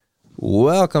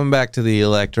Welcome back to the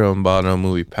Electro and Bono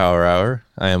Movie Power Hour.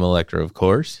 I am Electro, of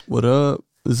course. What up?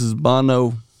 This is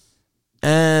Bono.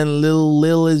 And Lil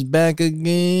Lil is back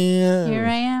again. Here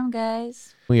I am,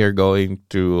 guys. We are going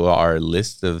through our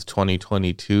list of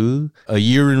 2022, a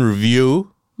year in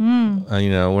review.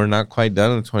 We're not quite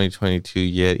done with 2022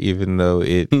 yet, even though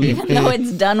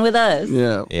it's done with us.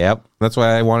 Yeah. Yep. That's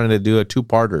why I wanted to do a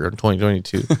two-parter on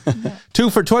 2022.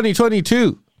 Two for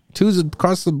 2022. Two's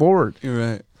across the board. You're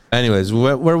right. Anyways,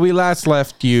 where we last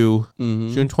left you,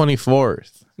 June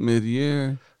 24th.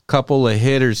 Mid-year. Couple of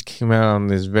hitters came out on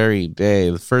this very day.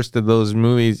 The first of those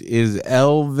movies is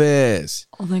Elvis.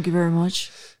 Oh, thank you very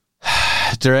much.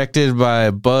 Directed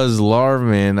by Buzz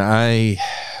Larman. I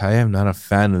am not a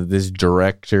fan of this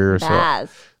director.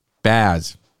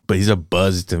 Baz. But he's a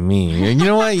Buzz to me. And you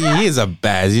know what? He is a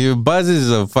Baz. Buzz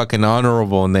is a fucking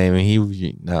honorable name. And he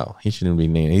shouldn't be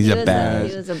named. He's a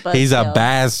Baz. He's a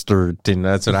bastard. And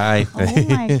that's what I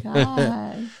think.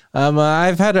 Oh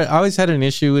my God. I always had an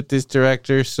issue with this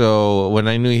director. So when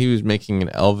I knew he was making an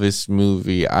Elvis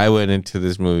movie, I went into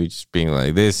this movie just being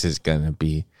like, this is going to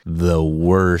be the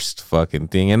worst fucking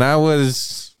thing. And I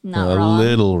was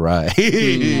little right.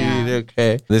 Yeah.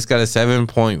 Okay. This got a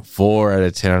 7.4 out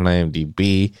of 10 on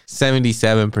IMDb,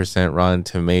 77% Rotten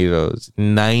Tomatoes,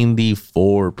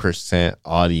 94%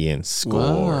 audience score.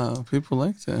 Wow, people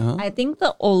liked it, huh? I think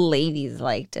the old ladies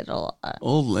liked it a lot.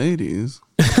 Old ladies.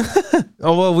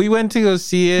 Oh, well, we went to go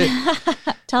see it.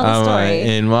 Tell the story.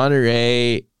 In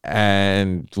Monterey.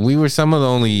 And we were some of the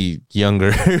only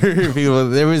younger people.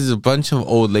 There was a bunch of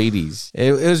old ladies.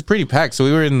 It was pretty packed. So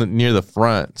we were near the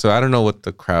front. So I don't know what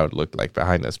the crowd looked like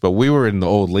behind us, but we were in the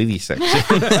old lady section.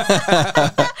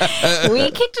 We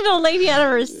kicked an old lady out of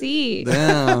her seat.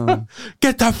 Damn.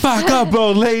 Get the fuck up,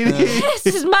 old lady. This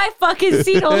is my fucking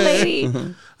seat, old lady.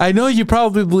 I know you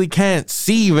probably can't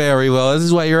see very well. This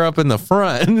is why you're up in the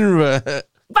front.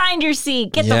 Find your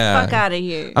seat. Get the fuck out of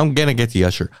here. I'm going to get the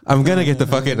usher. I'm going to get the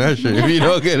fucking usher if you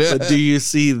don't get it. But do you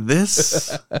see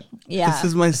this? Yeah. This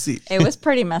is my seat. It was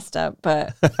pretty messed up,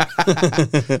 but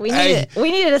we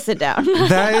needed to sit down.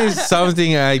 That is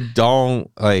something I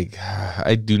don't like.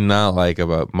 I do not like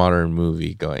about modern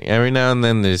movie going. Every now and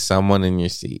then there's someone in your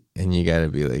seat and you got to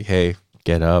be like, hey,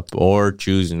 get up, or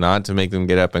choose not to make them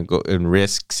get up and go and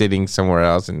risk sitting somewhere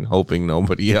else and hoping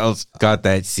nobody else got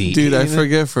that seat. Dude, I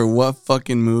forget for what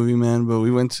fucking movie, man, but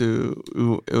we went to,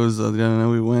 it was the other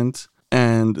night we went,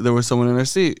 and there was someone in our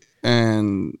seat,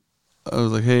 and I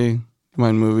was like, hey, you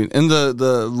mind moving? And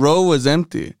the row was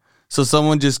empty, so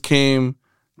someone just came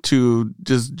to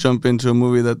just jump into a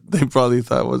movie that they probably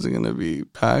thought wasn't going to be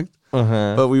packed.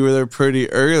 But we were there pretty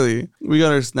early. We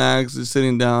got our snacks, just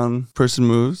sitting down, person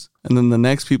moves, and then the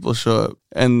next people show up.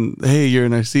 And hey, you're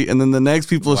in our seat. And then the next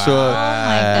people show up. Oh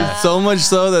my God. So much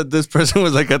so that this person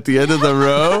was like at the end of the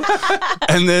row.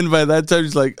 And then by that time,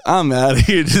 she's like, I'm out of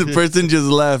here. The person just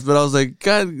left. But I was like,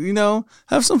 God,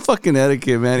 have some fucking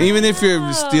etiquette, man. Even if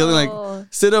you're stealing, like,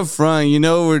 sit up front,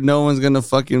 where no one's going to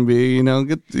fucking be,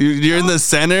 you're in the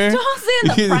center. Don't sit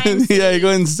in the prime seat. Yeah, you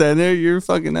go in the center, you're a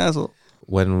fucking asshole.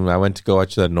 When I went to go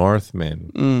watch The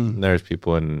Northman, there's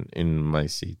people in my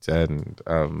seats, and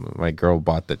my girl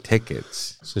bought the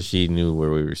tickets, so she knew where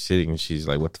we were sitting. And she's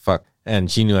like, "What the fuck?"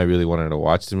 And she knew I really wanted to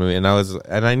watch the movie, and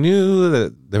I knew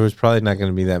that there was probably not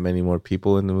going to be that many more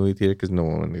people in the movie theater because no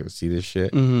one wanted to go see this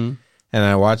shit. And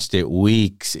I watched it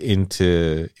weeks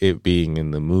into it being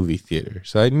in the movie theater,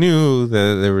 so I knew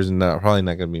that there was probably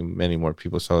not going to be many more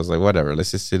people. So I was like, "Whatever,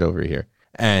 let's just sit over here."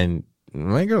 And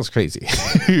my girl's crazy,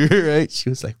 right? She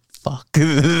was like, fuck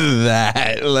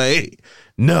that. Like,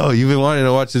 no, you've been wanting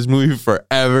to watch this movie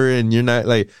forever and you're not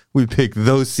like, we picked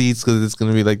those seats because it's going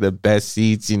to be like the best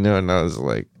seats, And I was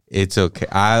like, it's okay.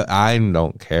 I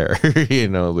don't care,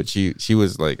 but she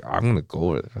was like, I'm going to go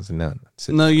over there. I was like,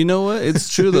 no. You know what?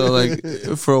 It's true though. Like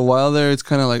for a while there, it's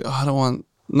kind of like,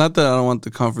 not that I don't want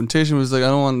the confrontation, but it's like, I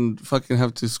don't want to fucking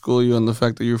have to school you on the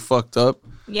fact that you're fucked up.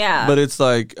 Yeah. But it's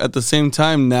like, at the same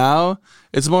time now,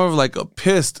 it's more of like a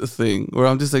pissed thing where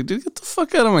I'm just like, dude, get the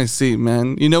fuck out of my seat,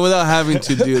 man. Without having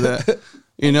to do that.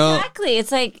 Exactly.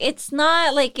 It's like, it's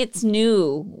not like it's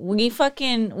new.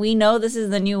 We know this is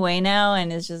the new way now,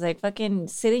 and it's just like, fucking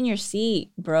sit in your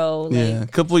seat, bro. Like, yeah, a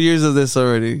couple years of this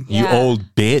already. Yeah. You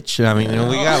old bitch. I mean,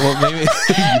 we got, maybe.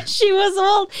 She was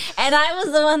old, and I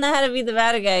was the one that had to be the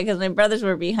bad guy because my brothers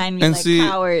were behind me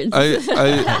cowards.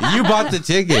 You bought the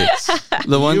tickets.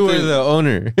 The one you thing, were the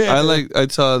owner. I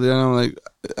tell them, I'm like,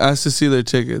 ask to see their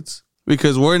tickets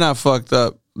because we're not fucked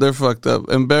up. They're fucked up.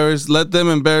 Embarrassed. Let them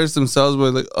embarrass themselves.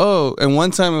 But like, oh, and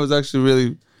one time it was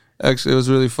actually it was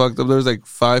really fucked up. There was like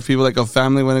 5 people, like a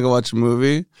family went to go watch a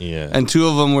movie. Yeah. And 2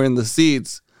 of them were in the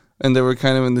seats. and they were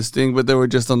kind of in this thing, but they were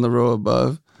just on the row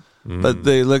above. But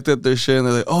they looked at their shit and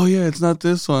they're like, oh yeah, it's not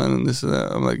this one and this and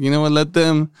that. I'm like, you know what? Let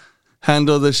them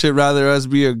handle the shit rather us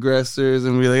be aggressors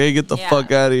and be like, hey, get the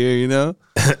fuck out of here, you know?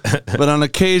 But on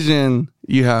occasion,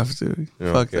 you have to.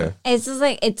 Okay. Fuck that. It's just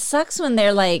like, it sucks when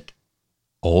they're like,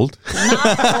 Old?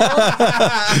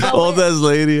 not old. Old as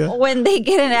lady. When they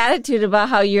get an attitude about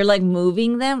how you're like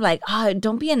moving them, like, oh,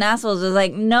 don't be an asshole. It's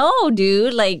like, no,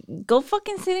 dude, like, go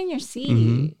fucking sit in your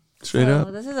seat. Straight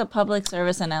up. This is a public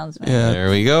service announcement. Yeah.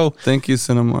 There we go. Thank you,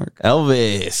 Cinemark.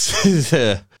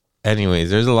 Elvis.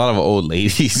 Anyways, there's a lot of old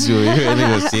ladies who are going to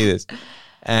go see this.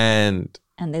 And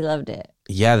they loved it.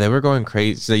 yeah, they were going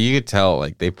crazy. So you could tell,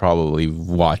 like, they probably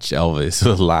watched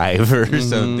Elvis live or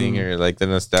something, or like the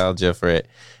nostalgia for it.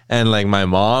 And like my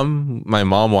mom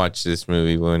watched this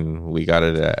movie when we got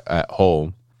it at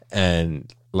home.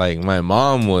 And like my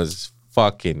mom was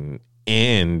fucking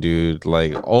in, dude.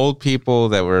 Like old people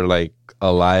that were like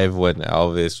alive when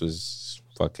Elvis was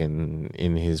fucking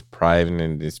in his prime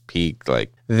and his peak,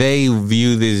 like they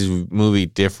view this movie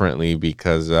differently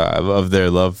because of their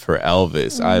love for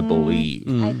Elvis, I believe.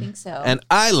 I think so. And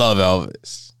I love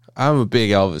Elvis. I'm a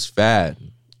big Elvis fan.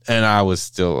 And I was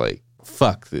still like,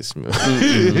 fuck this movie.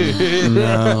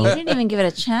 No. You didn't even give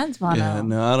it a chance, Bono. Yeah,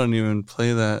 no, I don't even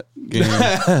play that game.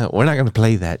 We're not going to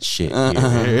play that shit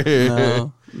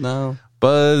here. No.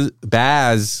 Baz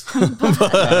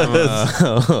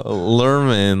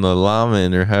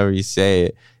Luhrmann, or however you say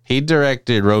it. He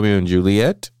directed Romeo and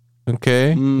Juliet.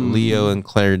 Okay. Leo and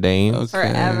Claire Danes.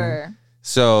 Okay. Forever.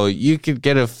 So you could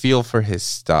get a feel for his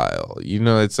style. You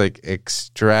know, it's like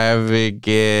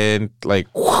extravagant, like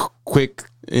quick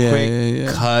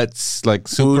cuts, like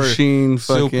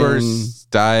super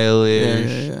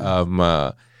stylish.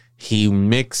 Yeah. He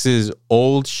mixes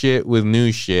old shit with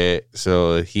new shit.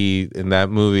 So he, in that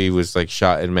movie, was like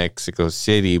shot in Mexico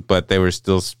City, but they were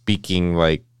still speaking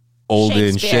like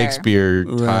olden Shakespeare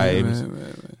times.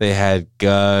 Right. They had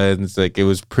guns. Like it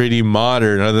was pretty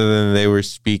modern, other than they were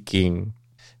speaking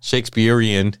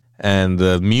Shakespearean. And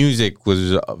the music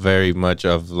was very much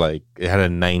of like, it had a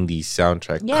 90s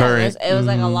soundtrack. Yeah, it was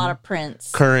like a lot of Prince.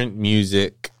 Current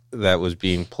music that was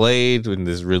being played in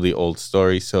this really old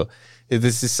story. So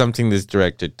this is something this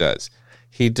director does.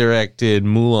 He directed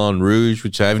Moulin Rouge,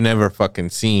 which I've never fucking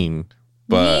seen.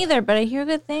 But, Me either, but I hear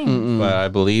good things. But I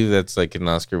believe that's like an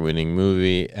Oscar-winning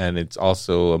movie. And it's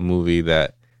also a movie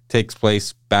that takes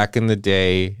place back in the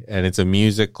day. And it's a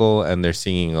musical, and they're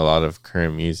singing a lot of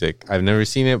current music. I've never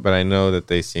seen it, but I know that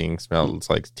they sing Smells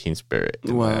Like Teen Spirit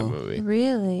in that movie.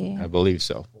 Really? I believe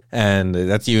so. And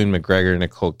that's Ewan McGregor,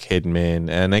 Nicole Kidman.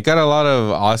 And they got a lot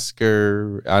of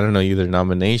Oscar, I don't know, either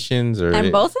nominations or... And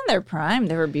both in their prime.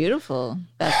 They were beautiful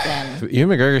back then.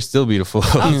 Ewan McGregor's still beautiful. Of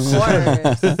course.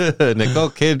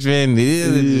 Nicole Kidman,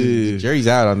 the jury's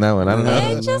out on that one. I don't know.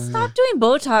 Hey, just stop doing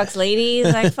Botox,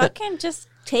 ladies. Like, fucking just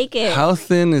take it. How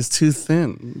thin is too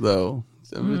thin, though?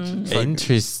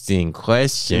 Interesting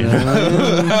question.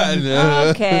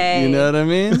 Okay. You know what I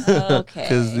mean? Okay.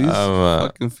 Because these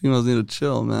fucking females need to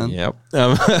chill, man. Yep.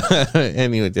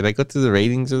 Anyway, did I go through the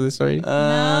ratings of this already? No.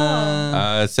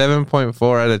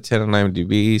 7.4 out of 10 on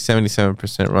IMDb,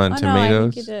 77% Rotten Tomatoes.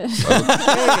 I think you did.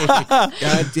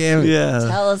 God damn it. Yeah.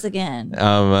 Tell us again.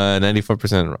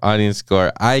 94% audience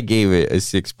score. I gave it a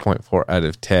 6.4 out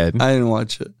of 10. I didn't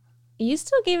watch it. You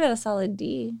still gave it a solid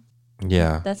D.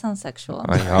 Yeah. That sounds sexual.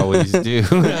 I always do.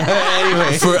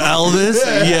 Anyway. For Elvis?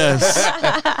 Yes.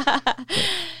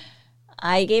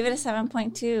 I gave it a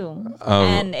 7.2.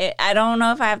 And I don't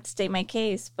know if I have to state my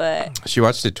case, but... She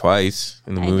watched it twice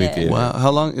in the movie did. theater. Wow.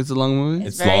 How long? It's a long movie?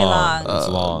 It's very long. It's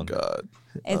long. God.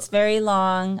 It's very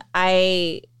long.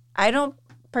 I don't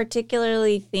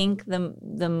particularly think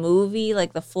the movie,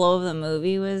 like the flow of the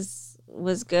movie was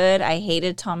good. I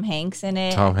hated Tom Hanks in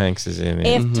it. Tom Hanks is in it.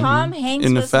 If Tom Hanks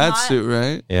in the was fat not- suit,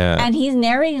 right? Yeah. and he's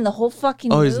narrating the whole fucking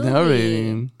movie. He's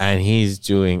narrating. And he's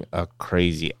doing a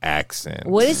crazy accent.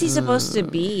 What is he supposed to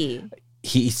be?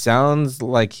 He sounds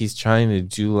like he's trying to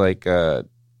do like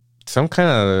some kind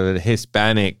of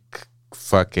Hispanic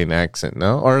fucking accent,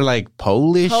 no? Or like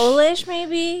Polish? Polish,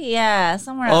 maybe? Yeah,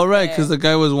 somewhere. Oh, out right, there. because the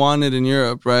guy was wanted in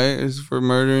Europe, right? Is for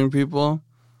murdering people.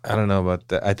 I don't know about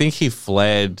that. I think he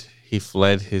fled. He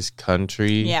fled his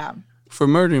country. Yeah. For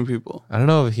murdering people. I don't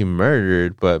know if he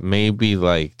murdered, but maybe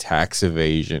like tax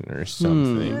evasion or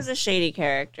something. He was a shady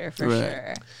character for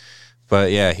sure.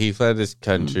 But yeah, he fled his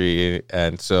country,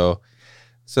 and so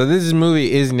this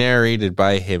movie is narrated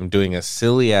by him doing a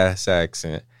silly ass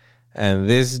accent, and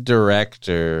this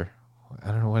director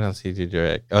I don't know what else he did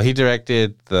direct. Oh, he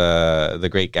directed the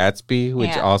Great Gatsby,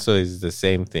 which also is the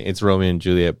same thing. It's Romeo and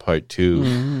Juliet Part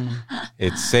 2.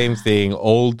 It's same thing,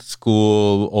 old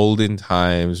school, olden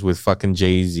times with fucking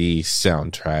Jay-Z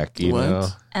soundtrack, you know?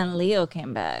 And Leo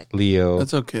came back. Leo.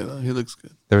 That's okay, though. He looks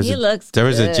good. There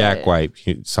was a Jack White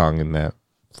song in that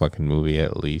fucking movie,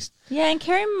 at least. Yeah, and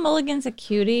Carey Mulligan's a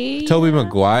cutie. Tobey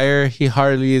Maguire, he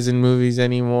hardly is in movies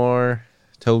anymore.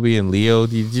 Toby and Leo,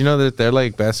 did you know that they're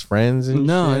like best friends? And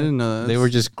no, shit? I didn't know that. They were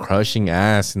just crushing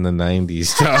ass in the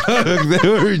 90s. They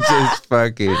were just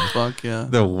fucking. Fuck yeah.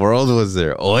 The world was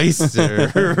their oyster,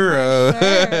 bro.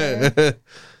 They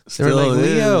were like,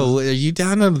 Leo, are you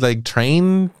down to like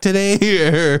train today?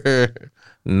 Or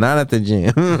not at the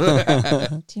gym?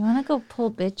 Do you want to go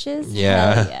pull bitches?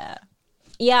 Yeah. Hell yeah.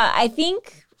 Yeah, I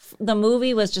think the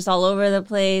movie was just all over the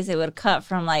place. It would cut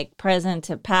from like present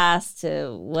to past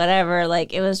to whatever.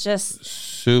 Like it was just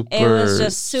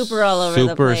super all over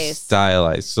the place. Super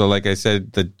stylized. So like I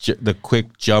said, the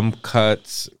quick jump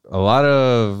cuts, a lot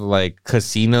of like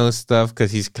casino stuff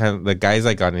because he's kind of the guy's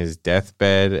like on his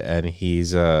deathbed and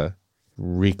he's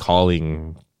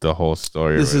recalling the whole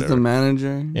story. This is the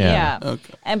manager. Yeah.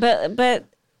 Okay. And but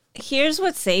here's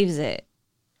what saves it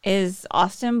is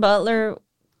Austin Butler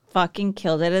fucking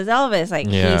killed it as Elvis. Like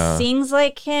he sings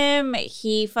like him.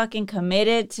 He fucking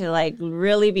committed to like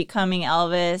really becoming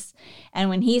Elvis. And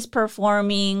when he's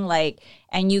performing, like,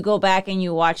 and you go back and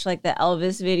you watch like the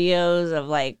Elvis videos of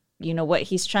like, you know, what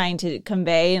he's trying to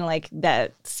convey and like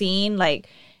that scene, like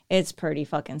it's pretty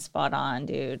fucking spot on,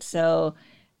 dude. So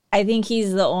I think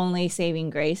he's the only saving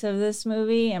grace of this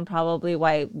movie and probably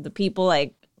why the people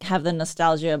like have the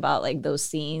nostalgia about like those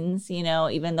scenes, you know,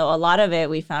 even though a lot of it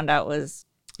we found out was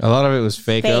a lot of it was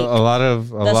fake. A lot of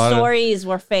stories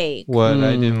were fake. What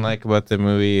I didn't like about the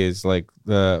movie is like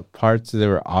the parts that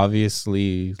were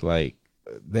obviously like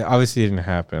they obviously didn't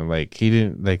happen. Like he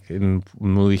didn't like in the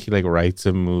movie he like writes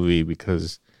a movie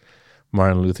because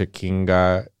Martin Luther King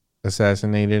got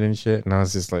assassinated and shit, and I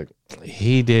was just like,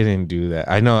 he didn't do that.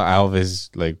 I know Elvis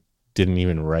like didn't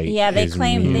even write. Yeah, they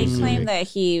claim that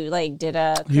he like did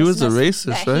a Christmas, he was a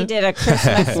racist, right? He did a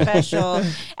Christmas special,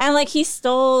 and like he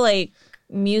stole like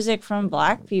music from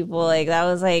black people. Like that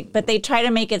was like, but they try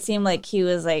to make it seem like he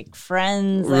was like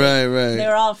friends. Like, right. They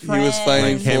were all friends. He was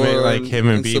fighting him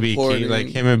and BB King. Like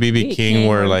him and BB King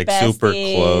were like besties. Super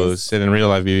close. And in real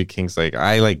life, BB King's like,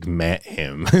 I like met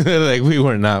him. Like we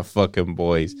were not fucking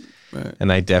boys. Right. And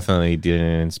I definitely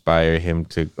didn't inspire him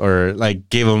to, or like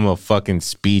give him a fucking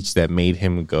speech that made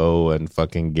him go and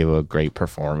fucking give a great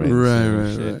performance.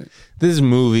 Right. This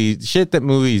movie, shit that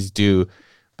movies do.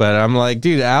 But I'm like,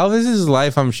 dude, Elvis's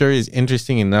life, I'm sure, is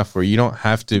interesting enough where you don't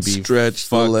have to be stretch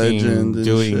the legend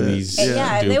doing shit. these.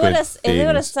 Yeah, they would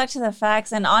have stuck to the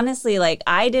facts. And honestly, like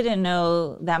I didn't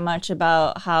know that much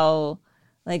about how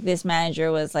like this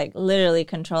manager was like literally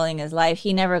controlling his life.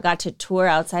 He never got to tour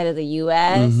outside of the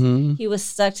U.S. Mm-hmm. He was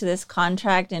stuck to this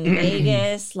contract in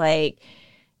Vegas. Like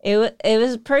it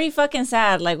was pretty fucking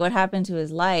sad, like what happened to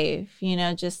his life, you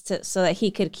know, so that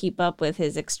he could keep up with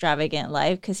his extravagant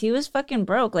life because he was fucking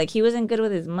broke. Like he wasn't good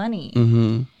with his money.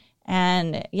 Mm-hmm.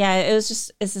 And yeah,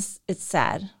 it's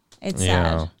sad. It's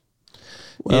sad.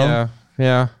 Well,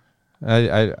 yeah.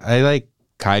 I like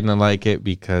kind of like it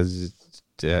because it's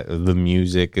the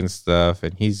music and stuff,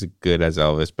 and he's good as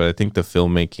Elvis, but I think the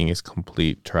filmmaking is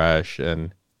complete trash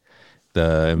and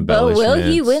the embellishments. But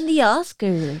will he win the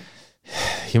Oscar?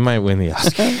 He might win the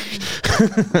Oscar.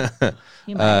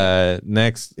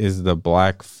 Next is The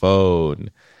Black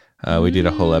Phone. We did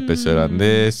a whole episode on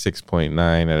this.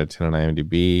 6.9 out of 10 on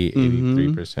IMDb,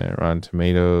 83% Rotten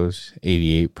Tomatoes,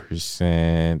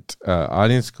 88%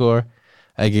 audience score.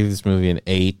 I gave this movie an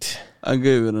 8. I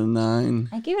gave it a 9.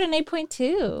 I gave it an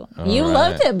 8.2. You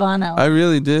loved it, Bono. I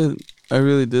really did. I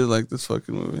really did like this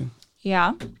fucking movie.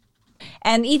 Yeah.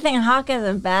 And Ethan Hawke as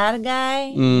a bad guy,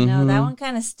 you know, that one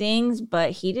kind of stings,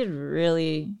 but he did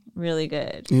really, really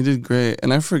good. He did great.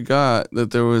 And I forgot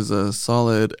that there was a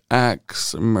solid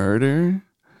axe murder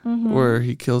where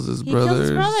he kills his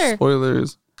brother.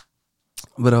 Spoilers.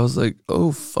 But I was like,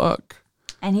 oh, fuck.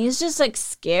 And he's just like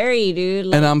scary, dude.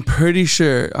 Like, and I'm pretty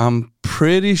sure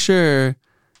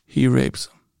he rapes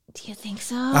him. Do you think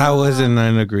so? I wasn't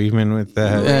in agreement with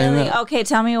that. Really? Okay,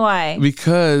 tell me why.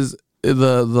 Because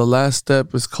the last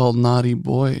step is called Naughty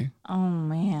Boy. Oh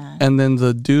man. And then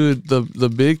the dude, the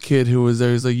big kid who was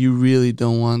there, he's like, you really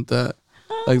don't want that.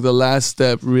 Like the last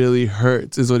step really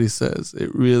hurts, is what he says. It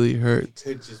really hurts.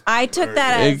 I took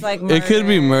that as like murder. It could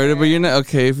be murder, but you're not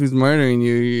okay if he's murdering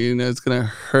you. You know it's gonna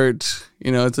hurt.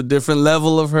 You know it's a different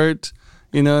level of hurt.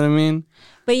 You know what I mean?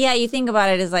 But yeah, you think about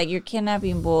it as like you're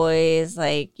kidnapping boys.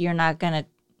 Like you're not gonna.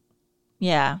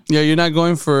 Yeah. Yeah, you're not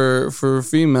going for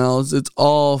females. It's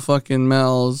all fucking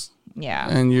males. Yeah.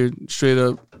 And you're straight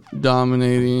up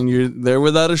dominating. You're there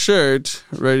without a shirt,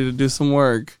 ready to do some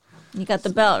work. You got the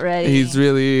belt ready. He's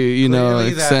really,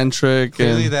 eccentric.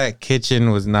 Clearly that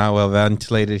kitchen was not well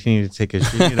ventilated. He needed to take a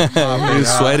shower. He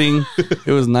was sweating.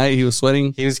 It was night. He was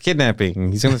sweating. He was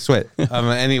kidnapping. He's going to sweat.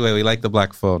 Anyway, we like the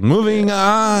black phone. Moving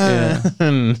on.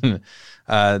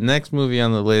 Yeah. Next movie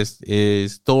on the list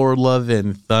is Thor Love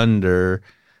and Thunder.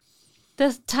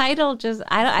 This title just,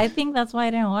 I think that's why I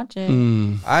didn't watch it.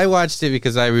 I watched it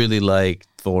because I really like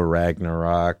Thor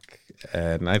Ragnarok.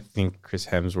 And I think Chris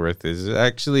Hemsworth is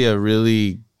actually a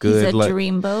really good. He's a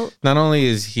dreamboat. Not only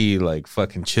is he like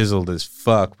fucking chiseled as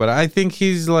fuck, but I think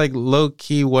he's like low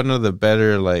key one of the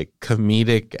better like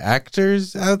comedic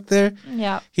actors out there.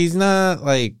 Yeah, he's not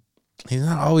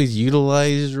always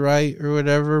utilized right or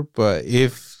whatever, but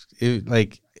if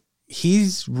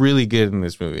he's really good in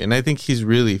this movie, and I think he's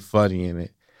really funny in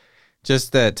it.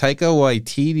 Just that Taika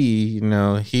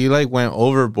Waititi, he like went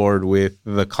overboard with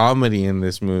the comedy in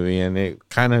this movie, and it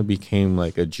kind of became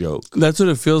like a joke. That's what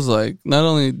it feels like. Not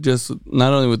only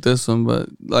with this one, but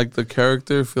like the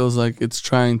character feels like it's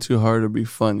trying too hard to be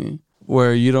funny,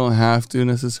 where you don't have to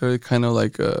necessarily. Kind of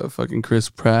like a fucking Chris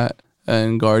Pratt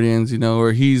and Guardians,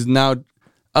 where he's now.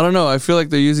 I don't know. I feel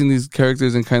like they're using these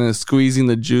characters and kind of squeezing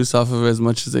the juice off of it as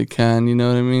much as they can. You know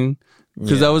what I mean?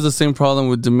 Because that was the same problem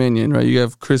with Dominion, right? You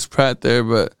have Chris Pratt there,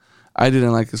 but I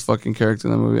didn't like his fucking character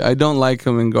in the movie. I don't like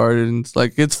him in Guardians.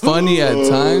 Like, it's funny at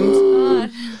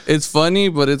times. It's funny,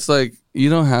 but it's like, you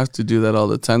don't have to do that all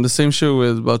the time. The same shit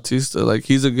with Bautista. Like,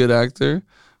 he's a good actor,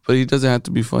 but he doesn't have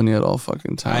to be funny at all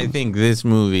fucking time. I think this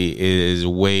movie is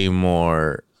way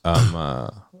more,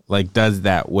 does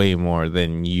that way more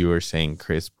than you were saying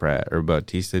Chris Pratt or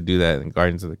Bautista do that in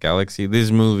Guardians of the Galaxy.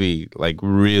 This movie, like,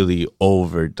 really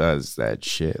overdoes that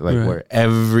shit. Like, where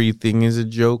everything is a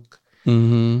joke.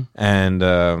 Mm-hmm. And,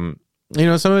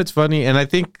 some of it's funny. And I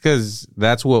think because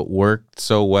that's what worked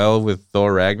so well with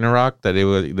Thor Ragnarok, that it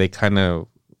was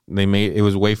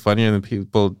way funnier than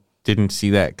people didn't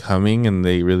see that coming, and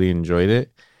they really enjoyed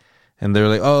it. And they were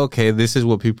like, oh, okay, this is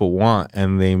what people want.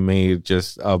 And they made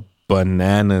just a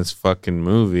bananas fucking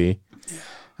movie.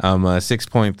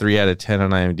 6.3 out of 10 on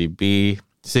IMDb,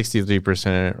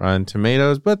 63% Rotten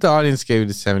Tomatoes, but the audience gave it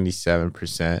a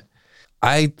 77%.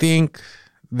 I think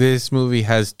this movie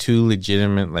has two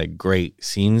legitimate, like, great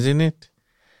scenes in it.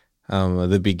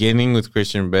 The beginning with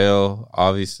Christian Bale,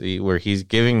 obviously, where he's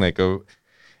giving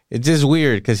it's just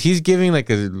weird because he's giving like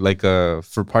a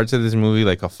for parts of this movie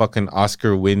like a fucking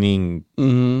Oscar-winning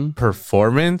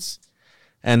performance.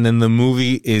 And then the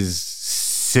movie is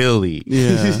silly.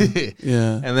 Yeah.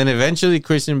 Yeah. And then eventually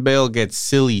Christian Bale gets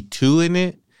silly too in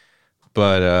it.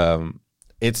 But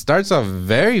it starts off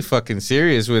very fucking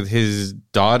serious with his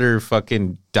daughter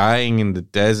fucking dying in the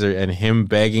desert and him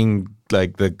begging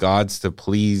like the gods to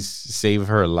please save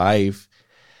her life.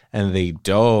 And they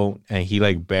don't. And he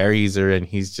like buries her, and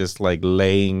he's just like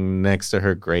laying next to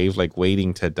her grave, like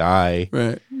waiting to die.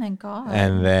 Right. Oh my God.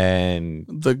 And then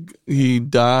he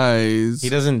dies. He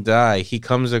doesn't die. He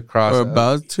comes across he's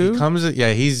about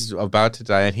to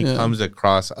die, and he comes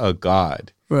across a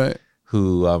god. Right.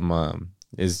 Who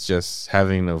is just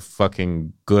having a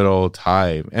fucking good old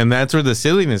time. And that's where the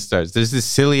silliness starts. There's this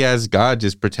silly ass god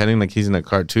just pretending like he's in a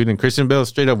cartoon, and Christian Bale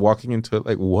straight up walking into it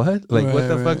like, what? Like, what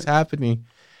the fuck's happening?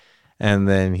 And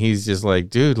then he's just like,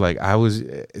 dude, like I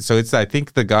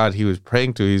think the God he was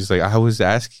praying to, he's like, I was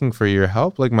asking for your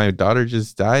help. Like, my daughter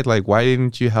just died. Like, why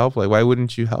didn't you help? Like, why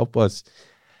wouldn't you help us?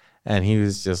 And he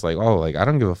was just like, oh, like, I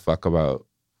don't give a fuck about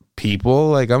people.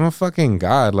 Like, I'm a fucking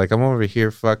God. Like, I'm over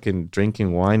here fucking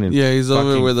drinking wine and he's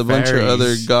over with a bunch of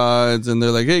other gods, and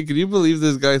they're like, hey, could you believe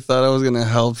this guy thought I was gonna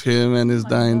help him and his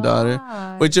dying daughter?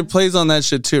 Which it plays on that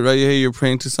shit too, right? Hey, you're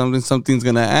praying to something's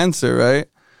gonna answer, right?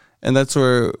 And that's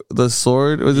where the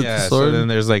sword, the sword? So then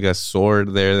there's like a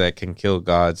sword there that can kill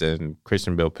gods, and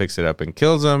Christian Bale picks it up and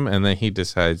kills them, and then he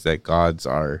decides that gods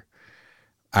are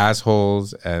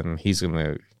assholes, and he's going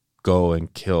to go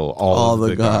and kill all of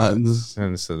the gods.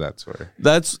 And so that's where...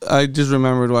 I just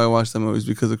remembered why I watched that movie is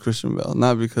because of Christian Bale,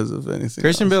 not because of anything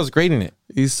Christian else. Bale's great in it.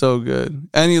 He's so good.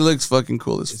 And he looks fucking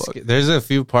cool as fuck. There's a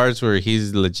few parts where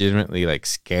he's legitimately like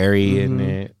scary in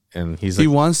it. And he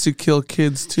wants to kill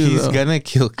kids too. He's gonna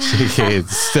kill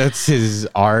kids. That's his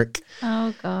arc.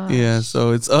 Oh God. Yeah,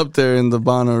 so it's up there in the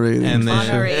Bono rating. And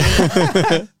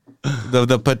then,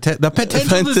 the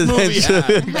potential this movie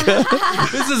had.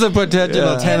 This is a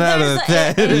potential 10 out of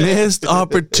 10. Missed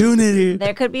opportunity.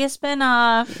 There could be a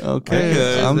spinoff.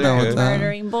 Okay, I'm down with that.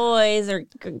 Murdering boys or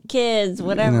kids,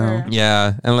 whatever.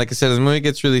 Yeah, and like I said, the movie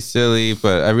gets really silly,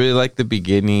 but I really like the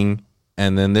beginning.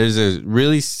 And then there's a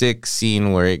really sick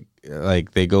scene where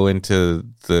they go into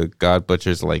the God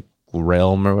Butcher's like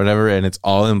realm or whatever, and it's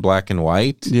all in black and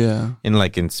white. Yeah,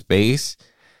 in space.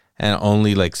 And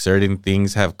only like certain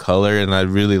things have color, and I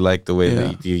really like the way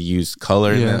that you use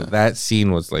color. Yeah. And that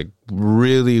scene was like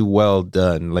really well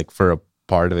done, like for a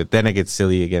part of it. Then it gets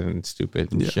silly again and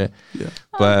stupid and shit. Yeah,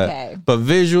 but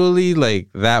visually, like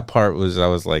that part I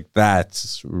was like,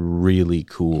 that's really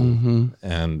cool. Mm-hmm.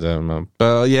 And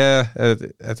but yeah, at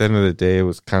the end of the day, it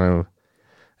was kind of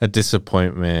a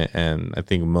disappointment, and I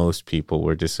think most people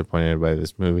were disappointed by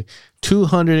this movie.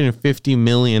 $250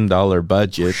 million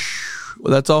budget.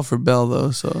 Well, that's all for Bell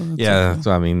though. So yeah, okay.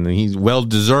 so I mean, he's well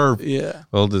deserved. Yeah,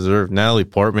 well deserved. Natalie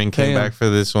Portman came back for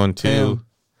this one too.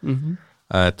 Mm-hmm.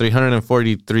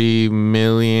 343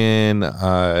 million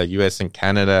U.S. and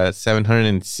Canada,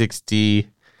 760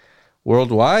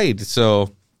 worldwide.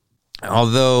 So,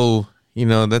 although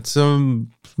that's a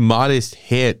modest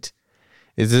hit,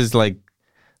 this is like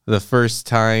the first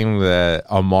time that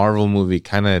a Marvel movie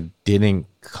kind of didn't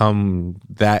come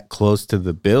that close to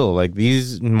the bill. Like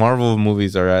these Marvel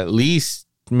movies are at least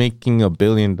making $1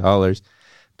 billion.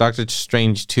 Doctor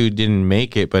Strange 2 didn't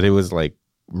make it, but it was like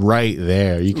right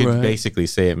there. You could basically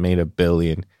say it made $1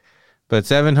 billion. But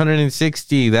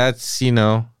 760, that's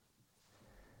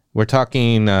we're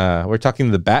talking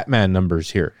the Batman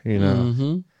numbers here,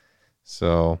 Mm-hmm.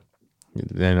 So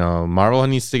Marvel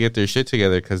needs to get their shit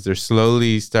together because they're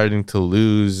slowly starting to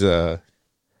lose the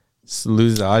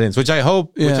audience, which I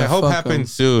hope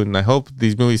happens soon. I hope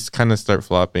these movies kind of start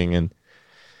flopping and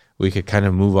we could kind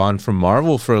of move on from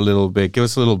Marvel for a little bit. Give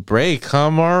us a little break,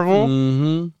 huh, Marvel?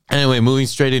 Mm-hmm. Anyway, moving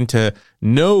straight into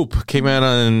Nope. Came out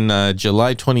on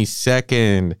July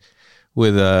 22nd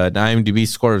with an IMDb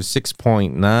score of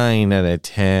 6.9 out of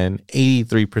 10,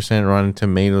 83% Rotten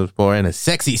Tomatoes score, and a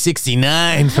sexy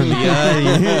 69 from the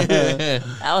audience.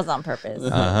 That was on purpose.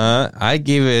 I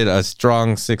gave it a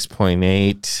strong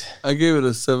 6.8. I gave it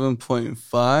a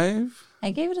 7.5.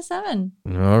 I gave it a 7.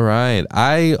 All right.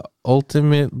 I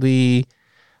ultimately,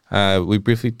 we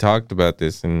briefly talked about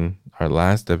this in our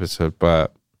last episode,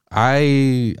 but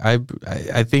I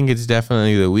think it's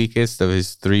definitely the weakest of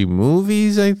his 3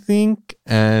 movies, I think.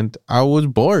 And I was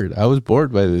bored. I was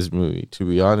bored by this movie, to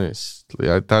be honest.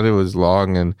 I thought it was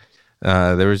long, and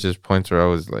there was just points where I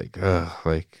was like, ugh.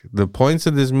 Like the points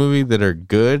of this movie that are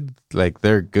good, like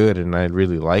they're good and I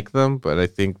really like them, but I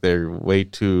think they're way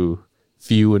too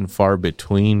few and far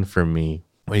between for me.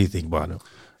 What do you think, Bono?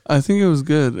 I think it was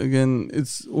good. Again,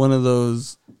 it's one of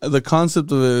those, the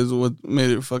concept of it is what made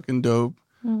it fucking dope.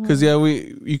 Because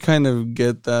you kind of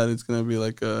get that it's gonna be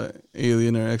like a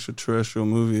alien or extraterrestrial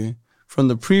movie from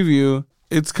the preview.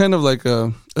 It's kind of like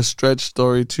a stretch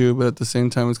story too, but at the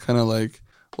same time it's kind of like,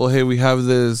 well, hey, we have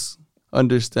this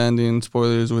understanding,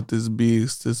 spoilers, with this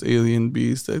beast, this alien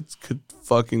beast that could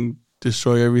fucking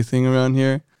destroy everything around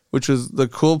here, which was the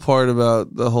cool part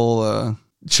about the whole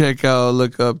check out,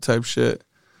 look up type shit.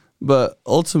 But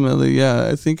ultimately, yeah,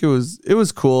 I think it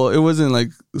was cool. It wasn't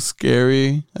like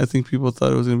scary. I think people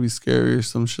thought it was gonna be scary or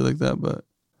some shit like that, but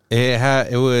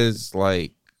it was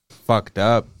like fucked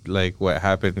up. Like what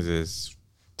happens is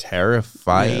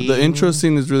terrifying. Yeah, the intro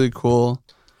scene is really cool.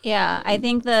 Yeah, I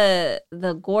think the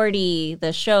Gordy,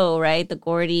 the show, right? The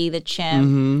Gordy, the chimp.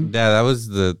 Mm-hmm. Yeah, that was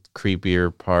the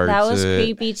creepier part. That was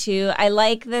creepy too. I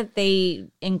like that they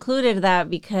included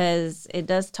that because it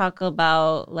does talk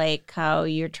about like how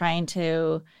you're trying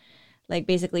to like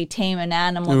basically tame an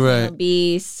animal from a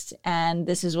beast, and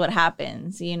this is what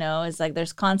happens. It's like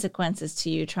there's consequences to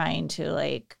you trying to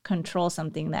like control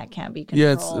something that can't be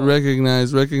controlled. Yeah,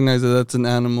 it's recognize that that's an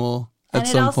animal. And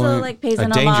it also point. like pays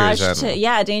an homage to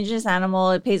a dangerous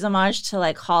animal. It pays homage to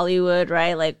like Hollywood,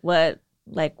 right? Like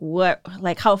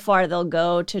how far they'll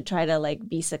go to try to like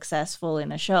be successful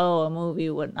in a show, a movie,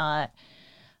 whatnot.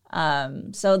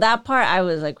 So that part I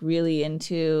was like really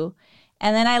into.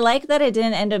 And then I like that it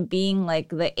didn't end up being like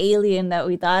the alien that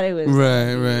we thought it was.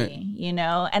 Right.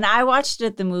 And I watched it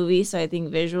at the movie, so I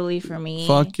think visually for me,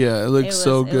 fuck yeah, it looks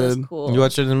so good. It was cool. You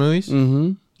watched it in the movies?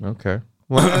 Mm-hmm. Okay.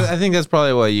 Well, I think that's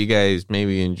probably why you guys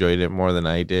maybe enjoyed it more than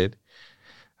I did.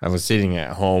 I was sitting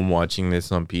at home watching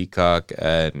this on Peacock,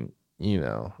 and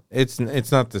it's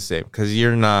not the same because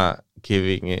you're not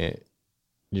giving it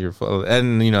your full.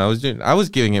 And I was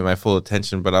giving it my full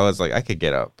attention, but I was like, I could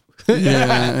get up.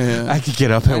 Yeah. I could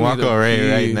get up and walk away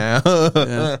right now.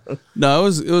 Yeah. No,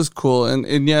 it was cool,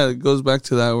 and yeah, it goes back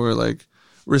to that where like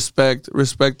respect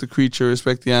the creature,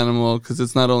 respect the animal, because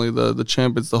it's not only the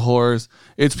chimp, it's the horse,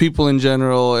 it's people in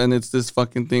general, and it's this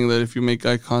fucking thing that if you make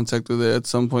eye contact with it at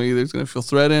some point, either it's gonna feel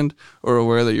threatened or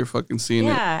aware that you're fucking seeing it.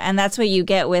 Yeah, and that's what you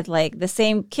get with like the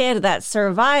same kid that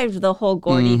survived the whole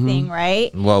Gordy thing,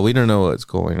 right? Well, we don't know what's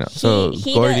going on. So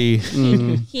Gordy,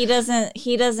 he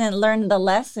doesn't learn the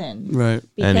lesson, Right?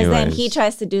 Because then Anyways. he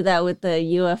tries to do that with the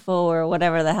UFO or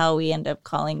whatever the hell we end up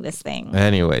calling this thing.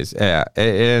 anyways, yeah, it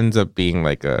ends up being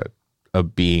like a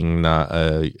being, not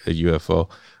a UFO.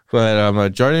 But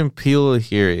Jordan Peele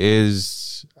here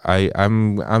is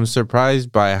I'm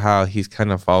surprised by how he's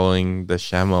kind of following the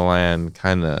Shyamalan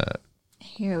kind of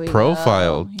Here we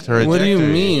profile. go. What do you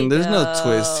trajectory. mean? There's no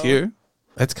twist here.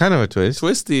 It's kind of a twist.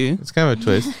 Twisty. It's kind of a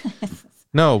twist.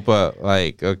 No, but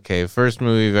like, okay, first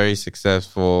movie, very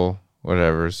successful,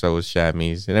 whatever. So was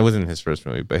Shammy's. And it wasn't his first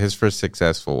movie, but his first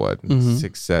successful one,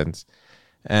 Sixth Sense.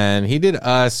 And he did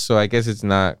Us, so I guess it's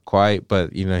not quite,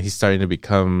 but, you know, he's starting to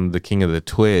become the king of the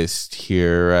twist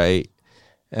here, right?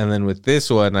 And then with this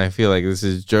one, I feel like this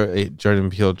is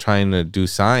Jordan Peele trying to do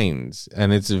Signs.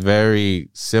 And it's very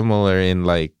similar in,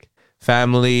 like,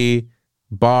 family,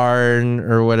 barn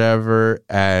or whatever,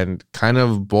 and kind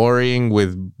of boring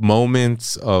with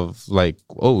moments of, like,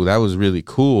 oh, that was really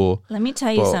cool. Let me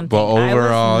tell you something. But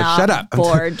overall, I was not shut up.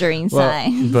 bored during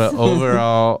Signs. But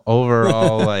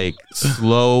overall, like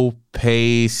slow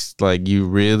paced, like you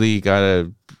really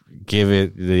gotta give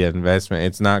it the investment.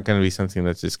 It's not gonna be something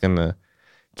that's just gonna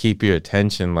keep your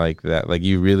attention like that. Like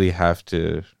you really have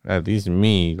to, at least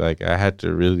me, like I had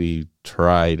to really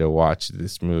try to watch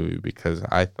this movie because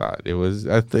I thought it was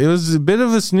a bit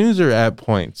of a snoozer at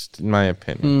points, in my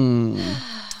opinion.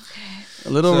 A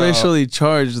little racially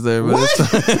charged there, but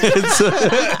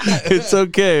it's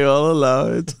okay. I'll allow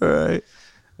it. It's all right.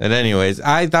 And anyways,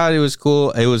 I thought it was cool.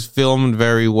 It was filmed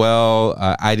very well.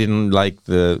 I didn't like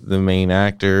the main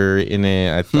actor in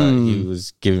it. I thought he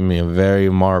was giving me a very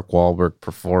Mark Wahlberg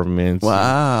performance.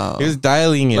 Wow. He was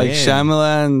dialing it Like in.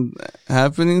 Shyamalan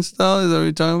happening style? Is that what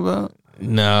you're talking about?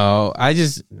 No, I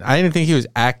didn't think he was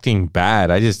acting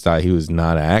bad. I just thought he was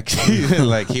not acting.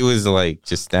 Like he was like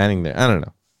just standing there. I don't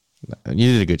know.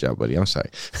 You did a good job, buddy. I'm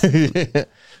sorry.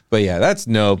 But yeah, that's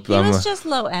Nope. He was just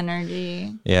low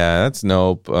energy. Yeah, that's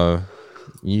Nope.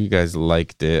 You guys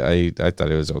liked it. I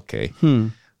thought it was okay.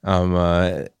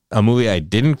 A movie I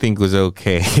didn't think was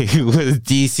okay was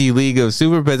DC League of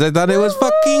Super Pets. I thought it was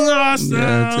fucking awesome.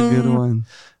 Yeah, it's a good one.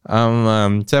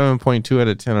 7.2 out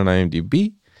of 10 on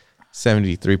IMDb.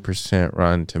 73%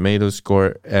 Rotten Tomatoes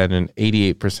score and an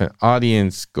 88%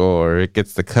 audience score. It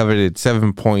gets the coveted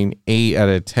 7.8 out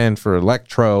of 10 for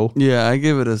Electro. Yeah, I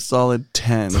give it a solid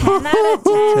 10. 10 out of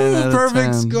 10. 10 out of Perfect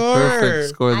 10. score. Perfect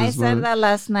score. I This said movie. that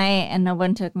last night and no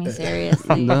one took me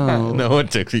seriously. No. No one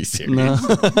took me serious.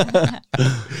 No.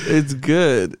 It's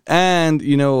good. And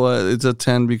you know what? It's a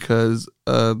 10 because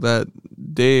that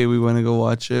day we went to go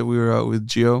watch it, we were out with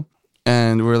Gio.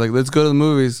 And we're like, let's go to the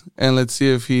movies and let's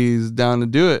see if he's down to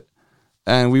do it.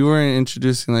 And we weren't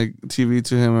introducing like TV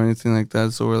to him or anything like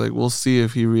that. So we're like, we'll see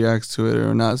if he reacts to it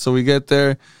or not. So we get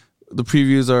there. The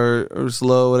previews are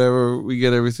slow, whatever. We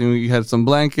get everything. We had some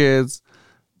blankets,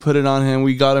 put it on him.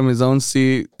 We got him his own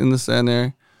seat in the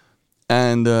center.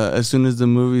 And as soon as the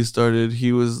movie started,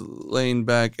 he was laying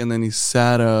back and then he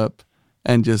sat up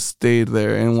and just stayed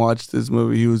there and watched this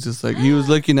movie. He was just like, he was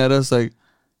looking at us like,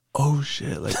 oh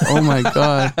shit, like, oh my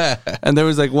God. And there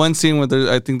was like one scene where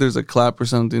I think there's a clap or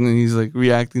something and he's like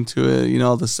reacting to it, you know,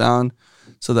 all the sound.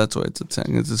 So that's why it's a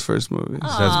 10. It's his first movie.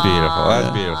 That's beautiful.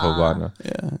 That's beautiful, Bono.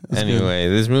 Yeah. Anyway,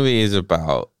 this movie is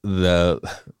about the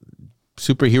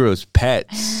superheroes'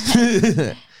 pets.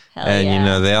 And, you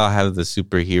know, they all have the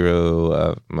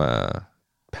superhero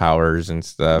powers and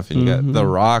stuff. And you got The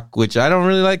Rock, which I don't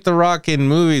really like The Rock in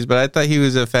movies, but I thought he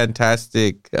was a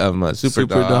fantastic super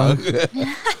dog.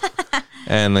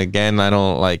 And again, I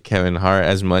don't like Kevin Hart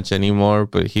as much anymore,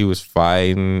 but he was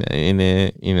fine in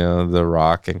it. You know, The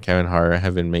Rock and Kevin Hart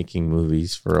have been making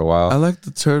movies for a while. I like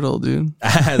the turtle, dude.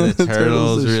 The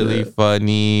turtle's are really shit.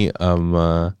 funny.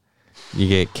 You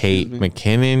get Kate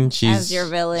McKinnon. She's As your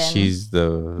villain. She's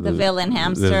the villain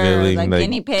hamster, the the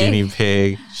guinea pig. Guinea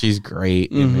pig. She's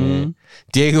great in it.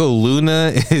 Diego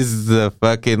Luna is the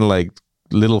fucking like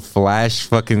little Flash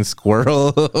fucking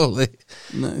squirrel. Like,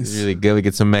 Nice. really good. We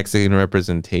get some Mexican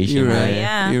representation. You're there. right.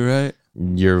 Yeah. You're right.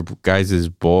 Your guys'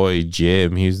 boy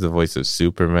Jim, he's the voice of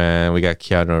Superman. We got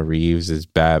Keanu Reeves as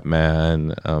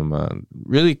Batman.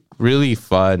 Really, really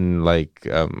fun, like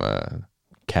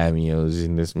cameos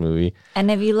in this movie. And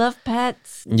if you love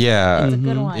pets, yeah, it's a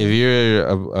good one. If you're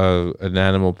an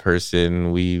animal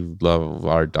person, we love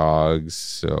our dogs,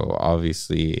 so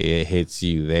obviously it hits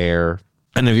you there.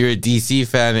 And if you're a DC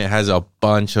fan, it has a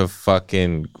bunch of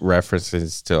fucking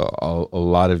references to a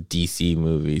lot of DC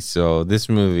movies. So this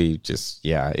movie just,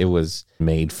 it was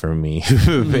made for me,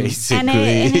 basically.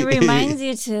 And it reminds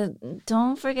you to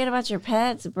don't forget about your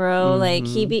pets, bro. Like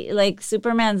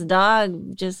Superman's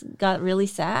dog just got really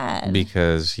sad.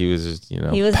 Because he was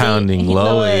pounding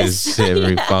Lois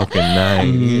every fucking night.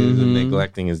 He was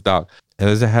neglecting his dog.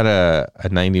 It had a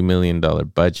 $90 million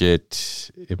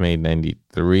budget. It made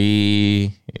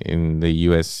 93 in the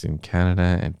U.S. and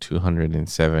Canada and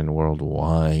 207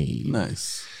 worldwide.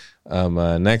 Nice.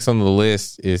 Next on the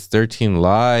list is 13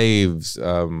 Lives.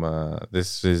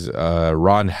 This is a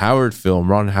Ron Howard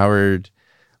film. Ron Howard,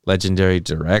 legendary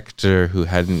director who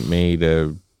hadn't made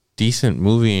a decent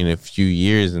movie in a few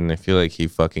years, and I feel like he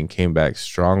fucking came back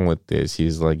strong with this.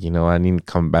 He's like, I need to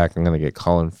come back. I'm going to get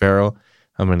Colin Farrell.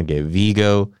 I'm going to get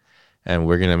Vigo, and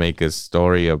we're going to make a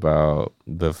story about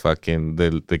the fucking,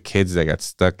 the kids that got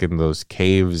stuck in those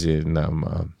caves in,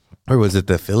 or was it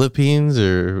the Philippines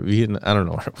or Vietnam? I don't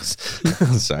know where it was.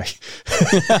 I'm sorry.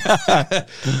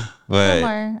 But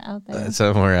somewhere out there.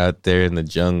 Somewhere out there in the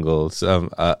jungle.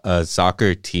 A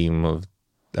soccer team of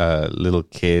little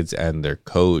kids and their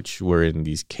coach were in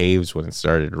these caves when it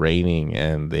started raining,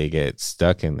 and they get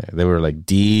stuck in there. They were like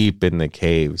deep in the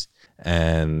caves.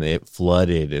 And it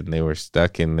flooded, and they were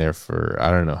stuck in there for I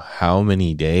don't know how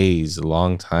many days, a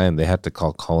long time. They had to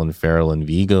call Colin Farrell and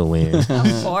Vigo in.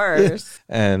 Of course.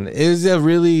 And it was a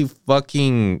really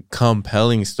fucking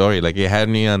compelling story. Like, it had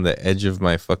me on the edge of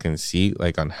my fucking seat,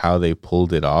 like on how they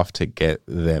pulled it off to get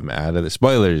them out of the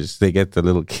spoilers. They get the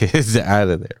little kids out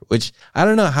of there, which I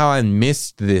don't know how I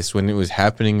missed this when it was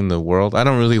happening in the world. I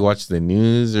don't really watch the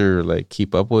news or like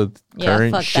keep up with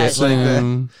current shit like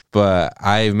that. But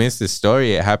I missed the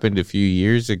story. It happened a few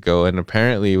years ago, and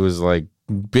apparently it was like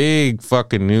big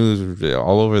fucking news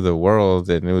all over the world,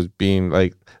 and it was being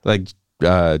like Jeff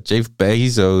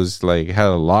Bezos like had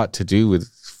a lot to do with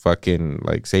fucking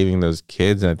like saving those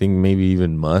kids, and I think maybe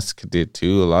even Musk did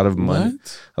too. A lot of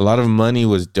money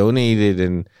was donated,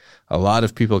 and a lot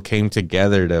of people came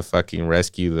together to fucking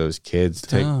rescue those kids.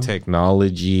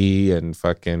 Technology and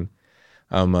fucking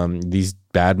these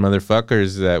bad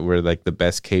motherfuckers that were like the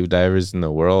best cave divers in the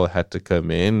world had to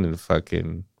come in and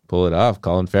fucking pull it off.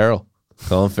 Colin Farrell,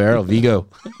 Vigo.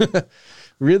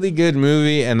 Really good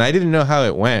movie, and I didn't know how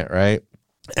it went, right?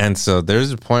 And so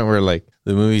there's a point where like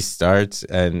the movie starts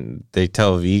and they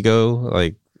tell Vigo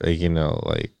like all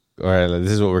right,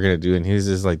 this is what we're gonna do, and he's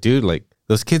just like, dude, like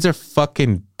those kids are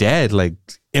fucking dead, like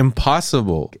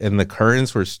impossible. And the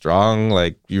currents were strong,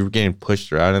 like you were getting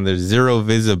pushed around, and there's zero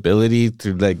visibility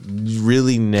through like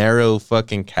really narrow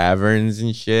fucking caverns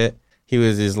and shit. He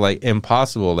was just like,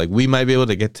 impossible. Like, we might be able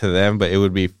to get to them, but it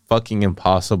would be fucking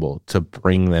impossible to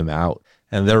bring them out.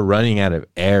 And they're running out of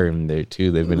air in there too.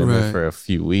 They've been in there for a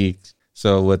few weeks.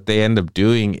 So what they end up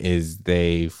doing is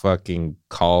they fucking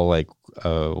call like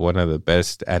one of the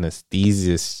best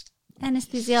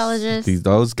anesthesiologists,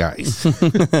 those guys.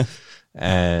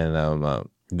 And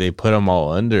they put them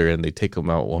all under, and they take them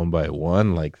out one by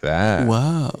one like that.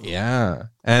 Wow. Yeah.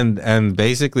 And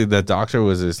basically the doctor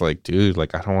was just like, dude,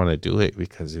 like, I don't want to do it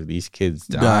because if these kids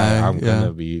die, I'm going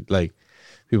to be like,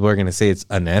 people are going to say it's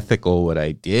unethical what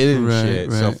I did and shit.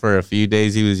 Right. So for a few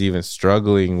days, he was even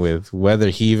struggling with whether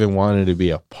he even wanted to be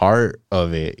a part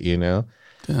of it, you know?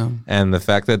 Damn. And the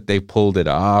fact that they pulled it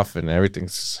off and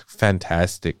everything's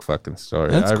fantastic fucking story.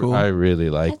 That's cool. I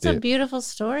really liked it. It's a beautiful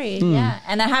story. Yeah.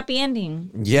 And a happy ending.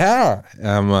 Yeah.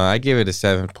 I give it a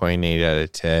 7.8 out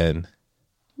of 10.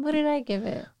 What did I give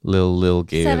it? Lil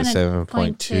gave it a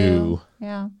 7.2.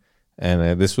 Yeah.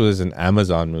 And this was an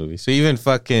Amazon movie. So even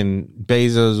fucking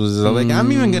Bezos was like,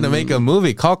 I'm even going to make a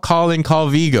movie. Call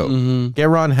Vigo. Get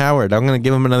Ron Howard. I'm going to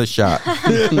give him another shot.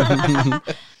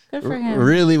 Good for him.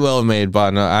 Really well made,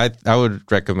 but no, I would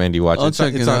recommend you watch it.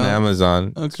 It's on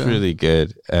Amazon. Okay. It's really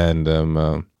good. And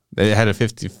it had a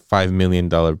 $55 million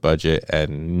budget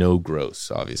and no gross,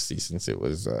 obviously, since it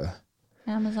was an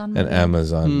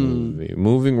Amazon movie.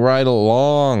 Moving right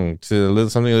along to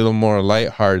something a little more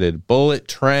lighthearted. Bullet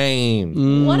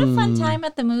Train. What a fun time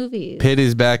at the movies. Pitt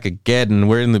is back again, and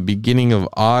we're in the beginning of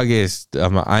August.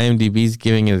 IMDb's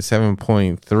giving it a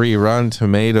 7.3. Rotten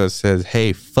Tomatoes says,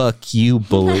 hey, fuck you,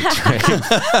 Bullet Train.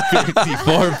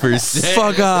 54%.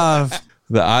 Fuck off.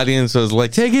 The audience was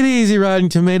like, take it easy, Rotten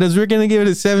Tomatoes. We're going to give it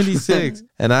a 76.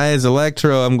 And I, as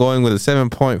Electro, I'm going with a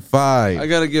 7.5. I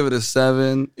got to give it a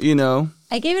 7, you know.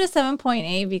 I gave it a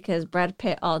 7.8 because Brad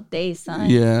Pitt all day, son.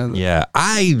 Yeah. Yeah,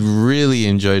 I really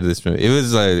enjoyed this movie. It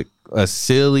was like a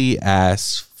silly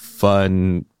ass,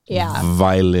 fun,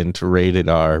 violent, rated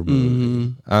R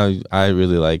movie. I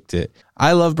really liked it.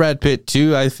 I love Brad Pitt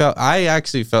too. I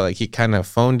actually felt like he kind of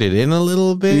phoned it in a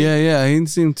little bit. Yeah. He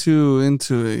didn't seem too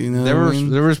into it, you know.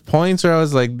 There was points where I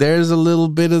was like, there's a little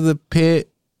bit of the Pitt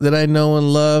that I know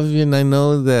and love, and I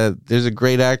know that there's a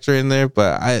great actor in there,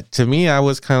 but to me, I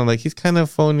was kind of like, he's kind of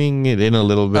phoning it in a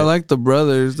little bit. I like the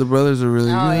brothers. The brothers are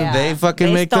really good. Yeah. They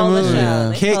fucking make the movie.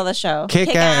 They stole the show.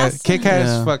 Kick-Ass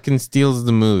fucking steals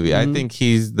the movie. I think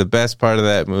he's the best part of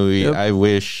that movie. Yep. I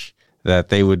wish that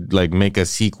they would like make a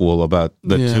sequel about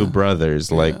the two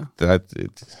brothers like that.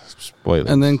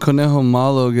 Spoiler. And then Conejo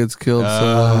Malo gets killed,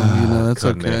 so you know that's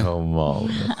Conejo Malo.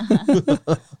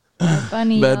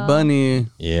 Bad Bunny.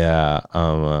 Yeah,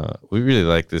 we really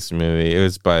like this movie. It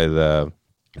was by the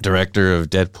director of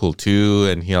Deadpool 2,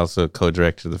 and he also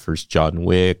co-directed the first John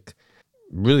Wick.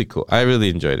 Really cool. I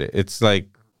really enjoyed it. It's like,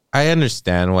 I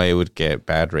understand why it would get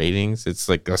bad ratings. It's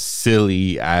like a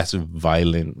silly ass,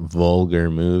 violent, vulgar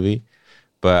movie.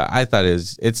 But I thought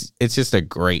it's just a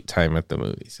great time at the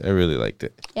movies. I really liked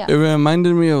it. Yeah. It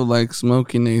reminded me of like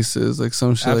Smoking Aces, like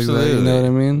some shit like that. You know what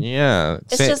I mean? Yeah.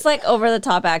 It's just like over the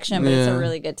top action, but it's a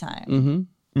really good time.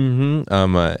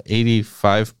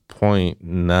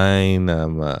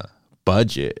 85.9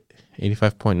 budget.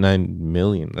 85.9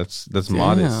 million. That's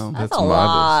modest. That's a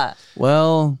lot.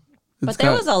 Well, but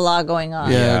there was a lot going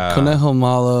on. Yeah, Conejo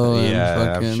Malo.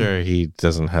 Yeah, I'm sure he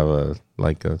doesn't have a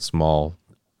small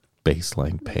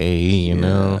baseline pay, you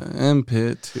know, and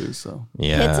Pitt too. So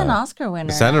Pitt's an Oscar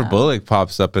winner. Sandra Bullock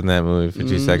pops up in that movie for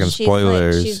 2 seconds.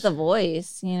 Spoilers. She's the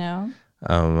voice, you know.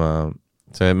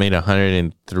 So it made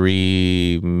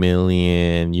 103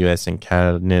 million US and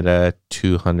Canada,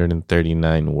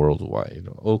 239 worldwide.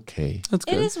 Okay, that's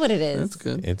good. It is what it is. That's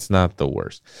good. It's not the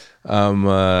worst.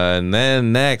 And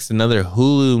then next, another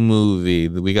Hulu movie.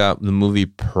 We got the movie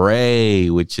Prey,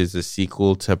 which is a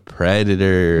sequel to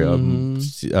Predator,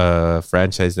 a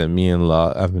franchise that me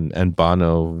and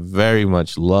Bono very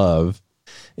much love.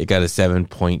 It got a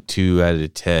 7.2 out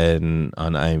of 10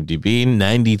 on IMDb,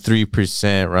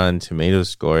 93% Rotten Tomatoes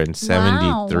score, and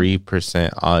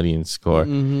 73% audience score.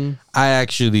 I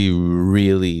actually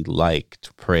really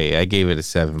liked Prey. I gave it a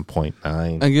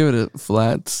 7.9. I give it a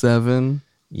flat 7.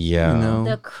 Yeah. You know?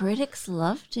 The critics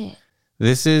loved it.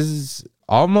 This is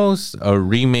almost a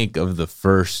remake of the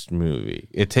first movie.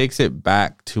 It takes it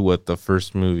back to what the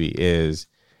first movie is,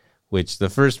 which the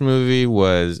first movie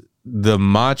was the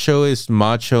machoest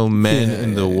macho men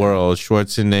in the world.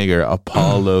 Schwarzenegger,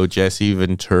 Apollo, Jesse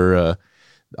Ventura,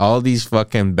 all these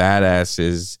fucking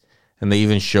badasses. And they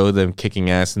even show them kicking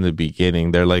ass in the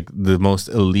beginning. They're like the most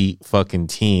elite fucking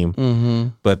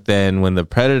team. But then when the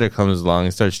Predator comes along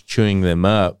and starts chewing them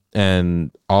up, and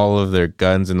all of their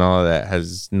guns and all of that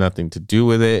has nothing to do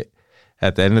with it,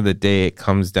 at the end of the day, it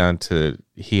comes down to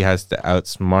he has to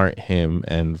outsmart him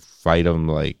and fight him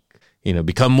like, you know,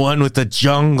 become one with the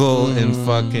jungle and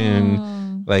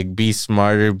fucking like be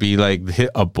smarter, be like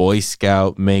a Boy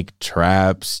Scout, make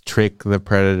traps, trick the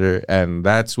Predator. And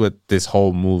that's what this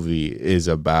whole movie is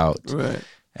about. Right.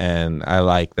 And I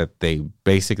like that they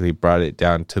basically brought it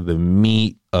down to the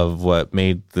meat of what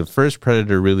made the first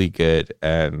Predator really good.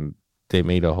 And they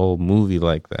made a whole movie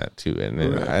like that too. And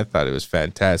I thought it was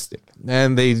fantastic.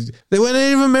 And they went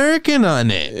Native American on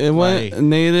it. It went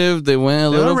native. They went a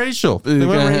little racial. It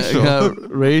got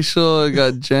racial. It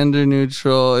got gender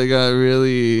neutral. It got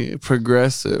really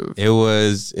progressive. It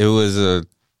was a,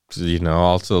 you know,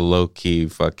 also low key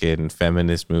fucking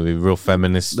feminist movie, real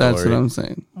feminist story. That's what I'm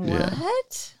saying.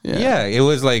 What? Yeah, it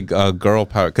was like a girl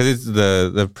power because it's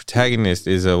the protagonist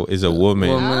is a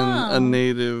woman. A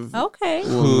native. Okay.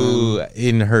 Who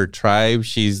in her tribe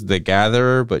she's the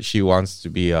gatherer, but she wants to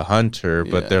be a hunter.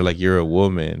 But they're like, you're a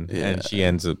woman, and she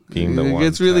ends up being the one. It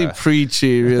gets really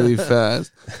preachy really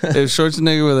fast. If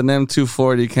Schwarzenegger with an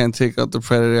M240 can't take out the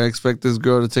Predator, I expect this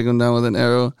girl to take him down with an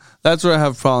arrow. That's where I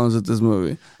have problems with this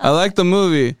movie. I like the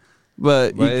movie,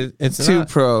 but it's too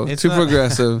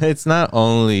progressive. It's not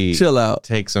only chill out,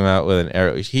 takes him out with an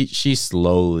arrow. She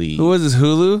slowly. Who was this?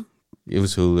 Hulu? It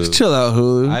was Hulu. Just chill out,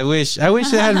 Hulu. I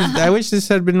wish this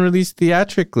had been released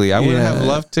theatrically. I would have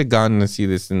loved to gone to see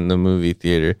this in the movie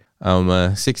theater.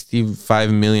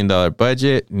 $65 million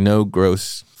budget, no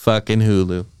gross. Fucking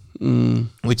Hulu.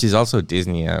 Which is also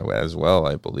Disney as well,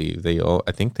 I believe.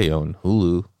 I think they own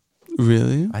Hulu.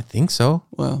 Really? I think so.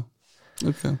 Wow.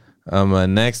 Okay.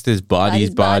 Next is Bodies.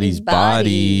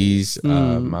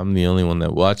 I'm the only one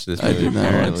that watched this movie,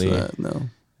 apparently. Watch that, no.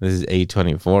 This is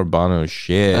A24, Bono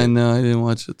shit. I know, I didn't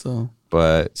watch it though.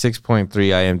 But 6.3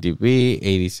 IMDb,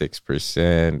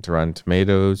 86% Rotten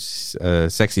Tomatoes,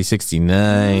 sexy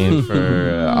 69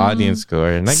 for audience score.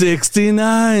 And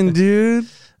 69, dude.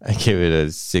 I give it a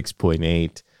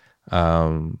 6.8.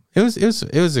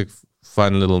 It was a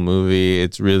fun little movie.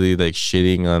 It's really like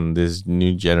shitting on this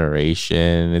new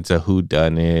generation. It's a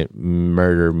whodunit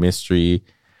murder mystery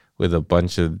with a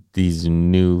bunch of these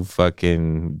new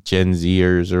fucking Gen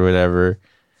Zers or whatever,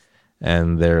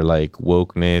 and they're like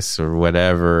wokeness or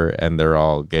whatever, and they're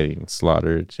all getting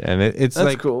slaughtered. And it's That's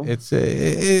like cool. It's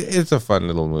a fun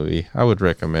little movie. I would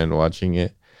recommend watching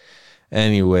it.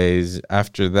 Anyways,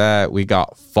 after that we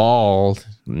got Fall.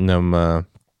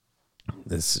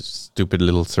 This stupid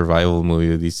little survival movie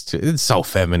with these two. It's so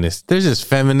feminist. There's just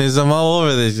feminism all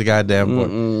over this goddamn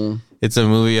book. It's a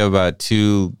movie about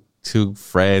two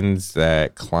friends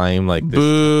that climb like this.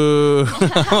 Boo!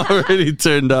 I'm already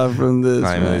turned off from this.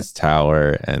 Climb this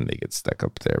tower and they get stuck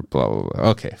up there. Blah blah blah.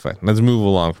 Okay, fine. Let's move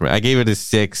along from it. I gave it a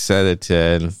 6 out of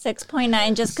 10.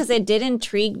 6.9, just because it did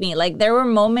intrigue me. Like there were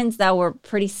moments that were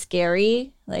pretty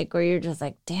scary, like where you're just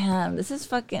like, damn, this is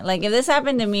fucking. Like if this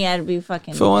happened to me, I'd be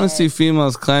fucking. If I want to see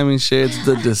females climbing shit, it's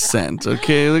The Descent.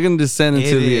 Okay, we're gonna descend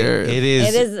into the earth. It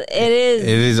is.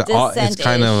 It's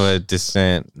kind of a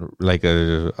descent, like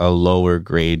a lower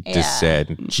grade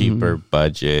descent, cheaper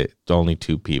budget, only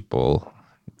 2 people.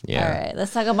 Yeah. All right,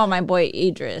 let's talk about my boy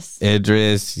Idris.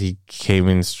 He came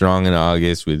in strong in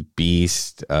August with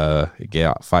Beast. It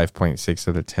got 5.6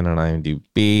 out of 10 on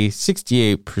IMDb,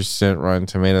 68% Rotten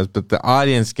Tomatoes, but the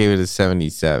audience gave it a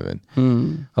 77.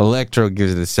 Electro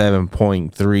gives it a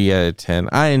 7.3 out of 10.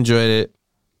 I enjoyed it.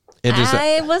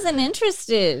 I wasn't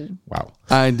interested. Wow.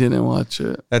 I didn't watch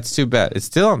it. That's too bad. It's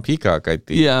still on Peacock, I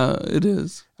think. Yeah, it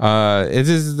is. It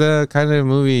is the kind of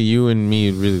movie you and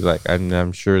me really like.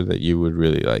 I'm sure that you would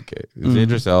really like it. It's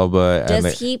Idris Elba.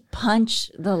 Does he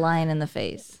punch the lion in the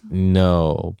face?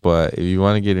 No, but if you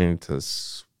want to get into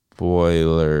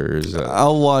spoilers,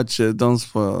 I'll watch it. Don't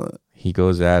spoil it. He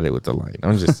goes at it with the lion.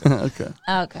 I'm just saying.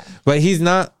 Okay. But he's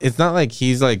not. It's not like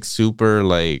he's like super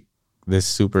like this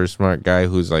super smart guy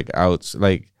who's like out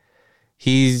like.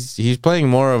 He's playing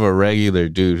more of a regular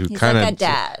dude who kind of like a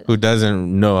dad who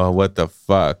doesn't know what the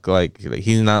fuck. Like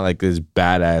he's not like this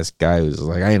badass guy who's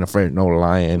like, I ain't afraid of no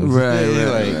lions. Right.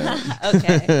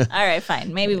 Okay. All right.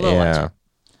 Fine. Maybe we'll watch it.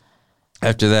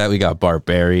 After that, we got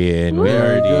Barbarian.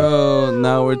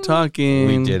 Now we're talking.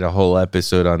 We did a whole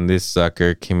episode on this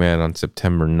sucker. Came out on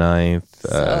September 9th.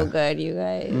 So good, you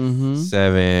guys.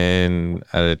 7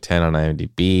 out of 10 on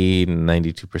IMDb,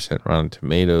 92% Rotten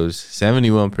Tomatoes,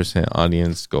 71%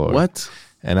 audience score. What?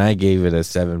 And I gave it a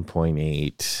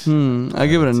 7.8. I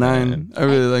give it a 9. I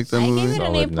really like that movie. I gave it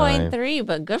an 8.3,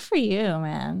 but good for you,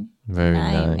 man. Very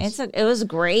nice. It was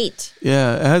great.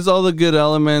 Yeah, it has all the good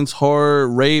elements, horror,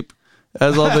 rape.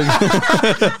 Has all the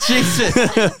Jesus,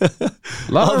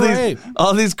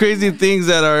 all these crazy things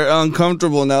that are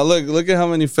uncomfortable. Now look at how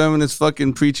many feminist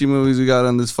fucking preachy movies we got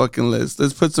on this fucking list.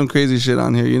 Let's put some crazy shit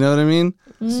on here. You know what I mean?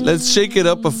 Let's shake it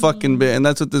up a fucking bit, and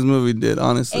that's what this movie did.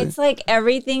 Honestly, it's like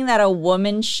everything that a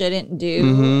woman shouldn't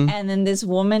do, and then this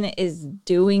woman is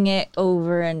doing it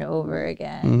over and over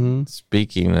again.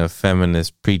 Speaking of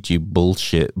feminist preachy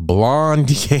bullshit, Blonde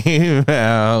came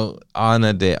out.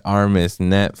 Ana de Armas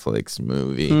Netflix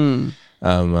movie.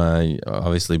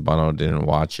 Obviously Bono didn't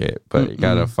watch it, but it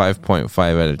got a 5.5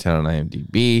 out of 10 on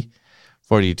IMDb,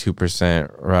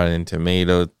 42% Rotten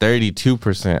Tomatoes,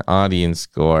 32% audience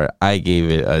score. I gave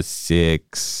it a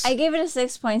 6. I gave it a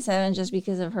 6.7 just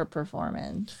because of her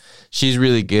performance. She's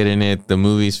really good in it. The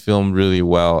movie's filmed really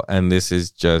well, and this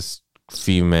is just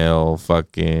female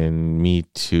fucking Me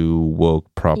Too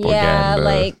woke propaganda. Yeah,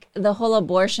 like the whole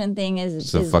abortion thing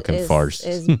is a fucking farce.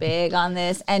 Is big on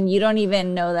this, and you don't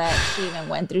even know that she even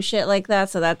went through shit like that.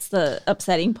 So that's the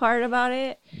upsetting part about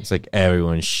it. It's like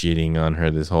everyone's shitting on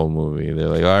her this whole movie. They're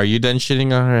like, oh, "Are you done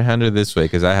shitting on her? Hand her this way,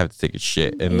 because I have to take a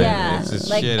shit." And then it's just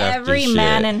like shit every after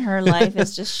man shit. in her life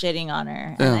is just shitting on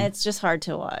her, and it's just hard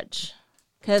to watch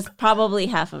because probably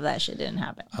half of that shit didn't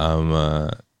happen.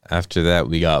 After that,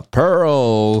 we got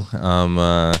Pearl. 7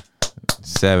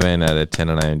 out of 10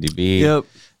 on IMDb. Yep.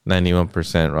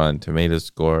 91% Rotten Tomatoes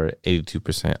score,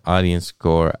 82% audience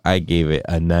score. I gave it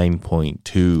a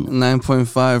 9.2.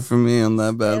 9.5 for me on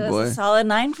that bad It was boy. a solid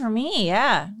 9 for me.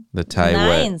 Yeah, The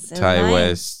Ty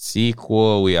West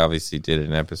sequel. We obviously did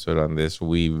an episode on this.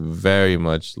 We very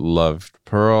much loved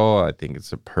Pearl. I think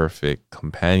it's a perfect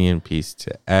companion piece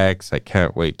to X. I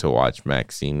can't wait to watch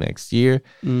Maxine next year.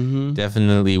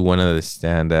 Definitely one of the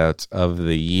standouts of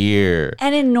the year.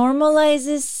 And it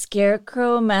normalizes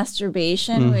scarecrow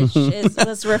masturbation, which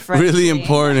was refreshing. Really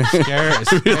important.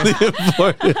 Really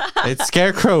important. It's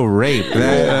scarecrow rape.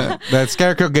 That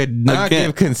scarecrow could not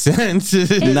give consent.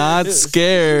 Not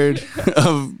scared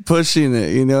of pushing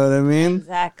it. You know what I mean?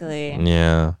 Exactly.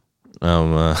 Yeah.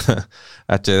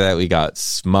 After that, we got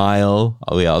Smile.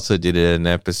 We also did an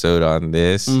episode on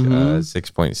this.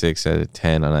 6.6 out of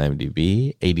 10 on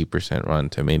IMDb. 80% Rotten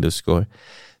Tomatoes score.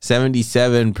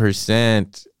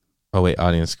 77%. Oh, wait.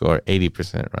 Audience score.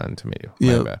 80% Rotten Tomato.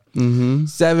 My bad.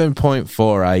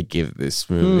 7.4 I give this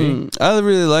movie. I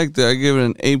really liked it. I give it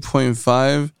an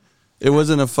 8.5. It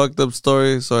wasn't a fucked up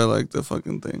story, so I liked the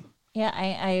fucking thing. Yeah,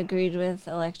 I agreed with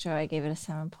Electro. I gave it a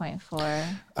 7.4.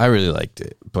 I really liked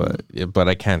it, but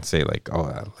I can't say like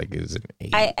it was an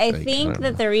 8. I think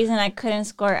that the reason I couldn't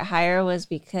score it higher was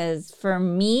because for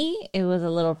me it was a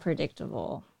little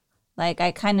predictable. Like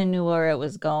I kind of knew where it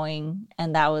was going,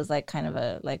 and that was like kind of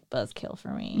a like buzzkill for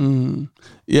me.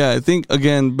 Yeah, I think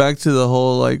again back to the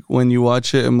whole like when you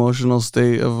watch it, emotional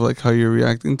state of like how you're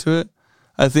reacting to it.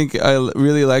 I think I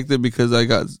really liked it because I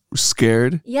got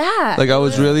scared. Yeah. Like I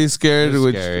was really scared,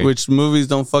 which movies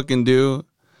don't fucking do,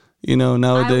 you know,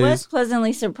 nowadays. I was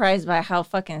pleasantly surprised by how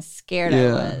fucking scared I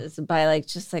was by like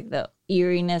just like the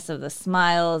eeriness of the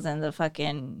smiles and the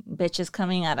fucking bitches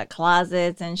coming out of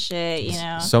closets and shit, you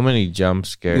know. So many jump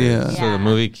scares. Yeah. So the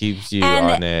movie keeps you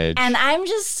on edge. And I'm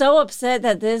just so upset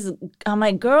that I'm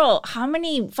like, girl, how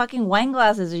many fucking wine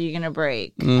glasses are you going to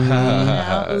break? You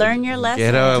know? Learn your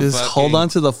lesson. Just hold on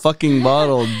to the fucking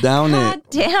bottle. Down God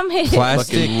it. damn it.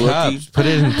 Plastic cups. Put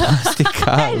it in plastic cups.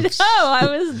 I know.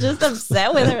 I was just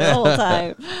upset with her the whole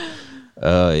time.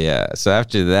 Oh, yeah. So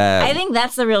after that... I think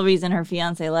that's the real reason her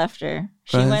fiance left her.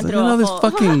 She went through all this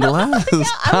fucking glass.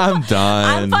 I'm done.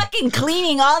 I'm fucking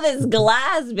cleaning all this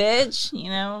glass, bitch. You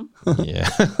know? Yeah.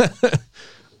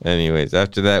 Anyways,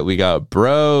 after that, we got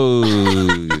Bros.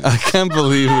 I can't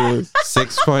believe it.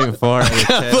 6.4 out of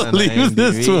 10 can't believe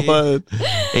this one.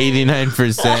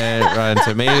 89% Rotten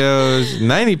Tomatoes.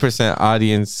 90%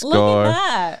 audience score. Look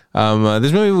at that.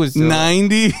 This movie was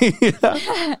 90.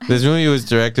 This movie was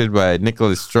directed by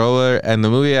Nicholas Stroller, and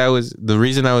the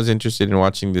reason I was interested in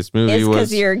watching this movie was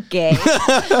because you're gay.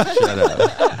 Shut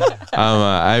up.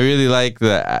 I really like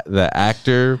the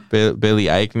actor Billy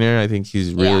Eichner. I think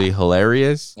he's really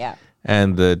hilarious. Yeah.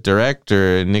 And the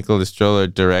director Nicholas Stroller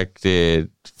directed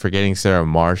Forgetting Sarah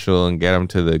Marshall and Get Him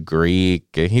to the Greek.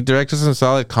 And he directed some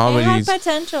solid comedies. It had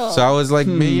potential. So I was like,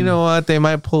 man, you know what? They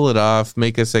might pull it off,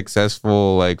 make a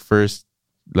successful first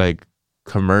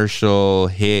commercial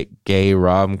hit gay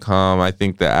rom-com. I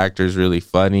think the actor's really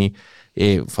funny.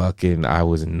 I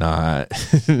was not.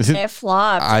 It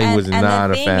flopped. I was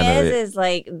not a fan of it. And the thing is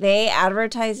like they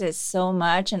advertised it so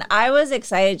much, and I was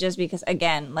excited just because,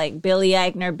 again, like Billy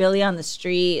Eichner, Billy on the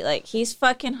Street, like he's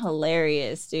fucking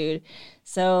hilarious, dude.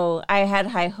 So I had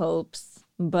high hopes,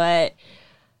 but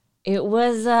it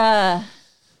was gay.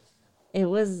 It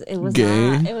was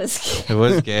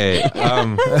gay.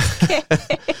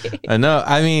 I know.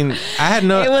 I mean, I had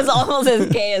no. It was almost as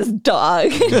gay as Dog.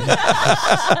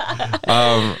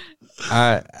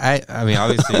 I mean,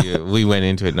 obviously, we went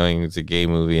into it knowing it's a gay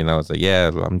movie, and I was like,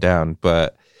 yeah, I'm down.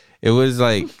 But it was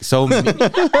like so.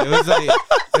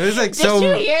 It was like so.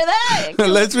 Did you hear that?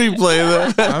 Let's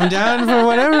replay that. I'm down for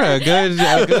whatever. A good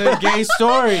gay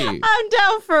story. I'm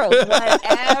down for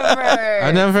whatever.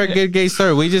 I'm down for a good gay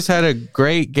story. We just had a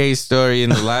great gay story in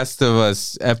The Last of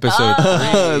Us episode 3.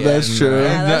 That's true.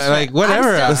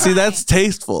 Whatever. But see, that's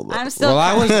tasteful. Though. I'm still.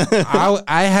 Well,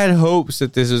 I had hopes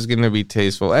that this was going to be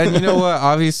tasteful, and you know what?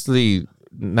 Obviously,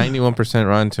 91%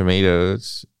 Rotten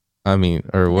Tomatoes. I mean,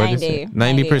 or what 90, is it?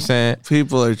 90%.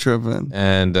 People are tripping.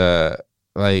 And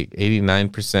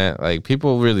 89%.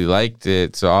 People really liked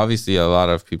it. So obviously a lot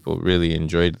of people really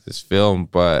enjoyed this film.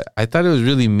 But I thought it was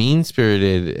really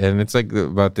mean-spirited. And it's like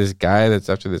about this guy that's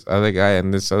after this other guy.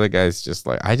 And this other guy's just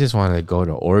like, I just want to go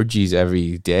to orgies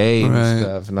every day and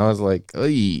stuff. And I was like,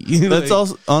 that's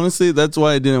also, honestly, that's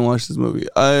why I didn't watch this movie.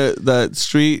 That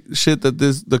street shit that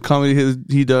the comedy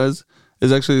he does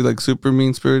is actually like super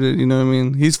mean spirited. You know what I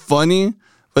mean? He's funny,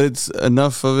 but it's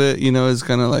enough of it, it's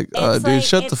kind of like, dude, like,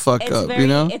 shut the fuck up,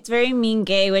 It's very mean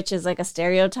gay, which is like a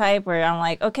stereotype where I'm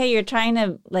like, okay, you're trying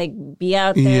to like be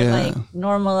out there, like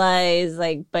normalize,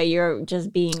 like, but you're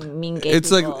just being mean gay. It's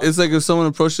people. like if someone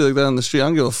approached you like that on the street, I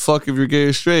don't give a fuck if you're gay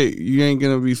or straight. You ain't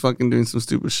gonna be fucking doing some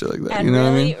stupid shit like that. And you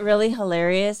know really, what I mean? really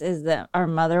hilarious is that our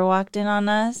mother walked in on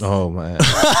us. Oh man.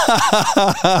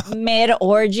 Mid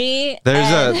orgy.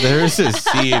 There's a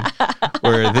scene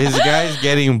where this guy's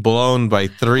getting blown by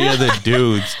 3 other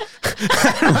dudes.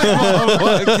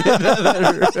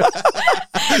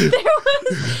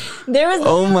 There was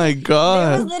Oh my there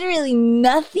god. was literally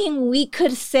nothing we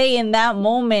could say in that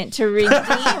moment to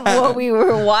redeem what we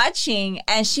were watching,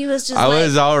 and she was just I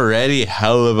was already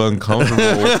hell of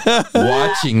uncomfortable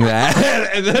watching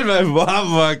that. And then my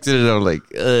mom walked in and I'm like,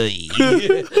 ugh.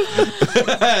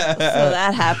 So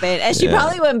that happened, and she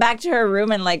probably went back to her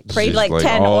room and like prayed She's like like,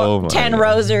 10 oh my 10 God.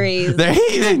 rosaries. They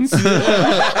didn't see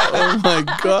that. Oh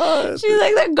my god. She's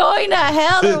like, they're going to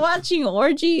hell. They're watching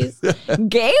orgies,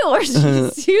 gay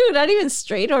orgies too, not even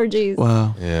straight orgies.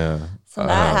 Wow. Yeah. So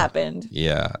that happened.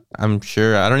 Yeah. I'm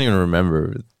sure. I don't even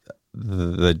remember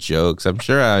the jokes. I'm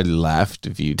sure I laughed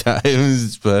a few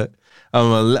times, but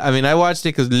I watched it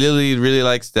because Lily really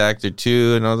likes the actor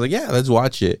too. And I was like, yeah, let's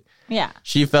watch it. Yeah.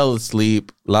 She fell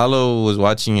asleep. Lalo was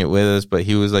watching it with us, but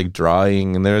he was like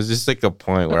drawing, and there was just like a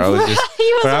point where I was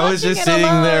just sitting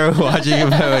there watching it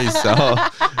by myself.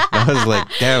 I was like,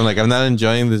 damn, like I'm not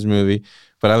enjoying this movie,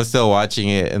 but I was still watching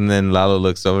it. And then Lalo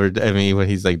looks over at me when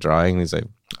he's like drawing, and he's like,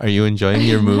 "Are you enjoying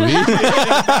your movie?"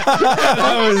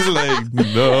 I was like,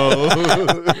 "No."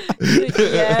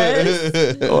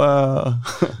 Yes. Wow.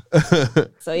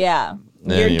 So yeah.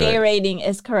 Your Anyway. gay rating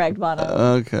is correct, Bono.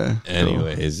 Okay.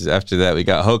 Anyways, after that we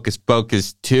got Hocus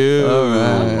Pocus 2. All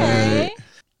right. Okay.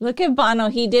 Look at Bono.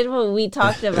 He did what we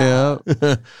talked about.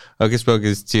 Yeah. Hocus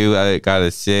Pocus 2, I got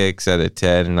a 6 out of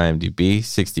 10 on IMDb,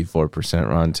 64%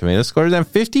 Rotten Tomato scores, and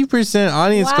 50%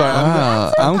 audience Wow. score.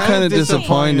 Wow. I'm kind of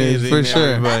disappointed for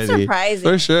sure. That's surprising.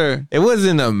 For sure. It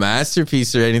wasn't a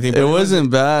masterpiece or anything. But It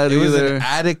wasn't bad It was either. an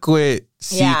adequate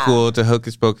sequel to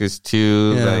Hocus Pocus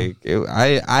 2. Yeah. Like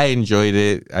I enjoyed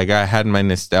it. I had my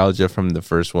nostalgia from the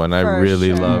first one. I For really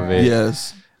sure. love it.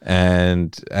 Yes.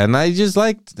 And I just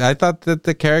I thought that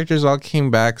the characters all came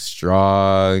back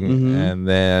strong. Mm-hmm. And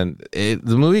then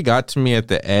the movie got to me at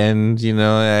the end.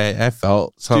 I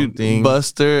felt something. Dude,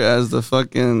 Buster as the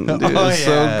fucking dude Oh, is yeah.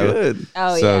 so good.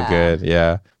 Oh, so yeah. good,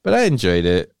 yeah. But I enjoyed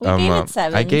it. We gave it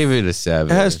 7s. I gave it a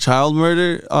 7. It has child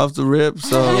murder off the rip,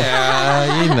 so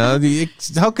Yeah, the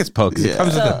Hocus Pocus. It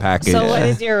comes with a package. So what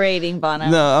is your rating, Bono?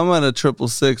 no, I'm at a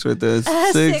 666 right there. It's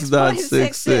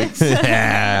 6.66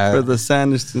 Yeah. for the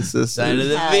Sanderson sisters. Side of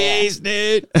the Hell face,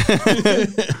 dude.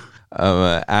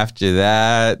 After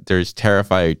that, there's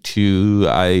Terrifier 2.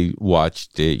 I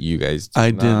watched it. You guys did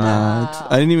I did not.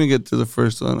 I didn't even get to the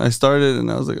first one. I started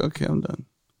and I was like, okay, I'm done.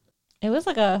 It was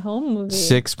like a home movie.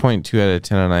 6.2 out of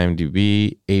 10 on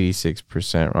IMDb,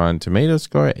 86% Rotten Tomato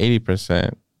score,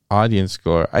 80% audience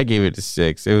score. I gave it a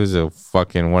 6. It was a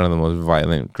fucking one of the most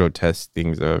violent, grotesque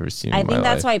things I've ever seen. I in think my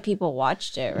that's life. why people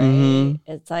watched it, right?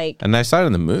 Mm-hmm. It's like, And I saw it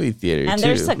in the movie theater and too.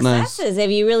 there's successes. If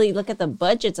you really look at the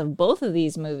budgets of both of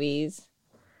these movies,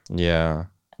 Yeah.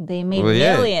 they made Well,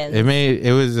 yeah, millions.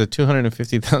 it was a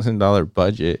 $250,000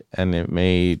 budget, and it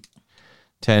made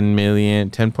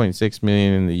 10.6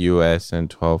 million in the US and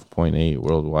 12.8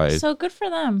 worldwide. So good for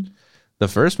them. The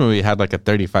first movie had like a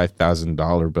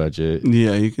 $35,000 budget.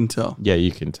 Yeah, you can tell. Yeah,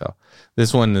 you can tell.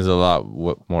 This one is a lot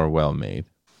more well made.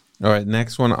 All right,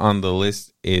 next one on the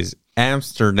list is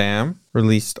Amsterdam,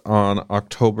 released on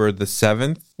October the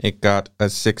 7th. It got a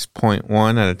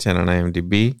 6.1 out of 10 on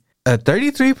IMDb, a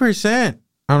 33%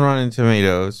 on Rotten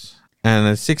Tomatoes, and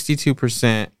a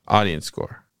 62% audience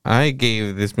score. I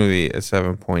gave this movie a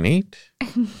 7.8.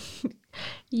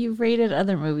 You've rated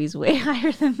other movies way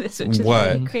higher than this, which is What?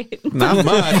 really great. Not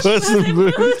much. What's the movie?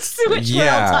 Which we'll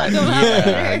talk about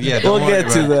later. yeah. We'll don't worry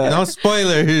get to about it. that. No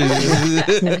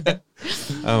spoilers.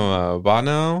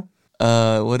 Bono.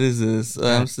 What is this?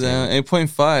 Amsterdam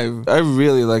 8.5. I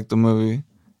really liked the movie,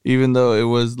 even though it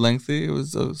was lengthy. It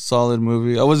was a solid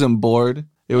movie. I wasn't bored.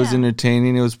 It was Yeah.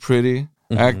 entertaining. It was pretty.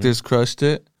 Actors crushed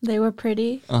it. They were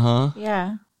pretty.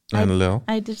 Yeah. And Lil.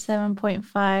 I did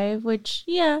 7.5, which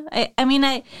I mean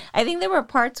I think there were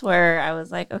parts where I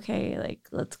was like, okay, like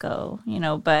let's go,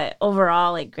 but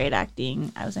overall, like great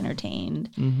acting. I was entertained.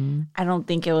 I don't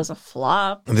think it was a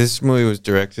flop. This movie was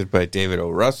directed by David O.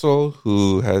 Russell,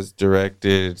 who has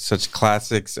directed such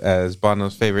classics as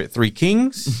Bono's favorite Three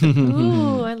Kings.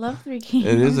 Ooh, I love Three Kings.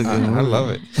 It is a good movie. I love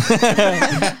it.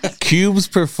 Cube's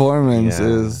performance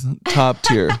is top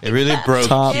tier. It really broke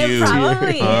Top Cube. It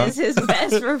probably is his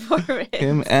best performance.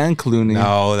 Him and Clooney.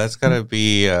 No, that's gotta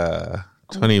be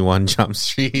 21 Jump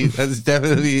Street. That's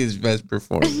definitely his best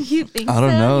performance. You think I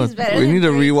don't so? know. He's better We than need to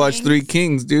rewatch Kings? Three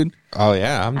Kings, dude. Oh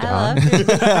yeah, I'm I down.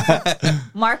 love him.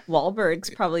 Mark Wahlberg's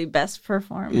probably best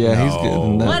performance. Yeah, he's good.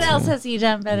 in that What too. else has he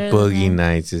done better Boogie than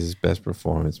Nights is his best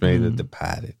performance. Maybe The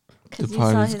Departed. Because you saw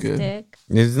Departed's his good. dick.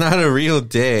 It's not a real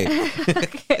dick.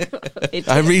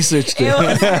 I researched it.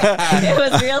 It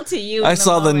was real to you. I in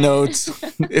saw the moment. notes.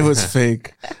 It was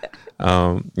fake.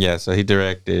 Yeah, so he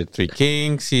directed Three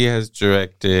Kings. He has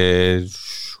directed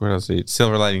what else?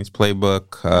 Silver Linings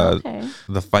Playbook, Okay.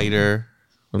 The Fighter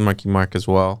with Marky Mark as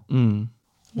well. Mm.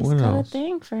 He's What got else? a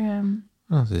thing for him.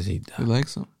 What else has he He done?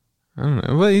 likes him. I don't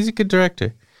know. Well, he's a good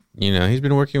director. You know, he's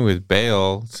been working with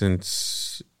Bale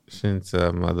since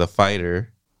The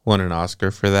Fighter. Won an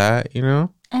Oscar for that. You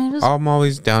know, And it was I'm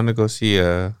always down to go see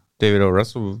a David O.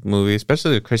 Russell movie,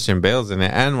 especially if Christian Bale's in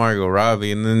it and Margot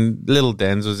Robbie, and then Little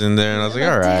Denz was in there, and I was like,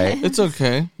 all right, It's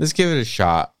okay. let's give it a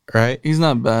shot, right? He's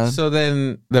not bad. So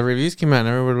then the reviews came out and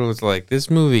everybody was like, this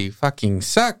movie fucking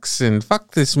sucks and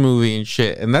fuck this movie and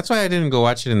shit. And that's why I didn't go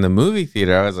watch it in the movie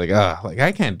theater. I was like,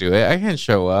 I can't do it. I can't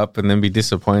show up and then be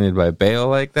disappointed by Bale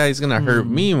like that. He's going to hurt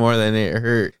me more than it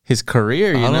hurt his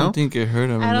career, you I know? don't think it hurt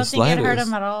him. I in don't the think it hurt slightest.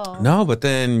 him at all. No, but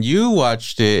then you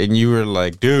watched it and you were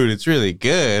like, dude, it's really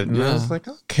good. And I Yeah. was like,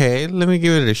 okay, let me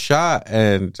give it a shot.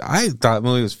 And I thought the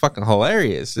movie was fucking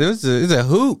hilarious. It's a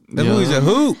hoot. That Yeah. movie's a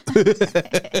hoot.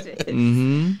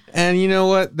 Mm-hmm. And you know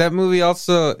what? That movie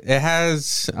also, it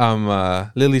has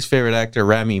Lily's favorite actor,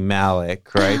 Rami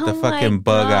Malek, right? Oh the my fucking God.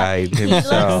 bug-eyed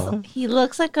himself. He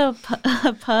looks like a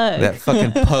pug. That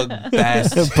fucking pug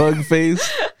bastard. Pug face.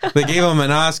 They gave him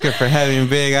an Oscar for having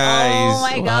big eyes Oh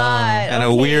my god! and a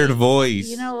Okay. weird voice.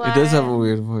 You know He what? does have a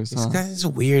weird voice, This huh? guy's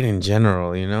weird in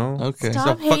general, you know? Okay.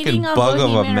 Stop He's a fucking hating on bug of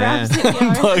a Bohemian man.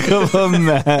 Rhapsody. Bug of a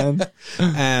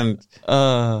man.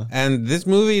 And this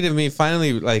movie to me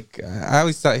finally, like, I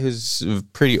always thought he was a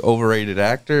pretty overrated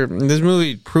actor. This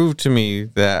movie proved to me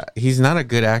that he's not a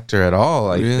good actor at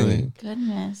all. I Really? think.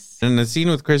 Goodness. And the scene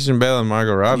with Christian Bale and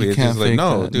Margot Robbie, You it's can't just like, fake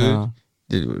no, that, dude, no.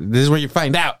 this is where you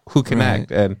find out who can Right.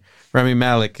 act. And Rami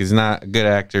Malek is not a good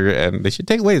actor, and they should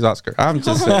take away his Oscar. I'm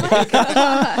just saying.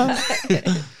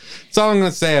 That's all I'm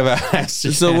gonna say about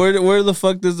Astro. So where the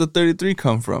fuck does the 33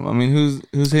 come from? I mean, who's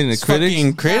hating it?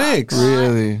 Fucking critics?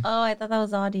 Really? Oh, I thought that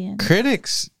was audience.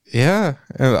 Critics, yeah.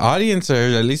 The audience are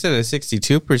at least at a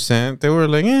 62%. They were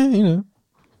like, you know,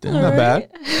 not bad.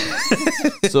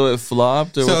 So it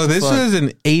flopped? Or So what the this fuck? was an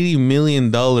 $80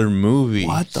 million movie.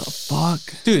 What the fuck?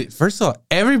 Dude, first of all,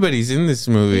 everybody's in this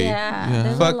movie. Yeah,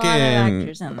 there's Fucking a lot of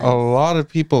actors in this. a lot of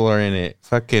people are in it.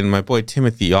 Fucking my boy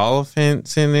Timothy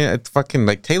Oliphant's in it. It's fucking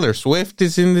like Taylor Swift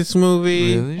is in this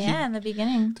movie. Really? Yeah, in the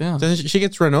beginning. Damn. Then she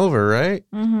gets run over, right?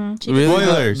 Mm-hmm. Really?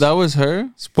 Spoilers. That was her?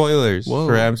 Spoilers Whoa.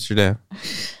 for Amsterdam.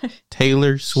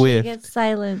 Taylor She Swift gets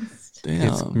silenced.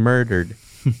 gets Damn. murdered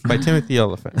by Timothy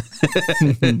Oliphant.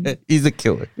 He's a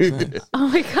killer. Oh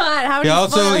my god! How He did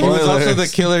was also the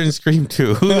killer in Scream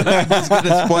 2. I'm just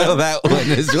gonna spoil that one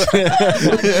as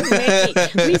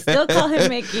well. We still call him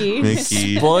Mickey.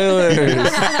 Mickey. Spoilers.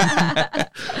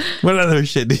 What other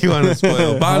shit do you want to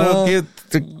spoil? Bono,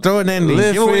 throw an ending.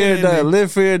 Live Give for away your an die. ending.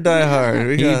 Live for your die hard.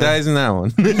 We He got it. dies in that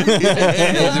one. He's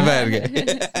a bad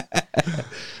guy.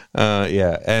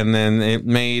 Yeah, and then it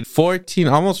made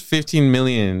almost 15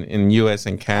 million in U.S.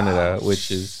 and Canada,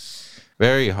 which is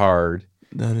very hard.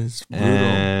 That is brutal.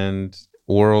 And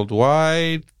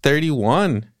worldwide,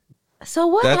 31. So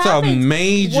what That's happens? a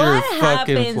major what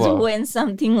fucking happens flop. when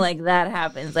something like that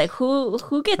happens? Like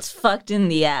who gets fucked in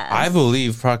the ass? I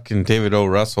believe fucking David O.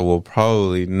 Russell will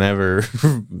probably never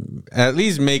at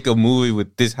least make a movie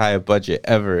with this high a budget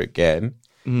ever again.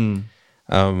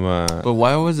 But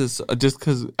why was it just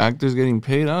because actors getting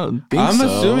paid? I don't think I'm so.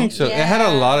 assuming so. It had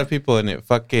a Yeah. lot of people in it.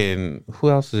 Fucking who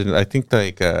else is in it? I think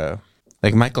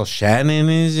like Michael Shannon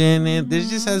is in it. This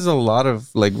just has a lot of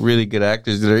like really good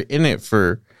actors that are in it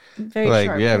for very like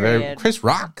short very period. Chris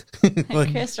Rock.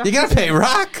 Like, Chris Rock. You gotta pay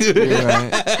Rock. You're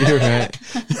right. You're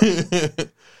right.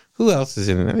 Who else is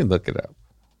in it? Let me look it up.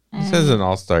 It says an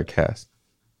all-star cast.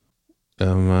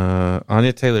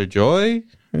 Anya Taylor-Joy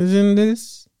is in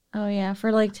this. Oh yeah,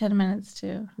 for like 10 minutes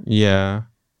too. Yeah.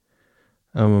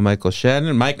 Michael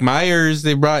Shannon, Mike Myers.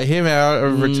 They brought him out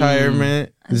of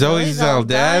retirement. Zoe Zoe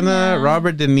Saldana, Saldana.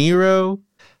 Robert De Niro.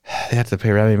 they have to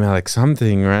pay Rami Malek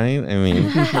something, right? I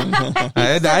mean,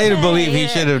 I believe he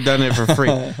should have done it for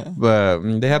free, but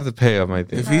they have to pay him, I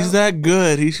think. If he's that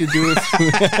good, he should do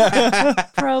it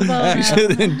pro bono. He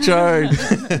shouldn't charge.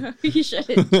 He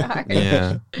shouldn't charge.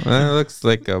 Yeah, well, it looks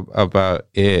like about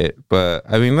it, but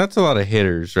I mean, that's a lot of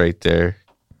hitters right there.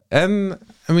 And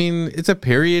I mean, it's a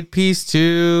period piece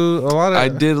too. A lot of I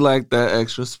did like that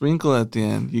extra sprinkle at the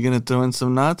end. You're gonna throw in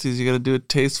some Nazis. You gotta do it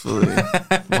tastefully.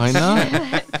 Why not?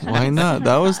 Why not?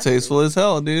 That was tasteful as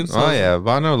hell, dude. So, oh yeah,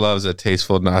 Bono loves a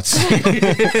tasteful Nazi.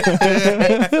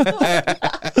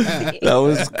 that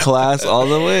was class all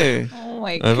the way. Oh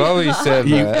my God. I've always said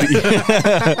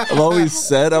that.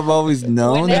 I've always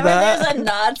known Whenever that. there's a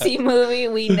Nazi movie,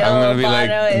 we know I'm gonna be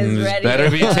Bono like, is this ready. better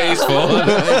be tasteful.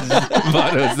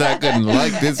 Bono's not gonna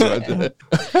like this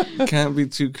one. Can't be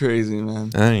too crazy, man.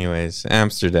 Anyways,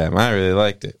 Amsterdam. I really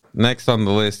liked it. Next on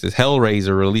the list is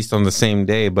Hellraiser, released on the same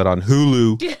day, but on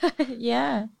Hulu.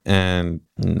 Yeah. And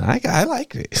I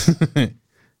liked it.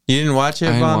 You didn't watch it,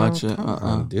 I didn't Bono? watch it. Come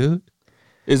on, dude.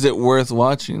 Is it worth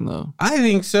watching though? I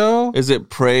think so. Is it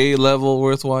Prey level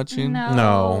worth watching?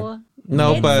 No.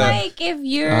 No, It's but like if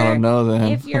you're I don't know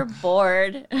then. if you're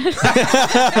bored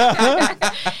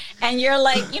and you're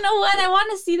like, you know what, I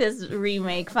want to see this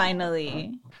remake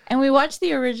finally. And we watched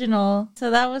the original, so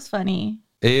that was funny.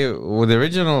 the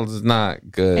original is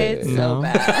not good. It's No. so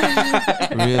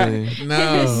bad. Really?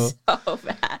 No. It's so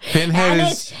bad. Pinhead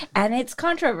and is. it's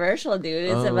controversial, dude.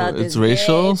 It's Oh, about this it's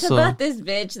racial, It's so- about this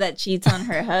bitch that cheats on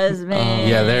her husband.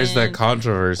 Yeah, there's the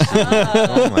controversy.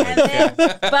 Oh my and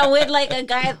then, but with like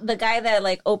the guy that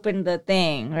like opened the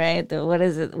thing, right? What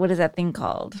is that thing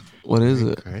called? What is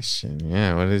it? Question.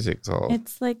 Yeah, what is it called?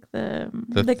 It's like the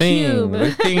thing. cube.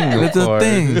 The thing. It's a Lord.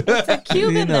 thing. It's a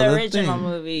cube You in know, the the original thing.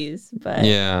 movies, but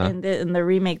Yeah. in the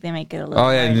remake they make it a little. Oh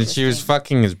yeah, more and she was interesting.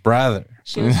 fucking his brother.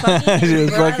 She was fucking his She was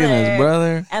brother, fucking his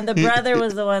brother. and the brother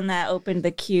was the one that opened the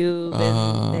cube,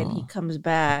 and then he comes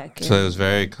back. So it and was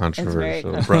very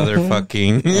controversial. controversial. Brother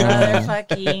fucking. brother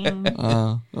fucking.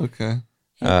 Oh, okay.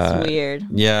 It's weird.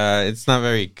 Yeah, it's not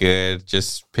very good.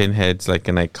 Just Pinhead's like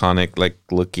an iconic, like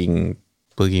looking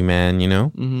boogeyman. You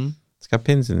know, Mm-hmm. it's got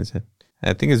pins in his head.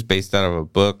 I think it's based out of a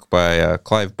book by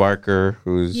Clive Barker,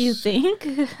 who's. You think?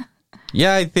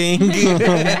 Yeah, I think.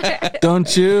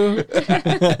 Don't you?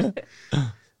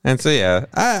 And so yeah,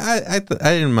 I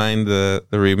didn't mind the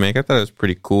remake. I thought it was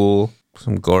pretty cool.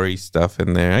 Some gory stuff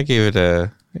in there. I gave it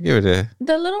a.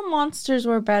 The little monsters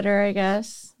were better, I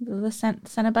guess. The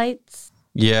Cenobites.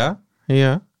 Yeah.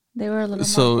 They were a little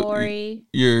So, more gory.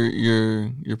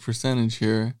 Your percentage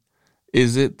here,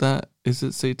 is it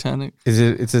satanic?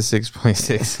 It's a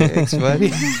 6.66, buddy.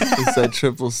 It's that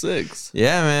 666.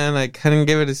 Yeah, man. I couldn't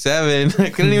give it a 7. I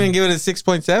couldn't even give it a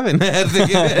 6.7. I had to give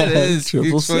it a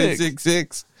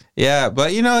 6.66. Yeah,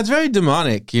 but it's very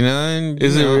demonic, and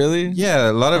Is it really?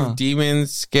 Yeah, a lot of demons,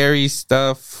 scary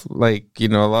stuff, like, a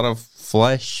lot of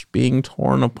flesh being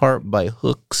torn apart by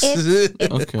hooks. It's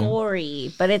Okay.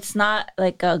 gory, but it's not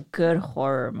like a good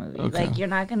horror movie. Okay. Like you're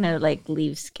not gonna like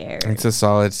leave scared. It's a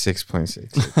solid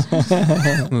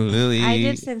 6.6. Lily. I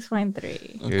did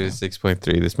 6.3. Give it a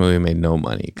 6.3. This movie made no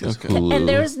money because Okay. Hulu. And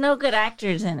there was no good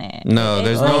actors in it. No, It's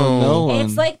there's like, no one.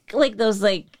 It's like those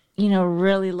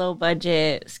really low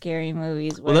budget scary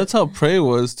movies. Well, that's how Prey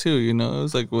was too. It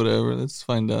was like whatever. Let's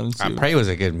find out and see. Prey was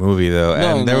a good movie though,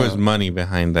 No, and there no. was money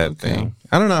behind that Okay. thing.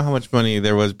 I don't know how much money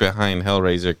there was behind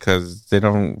Hellraiser because they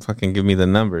don't fucking give me the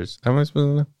numbers. How am I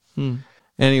supposed to know?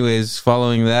 Anyways,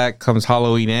 following that comes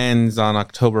Halloween Ends on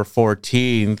October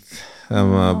 14th.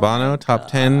 Bono, top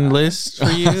 10 list for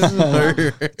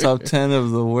you? Top 10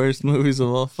 of the worst movies of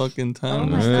all fucking Oh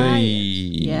time. my This God. thing.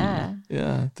 Yeah.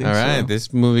 Yeah, I think All right, so.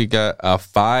 this movie got a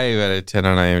 5 out of 10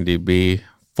 on IMDb,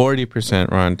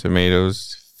 40% Rotten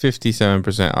Tomatoes,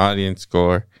 57% audience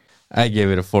score. I gave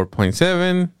it a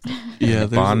 4.7. Yeah,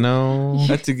 Bono. I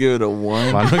had to give it a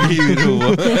 1. Bono gave it a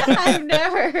 1. I've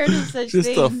never heard of such Just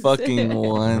things. a fucking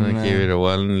 1. I man. gave it a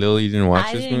 1. Lily, you didn't watch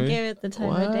I this didn't movie? give it the time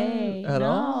What? of day. At no.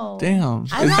 all? Damn.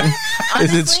 I'm not- Is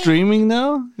it honestly, streaming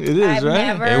now? It is, I've right?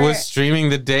 never- It was streaming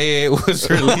the day it was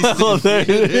released. Oh, there it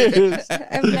is.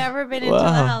 I've never been into Wow.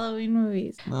 the Halloween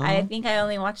movies. No? I think I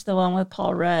only watched the one with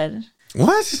Paul Rudd.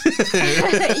 What?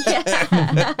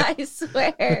 Yeah, I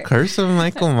swear. Curse of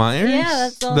Michael Myers? Yeah,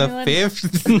 that's the only one.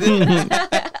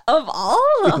 5th Of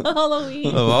all Halloween.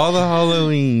 of all the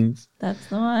Halloweens. That's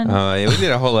the one. Yeah, we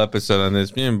did a whole episode on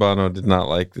this. Me and Bono did not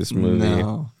like this movie.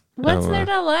 No. What's no, there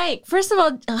to like? First of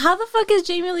all, how the fuck is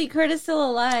Jamie Lee Curtis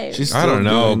still alive? She's I don't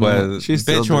still know, doing but it. She's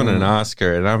still bitch won doing an it.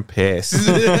 Oscar, and I'm pissed.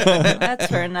 That's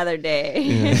for another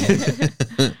day.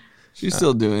 She's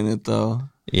still doing it, though.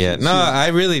 Yeah, no, I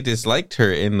really disliked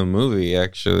her in the movie,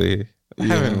 actually. I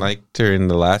haven't liked her in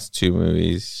the last 2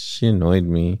 movies. She annoyed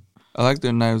me. I like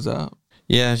their Knives Out.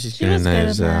 Yeah, she's good at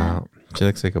Knives Out. She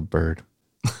looks like a bird.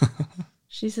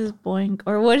 She says boink.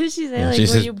 Or what did she say? Yeah, like, she were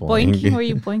says you boink. boinking? Were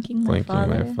you boinking my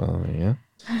father? My father, yeah.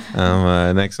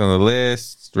 Next on the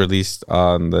list, released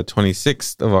on the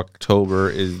 26th of October,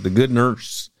 is The Good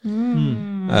Nurse. This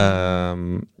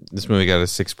movie got a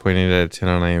 6.8 out of 10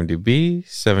 on IMDb,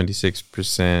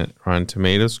 76% Rotten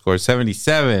Tomatoes score,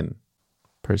 77%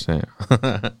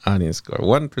 audience score,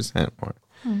 1% more.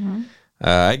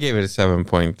 I gave it a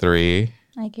 7.3.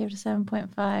 I gave it a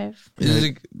 7.5. This is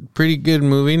a pretty good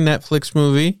movie, Netflix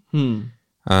movie.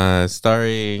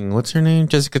 Starring, what's her name?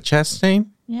 Jessica Chastain?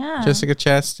 Yeah. Jessica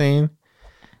Chastain.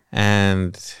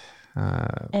 And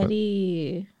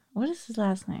Eddie, what is his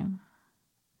last name?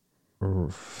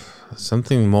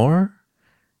 Something more?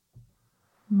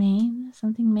 Maine?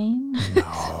 Something Maine?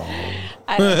 No.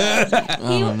 I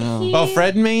don't know.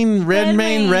 Fred Maine?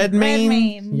 Redmayne?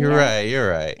 Redmayne. You're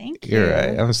right. Thank You're you.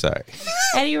 right. I'm sorry.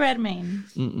 Eddie Redmayne.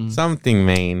 Something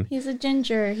Maine. He's a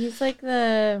ginger. He's like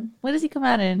what does he come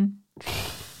out in?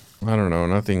 I don't know.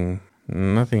 Nothing.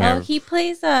 He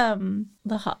plays the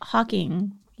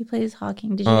Hawking. He plays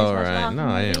Hawking. Did you guys watch Hawking? No,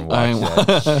 I didn't watch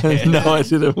that. No, I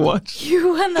didn't watch. You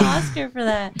won the Oscar for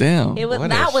that. Damn.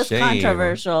 That was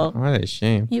controversial. What a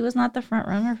shame. He was not the front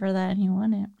runner for that, and he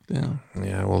won it. Damn.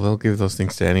 Yeah, well, they'll give those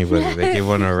things to anybody. They give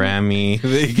one a Rami.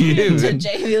 They give to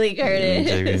Jamie Lee Curtis.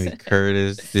 Jamie Lee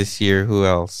Curtis. This year, who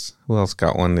else? Who else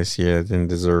got one this year that didn't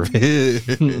deserve it?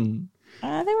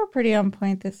 They were pretty on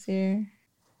point this year.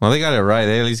 Well, they got it right.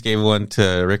 They at least gave one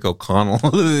to Rick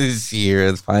O'Connell this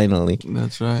year, finally.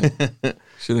 That's right.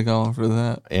 Should have got one for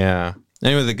that. Yeah.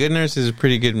 Anyway, The Good Nurse is a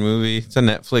pretty good movie. It's a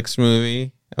Netflix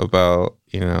movie about,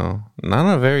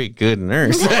 not a very good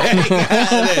nurse.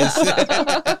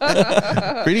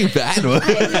 Pretty bad one.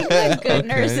 I think the good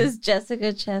nurse is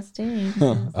Jessica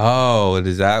Chastain. Oh,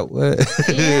 is that what?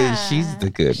 Yeah. She's the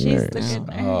good nurse. The good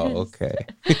nurse. Oh, okay.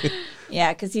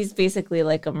 Yeah, because he's basically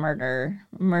like a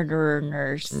murderer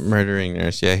nurse. Murdering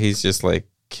nurse. Yeah, he's just like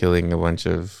killing a bunch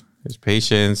of his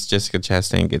patients. Jessica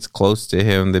Chastain gets close to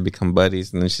him. They become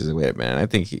buddies, and then she's like, "Wait a minute, I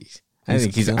think he's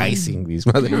icing these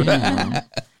motherfuckers."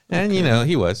 And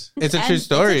he was. It's a true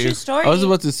story. It's a true story. I was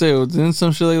about to say, didn't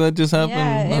some shit like that just happen?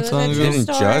 Yeah, it was a true Didn't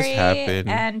story, just happen.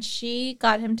 And she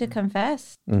got him to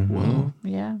confess. Wow.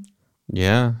 Yeah.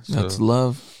 Yeah, that's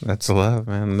love. That's love,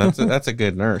 man. That's a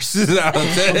good nurse. That's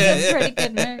a pretty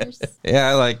good nurse. Yeah,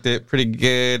 I liked it. Pretty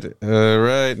good. All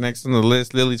right, next on the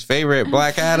list, Lily's favorite,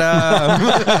 Black Adam.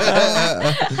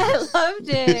 I loved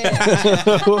it.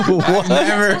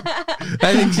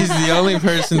 I think she's the only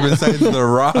person besides The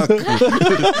Rock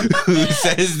who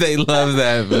says they love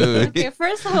that movie. Okay,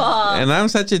 first of all, and I'm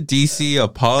such a DC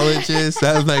apologist.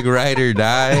 I was like ride or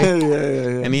die.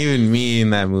 Yeah. And even me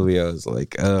in that movie, I was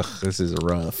like, ugh, this is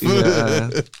rough. Yeah.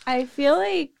 I feel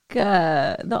like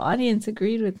the audience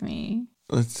agreed with me.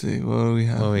 Let's see. What do we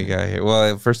have? What we got here?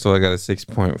 Well, first of all, I got a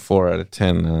 6.4 out of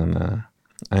 10 on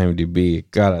IMDb.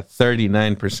 Got a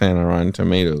 39% on Rotten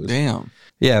Tomatoes. Damn.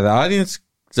 Yeah, the audience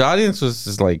was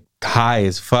just like high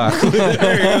as fuck. When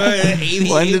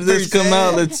did this come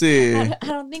out? Let's see. I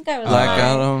don't think I was Black lying.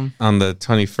 Adam. On the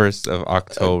 21st of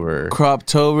October.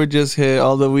 Croptober just hit.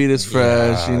 All the weed is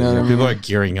fresh. Yeah, people are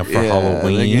gearing up for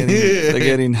Halloween. They're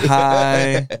getting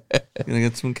high. Gonna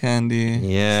get some candy.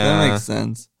 Yeah. That makes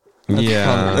sense.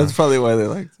 That's probably why they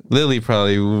liked it. Lily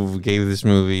probably gave this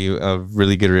movie a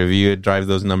really good review. It drive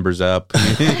those numbers up.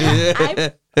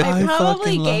 I I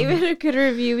probably fucking gave love it a good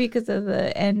review because of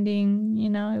the ending.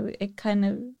 It kind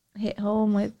of hit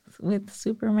home with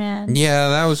Superman. Yeah,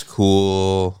 that was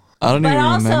cool. I don't But even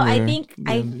also, remember.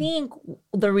 I think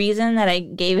the reason that I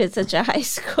gave it such a high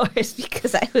score is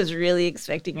because I was really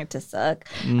expecting it to suck.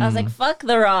 I was like, "Fuck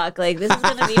The Rock! Like this is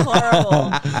gonna be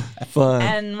horrible." Fun.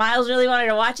 And Miles really wanted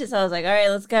to watch it, so I was like, "All right,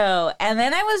 let's go." And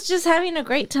then I was just having a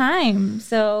great time.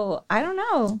 So I don't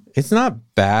know. It's not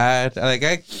bad. Like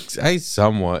I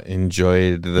somewhat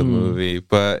enjoyed the movie,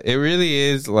 but it really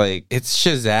is like it's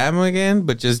Shazam again,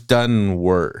 but just done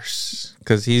worse.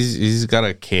 Because he's got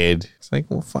a kid. It's like,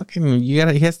 well, fucking, he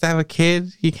has to have a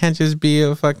kid. He can't just be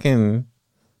a fucking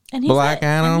Black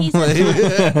Adam. He's a By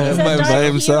dark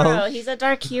himself. hero. He's a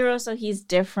dark hero, so he's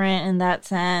different in that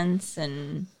sense,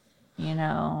 and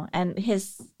and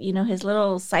his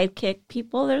little sidekick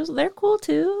people, they're cool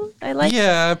tol. I like.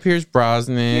 Yeah, Pierce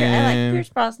Brosnan. I like Pierce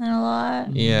Brosnan a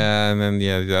lot. Yeah, and then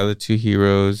the other two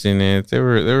heroes in it, they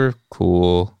were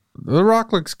cool. The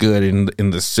Rock looks good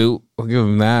in the suit. I'll give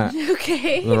him that.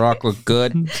 Okay. The Rock looked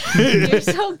good. You're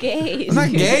so gay. I'm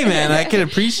not gay, man. I can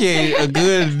appreciate a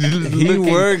good. He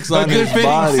works on his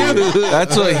body.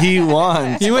 That's what he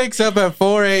wants. He wakes up at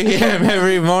 4 a.m.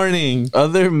 every morning.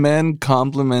 Other men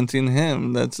complimenting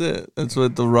him. That's it. That's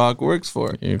what The Rock works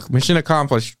for. Mission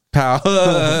accomplished, pal.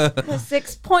 The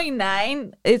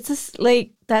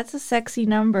 6.9. That's a sexy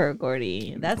number,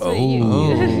 Gordy. That's what you.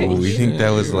 Oh, we think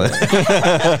that was like.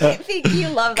 I think you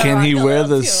love that. Can he wear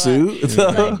the suit? He's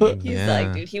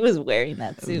like, dude, he was wearing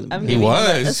that suit. He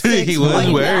was. He was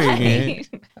wearing it.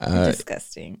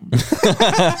 Disgusting.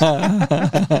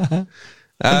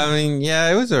 I mean, yeah,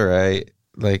 it was all right.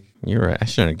 Like, you're right. I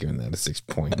shouldn't have given that a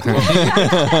 6.9.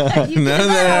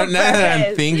 now that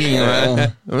I'm thinking about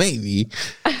it, maybe.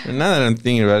 Now that I'm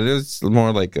thinking about it, it was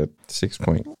more like a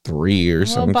 6.3 or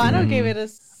something. Well, Bono gave it a.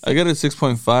 I got a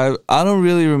 6.5. I don't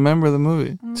really remember the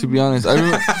movie, to be honest.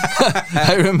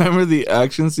 I remember the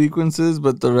action sequences,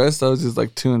 but the rest I was just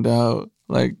like tuned out.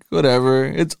 Like, whatever.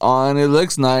 It's on. It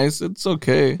looks nice. It's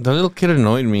okay. The little kid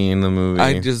annoyed me in the movie.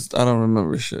 I don't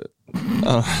remember shit.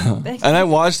 And I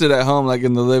watched it at home, like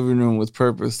in the living room with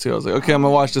purpose too. I was like, okay, I'm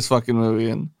gonna watch this fucking movie,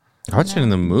 and I watched it in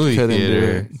the movie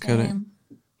theater. Couldn't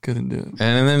do it.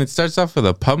 And then it starts off with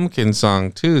a pumpkin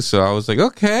song too, so I was like,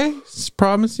 okay, it's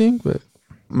promising, but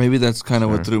maybe that's kind of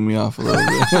what threw me off a little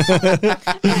bit.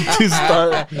 to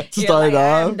start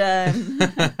off,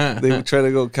 they try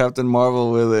to go Captain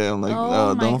Marvel with it. I'm like,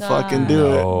 no, don't fucking do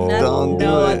it. Don't do it.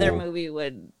 No other movie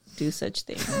would do such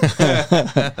things.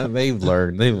 They've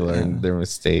learned their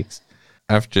mistakes.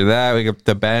 After that, we got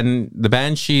the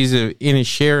Banshees of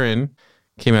Inisherin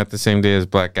came out the same day as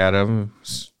Black Adam.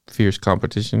 Fierce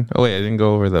competition. Oh wait, I didn't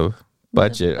go over the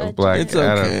budget of Black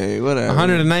Adam. Okay, whatever.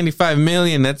 195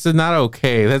 million. That's not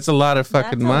okay. That's a lot of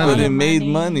fucking money. But it made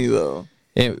money though.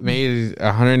 It made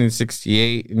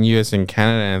 168 in US and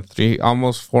Canada and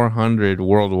almost 400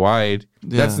 worldwide.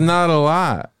 Yeah. That's not a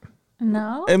lot.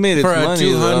 No, it made its for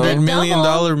money, a $200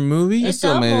 million movie. It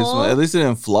still made its money. At least it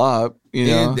didn't flop. You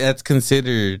know, that's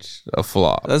considered a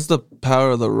flop. That's the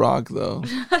power of The Rock, though.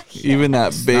 Even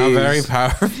that base, not very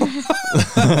powerful.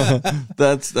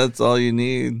 that's all you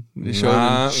need.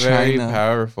 Not very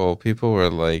powerful. People were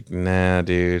like, "Nah,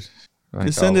 dude." Like,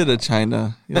 just send it to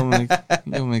China. You'll make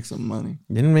some money.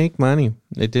 Didn't make money.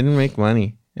 It didn't make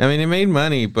money. I mean, it made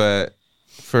money, but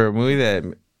for a movie that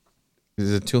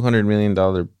is a $200 million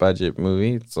budget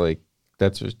movie, it's like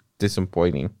that's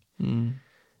disappointing.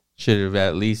 Should have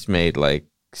at least made like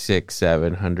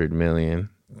 600-700 million.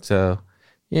 So,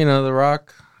 The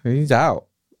Rock, he's out.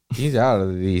 He's out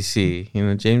of the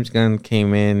DC. James Gunn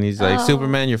came in. He's like,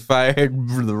 Superman, you're fired.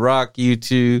 The Rock, you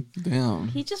too. Damn.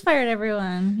 He just fired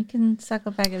everyone. He can suck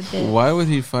a bag of dick. Why would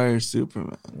he fire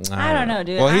Superman? I don't know,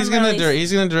 dude. Well, he's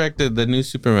gonna direct the new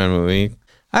Superman movie.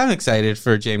 I'm excited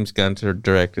for James Gunn to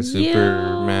direct a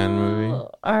Superman movie. You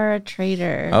are a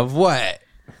traitor. Of what?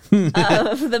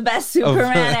 Of the best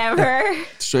Superman ever.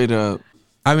 Straight up.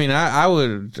 I mean, I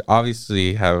would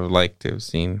obviously have liked to have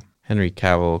seen Henry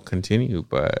Cavill continue,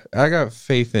 but I got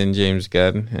faith in James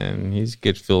Gunn, and he's a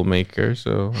good filmmaker,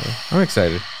 so I'm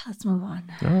excited. Let's move on.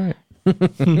 All right.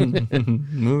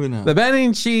 Moving on. The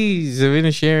Banshees of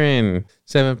Inisherin,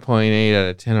 7.8 out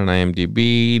of 10 on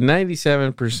IMDb,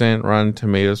 97% Rotten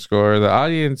Tomato score. The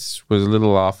audience was a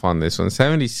little off on this one,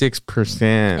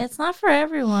 76%. It's not for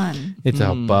everyone. It's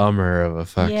a bummer of a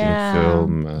fucking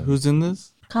film. Who's in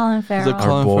this? Colin Farrell.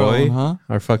 Our boy,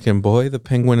 our fucking boy, the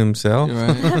Penguin himself.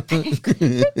 Right.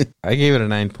 I gave it a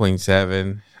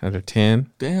 9.7 out of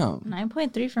 10. Damn.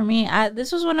 9.3 for me.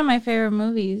 This was one of my favorite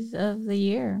movies of the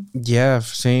year. Yeah,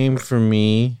 same for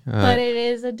me. But it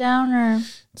is a downer.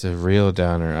 It's a real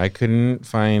downer. I couldn't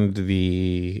find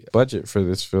the budget for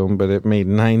this film, but it made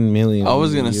 $9 million. I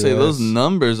was gonna say those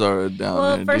numbers are a downer.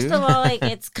 Well, first of all,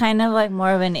 it's kind of like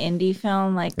more of an indie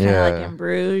film, like kind of like in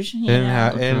Bruges. It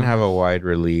didn't have a wide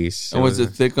release. And was it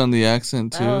thick on the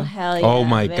accent too? Oh hell yeah! Oh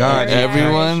my god!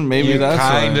 Everyone, maybe that's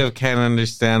kind of can't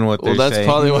understand what they're saying. Well, that's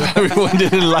probably why everyone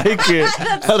didn't like it.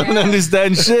 I don't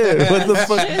understand shit. What the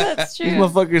fuck? That's true. These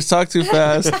motherfuckers talk too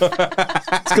fast.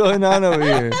 What's going on over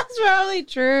here? That's probably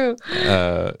true.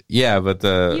 Yeah, but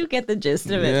you get the gist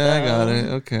of it. Yeah, I got it.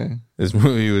 Okay. This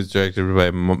movie was directed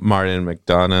by Martin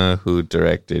McDonagh, who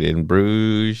directed In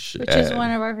Bruges, which is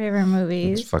one of our favorite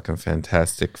movies. It's a fucking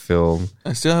fantastic film.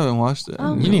 I still haven't watched it.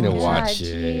 Oh, you need to watch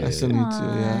it. I still need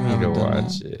to. Yeah, you need to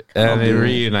watch it. And it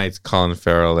reunites Colin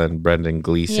Farrell and Brendan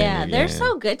Gleeson. Yeah, they're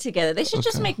so good together. They should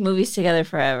just make movies together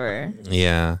forever.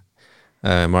 Yeah.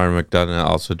 Martin McDonagh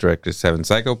also directed Seven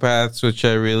Psychopaths, which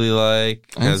I really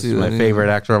like. That's my favorite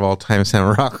actor of all time,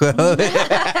 Sam Rockwell.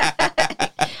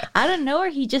 Out of nowhere,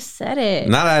 he just said it.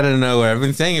 Not out of nowhere. I've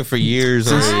been saying it for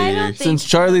years already. Since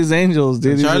Charlie's Angels,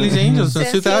 dude. Charlie's Angels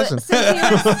since 2000.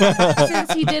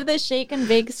 Since he did the shake and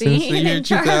bake scene Since the year in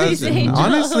Charlie's 2000. Angels.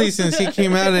 Honestly, since he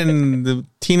came out in the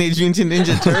Teenage Mutant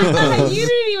Ninja Turtles. You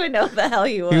didn't even know who the hell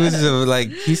he was. He was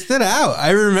he stood out.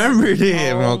 I remembered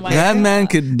him. Oh Okay. That man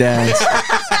could dance.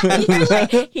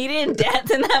 He didn't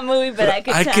dance in that movie, but I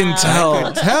could tell. I can tell. I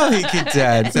could tell he could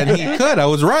dance, and he could. I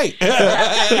was right.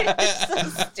 So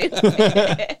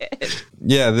stupid.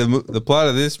 Yeah, the plot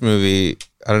of this movie,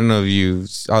 I don't know if you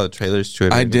saw the trailers to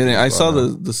it. I didn't. I saw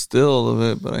the still of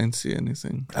it, but I didn't see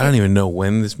anything. I don't even know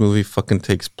when this movie fucking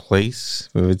takes place.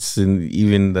 If it's in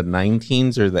even the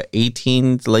 19s or the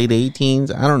 18s, late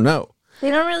 18s. I don't know.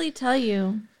 They don't really tell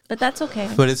you, but that's okay.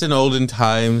 But it's in olden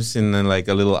times in a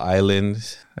little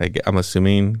island, I'm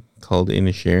assuming, called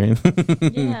Inisherin.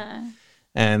 Yeah.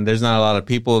 And there's not a lot of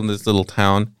people in this little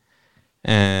town.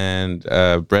 And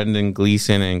Brendan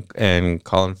Gleeson and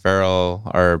Colin Farrell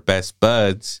are best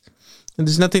buds. And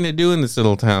there's nothing to do in this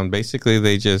little town. Basically,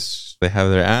 they have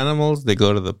their animals. They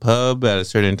go to the pub at a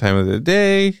certain time of the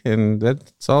day. And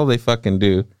that's all they fucking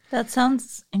do. That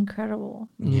sounds incredible.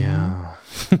 Yeah.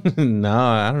 No,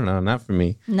 I don't know. Not for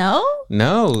me. No?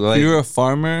 No. You're a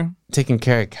farmer? Taking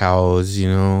care of cows,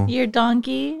 Your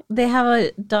donkey? They have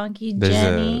a donkey,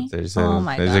 Jenny. There's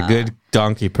God. a good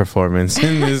donkey performance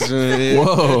in this movie.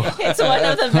 Whoa. It's one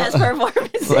of the best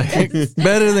performances.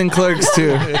 Better than Clerks 2.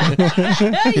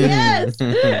 Yes.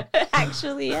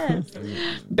 Actually, yes.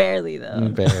 Barely, though.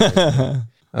 Barely.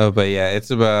 Oh, but yeah,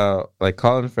 it's about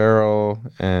Colin Farrell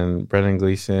and Brendan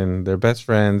Gleeson. They're best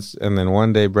friends, and then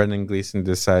one day Brendan Gleeson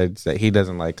decides that he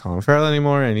doesn't like Colin Farrell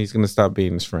anymore, and he's gonna stop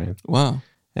being his friend. Wow.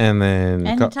 And then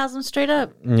he tells him straight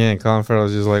up. Yeah, Colin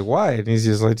Farrell's just like, why? And he's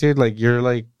just like, dude,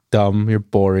 you're dumb, you're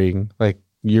boring,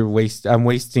 I'm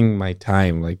wasting my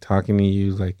time talking to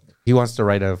you. He wants to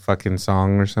write a fucking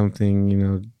song or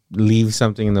something, leave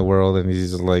something in the world, and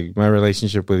he's just like, my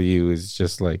relationship with you is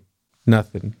just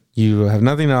nothing. You have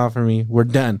nothing to offer me. We're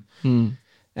done.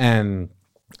 And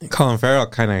Colin Farrell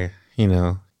kind of,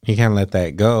 he can't let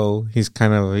that go. He's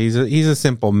a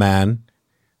simple man,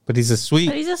 but he's a sweet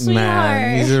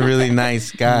man. He's a really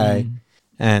nice guy.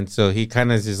 And so he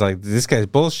kind of just this guy's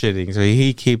bullshitting. So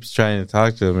he keeps trying to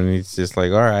talk to him, and he's just all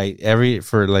right,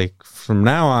 from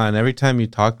now on, every time you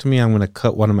talk to me, I'm going to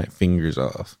cut one of my fingers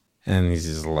off. And he's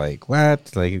just like,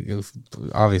 what?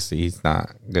 Obviously he's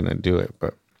not going to do it,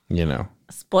 but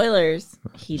Spoilers.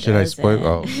 Should I spoil?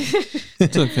 Oh,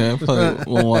 it's okay. I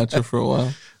probably won't watch it for a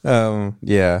while.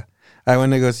 Yeah. I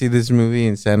went to go see this movie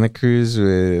in Santa Cruz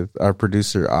with our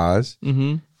producer Oz,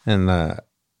 and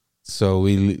so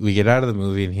we get out of the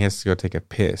movie and he has to go take a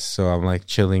piss. So I'm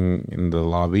chilling in the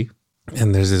lobby,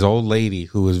 and there's this old lady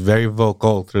who was very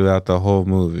vocal throughout the whole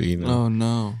movie. Oh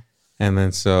no! And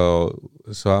then so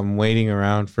I'm waiting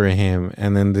around for him,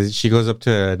 and then she goes up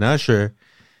to an usher,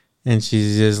 and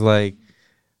she's just like,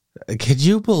 could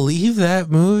you believe that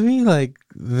movie?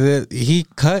 He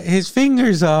cut his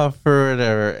fingers off or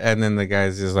whatever. And then the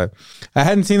guy's just like, I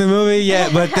hadn't seen the movie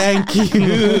yet, but thank you.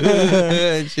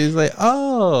 And she's like,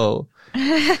 oh,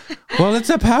 well, it's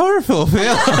a powerful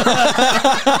film.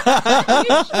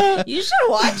 You should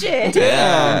watch it.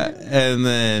 Yeah. And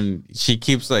then she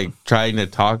keeps trying to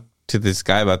talk to this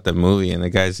guy about the movie, and the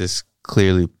guy's just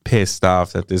clearly pissed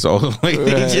off that this old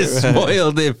lady just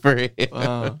spoiled it for him.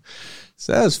 Wow.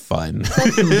 So that was fun.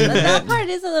 That part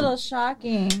is a little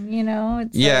shocking,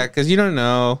 It's because you don't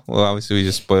know. Well, obviously we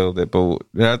just spoiled it, but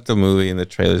at the movie and the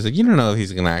trailers, you don't know if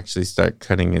he's gonna actually start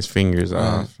cutting his fingers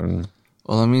off. And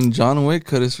well, John Wick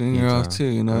cut his finger off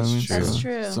too. That's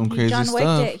true. Some crazy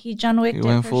stuff. He John Wicked it. He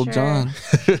went full sure. John,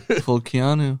 full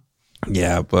Keanu.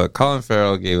 Yeah, but Colin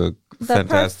Farrell gave a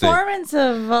fantastic performance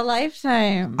of a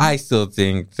lifetime. I still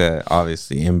think that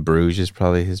obviously In Bruges is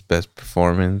probably his best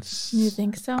performance. You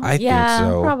think so? I think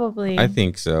so. Probably. I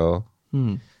think so.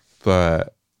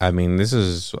 But this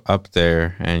is up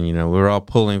there, and we were all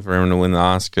pulling for him to win the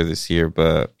Oscar this year,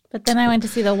 but then I went to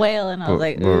see The Whale, and I was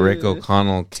like, but Rick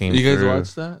O'Connell came You guys through.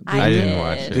 watch that? I didn't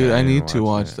watch it. Dude, I need to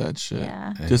watch that shit.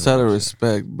 Yeah. Just out of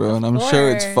respect, bro. And I'm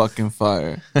sure it's fucking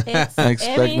fire. I expect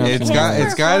nothing.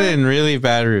 It's gotten really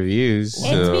bad reviews.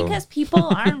 It's because people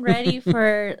aren't ready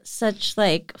for such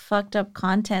fucked up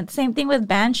content. Same thing with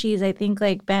Banshees. I think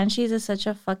Banshees is such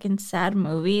a fucking sad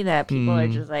movie that people are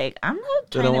just I'm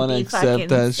not trying to be fucking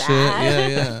that sad.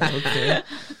 Shit. Yeah, okay.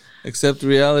 Accept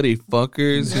reality,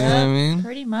 fuckers. You know what I mean?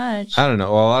 Pretty much. I don't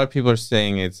know. Well, a lot of people are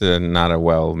saying it's not a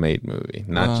well-made movie.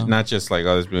 Not just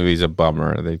this movie's a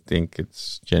bummer. They think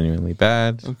it's genuinely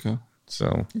bad. Okay.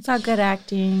 So it's all good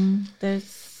acting.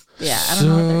 There's Yeah, I don't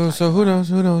know what they're So who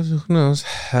knows?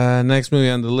 Next movie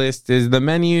on the list is The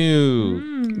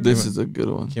Menu. This is a good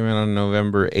one. Came out on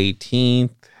November 18th.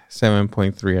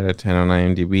 7.3 out of 10 on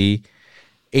IMDb.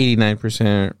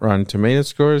 89% Rotten Tomatoes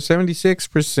score.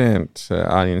 76%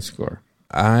 audience score.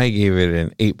 I gave it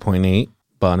an 8.8.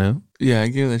 Bono. Yeah, I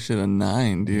gave that shit a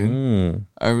 9, dude.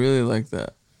 I really like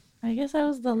that. I guess I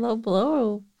was the low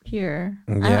blow here.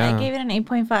 Yeah. I gave it an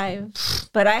 8.5,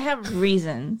 but I have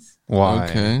reasons. Why?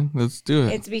 Okay, let's do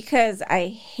it. It's because I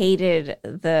hated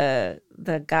the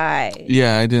guy.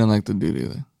 Yeah, I didn't like the dude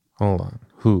either. Hold on.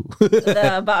 Who?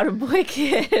 The about a boy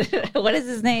kid. What is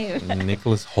his name?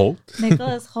 Nicholas Hoult?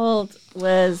 Nicholas Hoult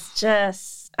was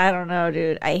just, I don't know,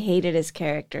 dude. I hated his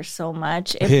character so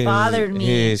much. It bothered me.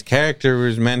 His character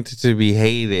was meant to be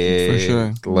hated. For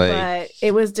sure. But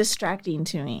it was distracting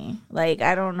to me. Like,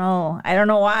 I don't know. I don't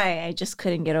know why. I just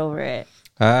couldn't get over it.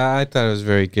 I thought it was a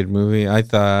very good movie. I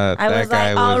thought I that was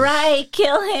guy like, all right,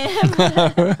 kill him.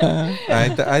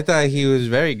 I thought he was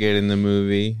very good in the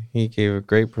movie. He gave a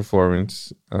great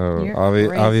performance. You're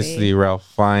crazy. Obviously, Ralph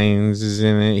Fiennes is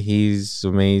in it. He's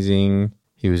amazing.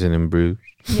 He was in Bruges.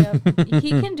 Yep. He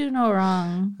can do no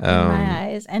wrong in my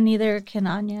eyes, and neither can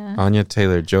Anya. Anya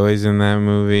Taylor-Joy's in that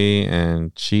movie,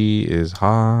 and she is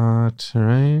hot,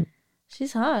 right?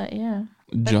 She's hot, yeah.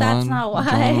 But John, that's not why.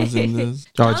 John was in this.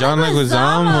 Oh, John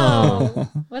Leguizamo.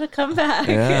 What a comeback.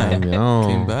 Yeah, I know.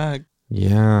 came back.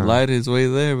 Yeah. Lied his way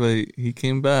there, but he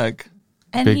came back.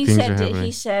 And Big he things said are happening.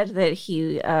 he said that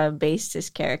he based his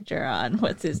character on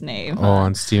what's his name? Oh,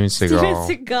 on Steven Seagal.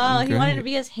 Steven Seagal. He wanted to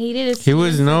be as hated as He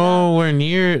was Steven nowhere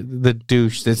near the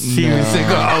douche that Steven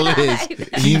Seagal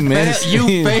is. He missed.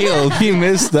 You failed. He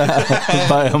missed that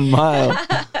by a mile.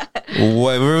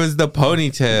 Where was the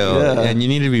ponytail? Yeah. And you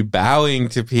need to be bowing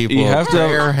to people. You have to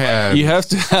Prayer hands. You have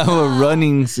to have a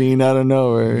running scene out of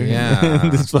nowhere. Yeah. in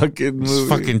this fucking movie. Just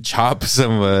fucking chop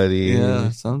somebody.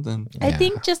 Yeah, something. I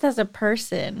think just as a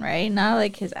person, right? Not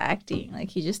like his acting. Like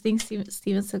he just thinks Steven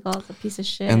Seagal is a piece of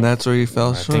shit. And that's where he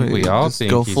fell short. think we all Just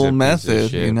think go he's full a piece of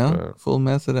method, shit, you know? but- Full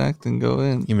method acting, go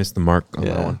in. You missed the mark on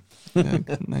that one. Yeah,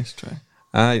 nice try.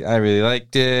 I really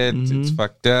liked it. Mm-hmm. It's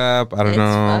fucked up. I don't It's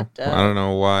know. fucked up. I don't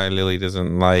know why Lily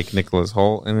doesn't like Nicholas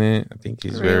Hoult in it. I think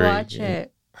he's very. Rewatch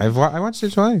it. I watched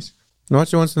it twice. I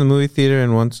watched it once in the movie theater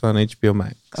and once on HBO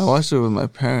Max. I watched it with my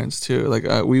parents too. Like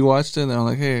we watched it, and I'm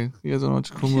like, "Hey, you guys want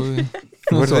to watch a cool movie?"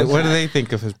 What do they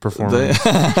think of his performance?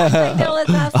 No, let's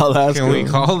ask I'll ask Can we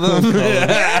them. call them?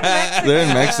 They're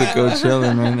in Mexico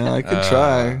chilling right now. I could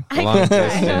try.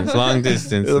 Long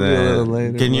distance. It'll be a then. little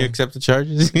later, Can you but- accept the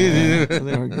charges? Yeah,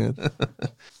 they were good.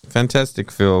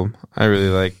 Fantastic film. I really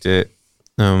liked it.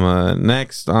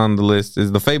 Next on the list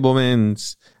is The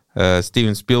Fabelmans.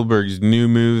 Steven Spielberg's new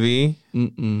movie.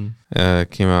 Mm-mm.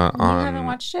 Came out You on. haven't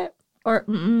watched it? Or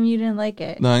you didn't like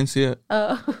it? No, I didn't see it.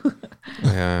 Oh.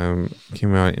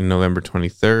 Came out in November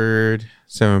 23rd.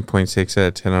 7.6 out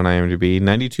of 10 on IMDb.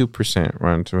 92%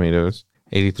 Rotten Tomatoes.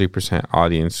 83%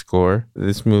 audience score.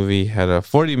 This movie had a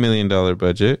 $40 million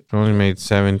budget. It only made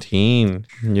 17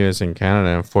 US and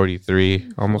Canada and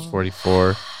 43, almost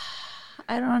 44.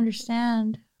 I don't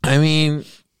understand. I mean,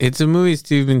 it's a movie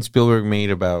Steven Spielberg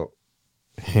made about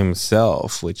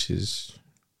himself, which is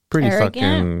pretty Arrogant?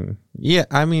 fucking... Yeah,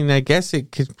 I mean, I guess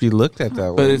it could be looked at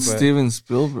that way. But it's Steven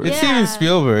Spielberg. It's Yeah. Steven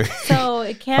Spielberg. So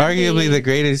it can't Arguably be. the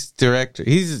greatest director.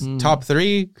 He's top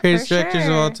 3 greatest For directors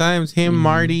of all sure. time. Him,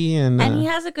 Marty, and And he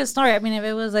has a good story. I mean, if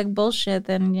it was like bullshit,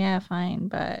 then yeah, fine.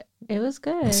 But it was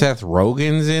good. Seth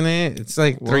Rogen's in it. It's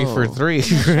like 3 for Whoa. 3.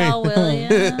 Michelle right?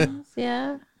 Williams,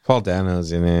 yeah. Paul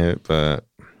Dano's in it, but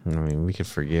I mean, we could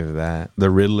forgive that. The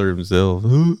Riddler himself,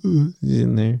 he's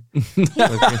in there.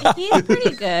 He's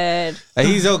pretty good.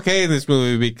 He's okay in this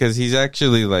movie because he's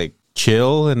actually like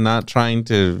chill and not trying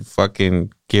to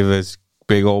fucking give us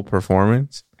big old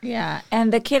performance. Yeah.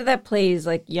 And the kid that plays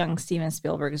like young Steven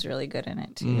Spielberg is really good in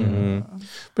it too. Mm-hmm.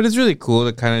 But it's really cool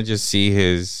to kind of just see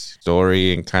his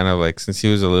story and kind of like since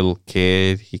he was a little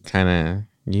kid, he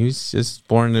was just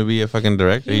born to be a fucking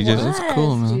director. He just was,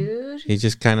 cool, man. dude. he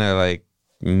just kind of like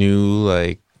knew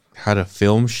like how to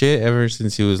film shit ever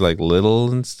since he was like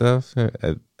little and stuff.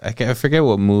 I forget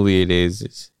what movie it is.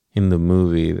 It's in the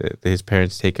movie that his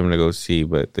parents take him to go see,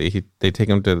 but they take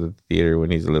him to the theater when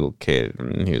he's a little kid,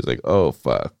 and he was like, "Oh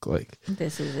fuck! Like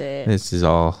This is it. this is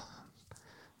all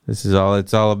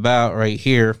it's all about right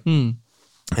here."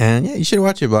 And yeah, you should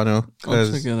watch it, Bono. I'll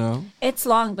 'cause check it out. It's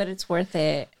long, but it's worth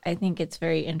it. I think it's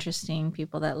very interesting.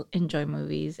 People that enjoy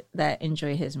movies, that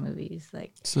enjoy his movies,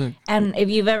 like. Sick. And if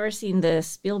you've ever seen the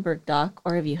Spielberg doc,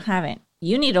 or if you haven't,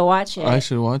 You need to watch it. I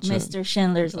should watch it. Mr.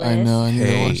 Schindler's List. I know. I need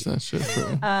to watch that shit.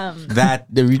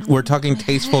 That we're talking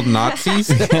tasteful Nazis.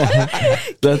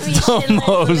 That's the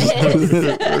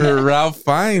most. Ralph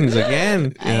Fiennes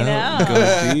again. I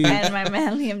know. And my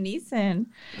man Liam Neeson.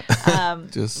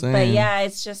 Just saying. But yeah,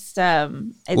 it's just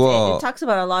it talks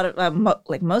about a lot of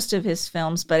like most of his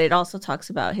films, but it also talks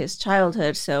about his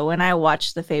childhood. So when I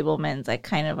watched The Fabelmans, I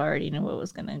kind of already knew what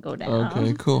was gonna go down.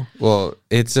 Okay, cool. Well,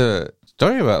 it's a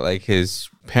story about like his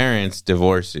parents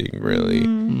divorcing, really,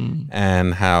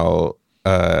 and how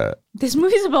this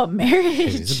movie's about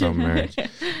marriage. It's about marriage.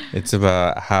 It's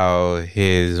about how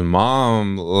his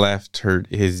mom left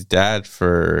his dad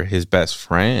for his best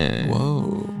friend.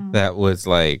 Whoa, that was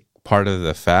like part of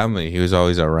the family. He was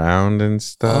always around and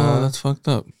stuff. Oh, that's fucked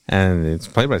up. And it's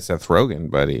played by Seth Rogen,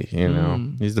 buddy. You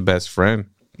know, he's the best friend.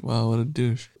 Wow, what a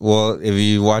douche. Well, if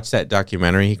you watch that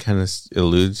documentary, he kind of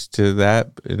alludes to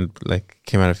that. And like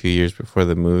came out a few years before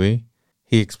the movie.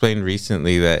 He explained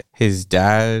recently that his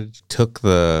dad took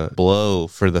the blow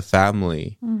for the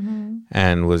family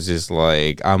and was just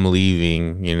like, I'm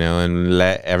leaving, you know, and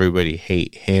let everybody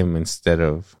hate him instead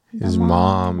of his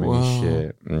mom and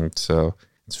shit. And so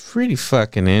it's really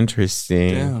fucking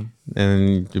interesting. Damn.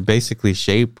 And it basically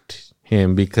shaped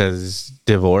him because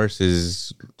divorce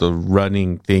is the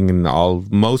running thing in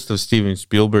most of Steven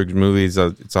Spielberg's movies.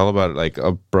 It's all about like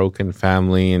a broken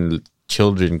family and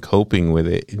children coping with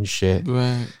it and shit.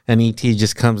 Right. And E.T.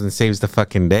 just comes and saves the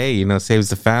fucking day, you know, saves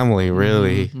the family,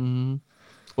 really. Mm-hmm.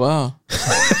 Wow.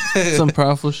 Some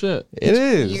powerful shit. It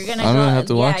is. I'm gonna have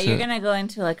to watch it. You're gonna go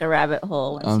into like a rabbit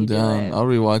hole once I'm you down. do it. I'll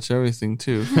rewatch everything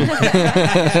too.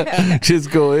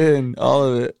 Just go in, all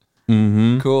of it.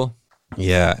 Mm-hmm. Cool.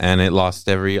 Yeah, and it lost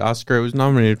every Oscar it was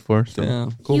nominated for. So Yeah.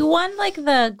 cool. You won like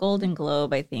the Golden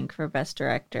Globe, I think, for Best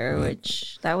Director,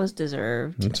 which that was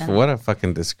deserved. What a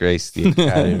fucking disgrace the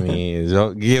Academy is.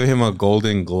 Give him a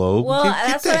Golden Globe. Well,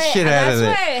 Get that shit out of that's it.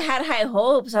 why I had high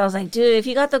hopes. I was like, dude, if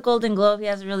he got the Golden Globe, he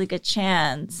has a really good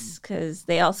chance. Because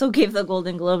they also gave the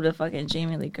Golden Globe to fucking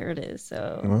Jamie Lee Curtis.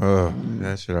 So Oh,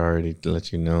 that should already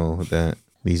let you know that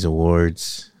these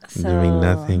awards doing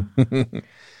nothing.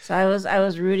 So I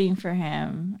was rooting for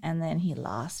him, and then he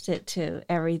lost it to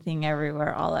Everything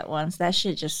Everywhere All at Once. That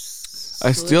shit just.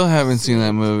 I still haven't seen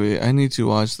that movie. I need to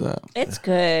watch that. It's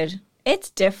good. It's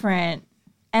different,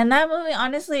 and that movie,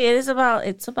 honestly, it's about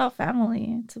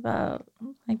family. It's about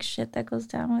like shit that goes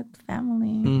down with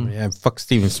family. Yeah, fuck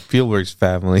Steven Spielberg's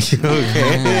family.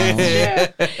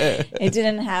 Okay. It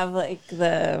didn't have like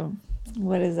the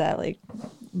what is that like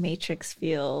Matrix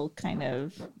feel kind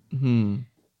of.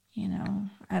 You know,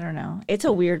 I don't know. It's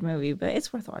a weird movie, but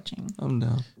it's worth watching. I'm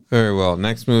down. Very well.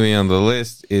 Next movie on the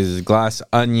list is Glass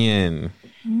Onion.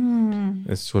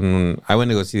 This one, I went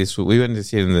to go see this. We went to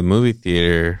see it in the movie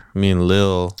theater. Me and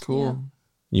Lil. Cool.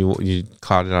 You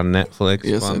caught it on Netflix?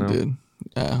 Yes, Bono? I did.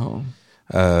 At home.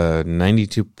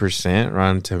 92%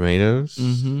 Rotten Tomatoes.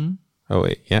 Oh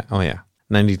wait, yeah.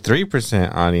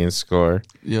 93% audience score.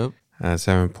 Yep.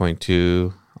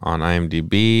 7.2 on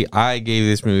IMDb. I gave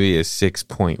this movie a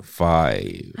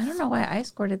 6.5. I don't know why I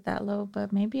scored it that low,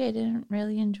 but maybe I didn't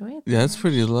really enjoy it. Yeah, it's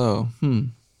pretty low.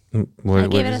 What, I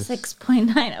gave it a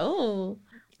 6.9. Oh.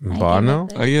 Bono?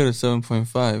 I gave it a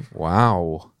 7.5.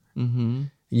 Wow.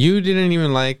 You didn't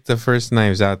even like the first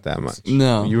Knives Out that much.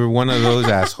 No. You were one of those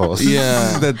assholes.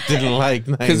 Yeah. That didn't like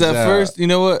Knives Out. Because at first, you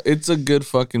know what? It's a good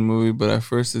fucking movie, but at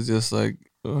first it's just like,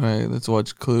 all right, let's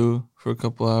watch Clue for a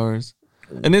couple hours.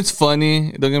 And it's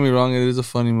funny. Don't get me wrong, it is a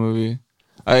funny movie.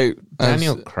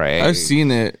 Daniel Craig. I've seen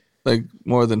it like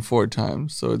more than 4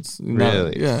 times, so it's not,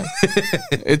 Really? yeah.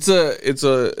 it's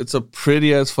a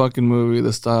pretty ass fucking movie.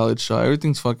 The style it's shot,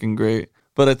 everything's fucking great.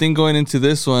 But I think going into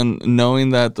this one, knowing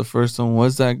that the first one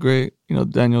was that great, you know,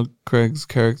 Daniel Craig's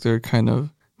character kind of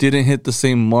didn't hit the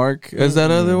same mark as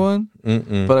that other one.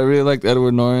 But I really liked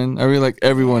Edward Norton. I really liked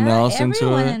everyone else into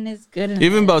it. Everyone is good in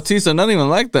Even this. Bautista, not even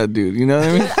like that dude. You know what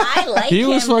I mean? I like He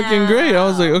was him fucking now. great. I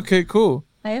was like, okay, cool.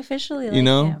 I officially like You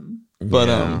know? him. But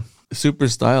Yeah. super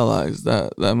stylized.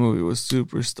 That movie was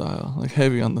super style, like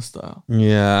heavy on the style.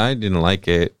 Yeah, I didn't like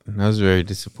it. I was very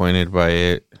disappointed by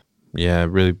it. Yeah, it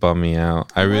really bummed me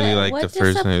out. I really liked the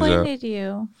first Knives Out. What disappointed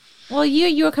you? Well,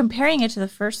 you were comparing it to the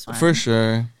first one. For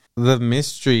sure. The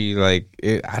mystery, like,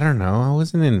 I don't know. I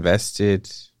wasn't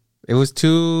invested. It was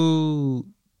too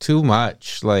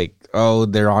much. Like, oh,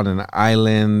 they're on an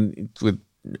island with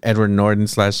Edward Norton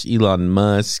 / Elon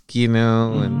Musk, you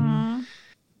know? And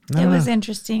It was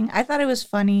interesting. I thought it was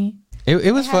funny. It was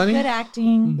It had funny. Good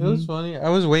acting. It was funny. I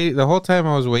was waiting the whole time.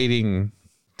 I was waiting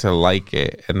to like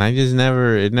it, and I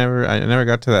never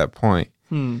got to that point.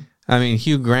 I mean,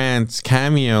 Hugh Grant's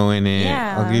cameo in it.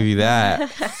 Yeah. I'll give you that.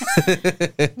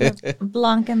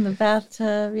 Blanc in the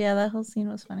bathtub. Yeah, that whole scene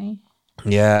was funny.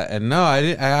 Yeah, and no,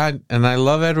 I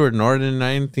love Edward Norton.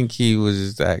 I didn't think he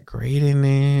was that great in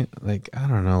it. Like, I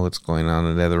don't know what's going on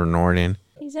with Edward Norton.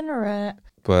 He's in a rut.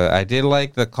 But I did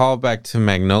like the callback to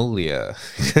Magnolia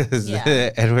because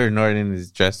Edward Norton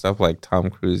is dressed up like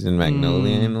Tom Cruise in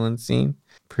Magnolia in one scene.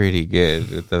 Pretty good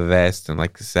with the vest and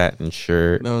like the satin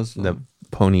shirt, the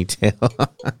ponytail.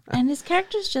 And his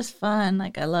character's just fun.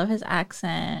 Like, I love his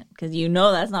accent because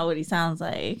that's not what he sounds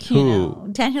like. Who?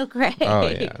 Daniel Craig. Oh,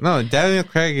 yeah. No, Daniel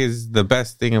Craig is the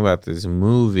best thing about this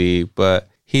movie, but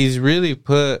he's really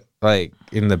put like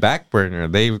in the back burner.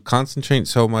 They concentrate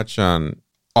so much on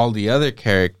all the other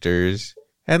characters,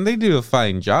 and they do a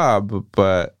fine job,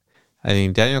 but I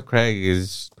think Daniel Craig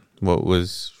is what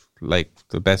was like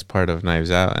the best part of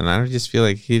Knives Out, and I just feel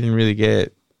like he didn't really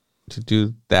get to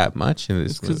do that much in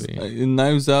this movie. In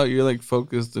Knives Out, you're like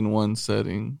focused in one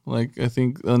setting. Like, I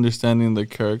think understanding the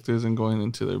characters and going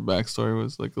into their backstory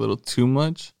was like a little too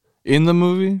much in the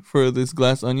movie for this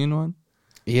Glass Onion one.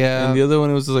 Yeah. And the other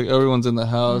one was just like everyone's in the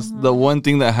house. Mm-hmm. The one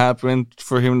thing that happened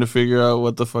for him to figure out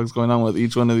what the fuck's going on with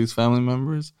each one of these family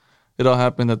members, it all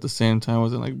happened at the same time. It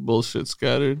wasn't like bullshit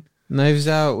scattered. Knives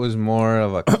Out was more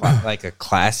of a like a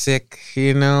classic,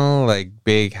 like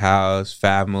big house,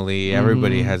 family.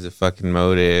 Everybody has a fucking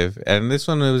motive. And this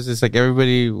one, it was just like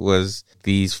everybody was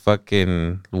these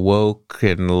fucking woke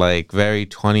and like very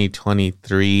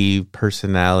 2023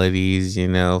 personalities,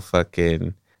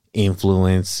 fucking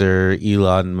influencer,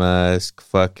 Elon Musk,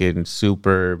 fucking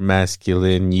super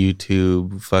masculine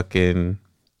YouTube fucking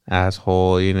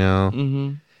asshole,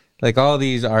 Like all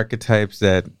these archetypes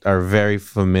that are very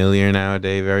familiar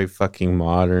nowadays, very fucking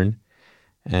modern.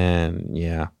 And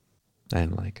yeah, I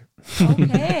didn't like it.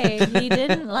 Okay, he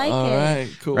didn't like all it. Right,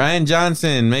 cool. Ryan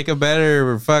Johnson, make a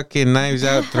better fucking Knives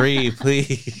Out 3,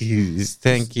 please.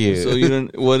 Thank you. So you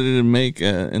don't. What did it make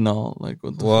in all? Like,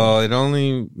 what the fuck? It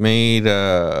only made.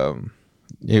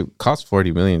 It cost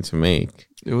 $40 million to make.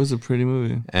 It was a pretty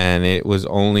movie, and it was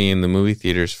only in the movie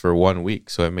theaters for 1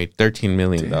 week, so it made $13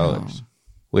 million. Damn.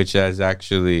 Which is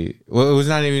actually, it was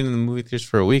not even in the movie theaters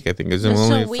for a week. I think it was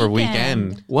only for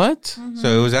weekend. What? Mm-hmm.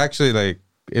 So it was actually like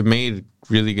it made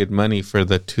really good money for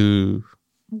the two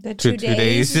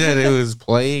days that it was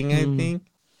playing. I think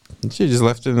you should have just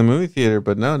left it in the movie theater,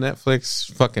 but no, Netflix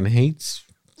fucking hates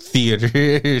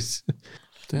theaters.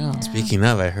 Damn. Yeah. Speaking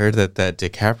of, I heard that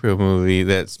DiCaprio movie,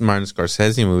 that Martin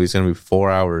Scorsese movie, is going to be 4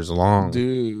 hours long.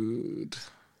 Dude,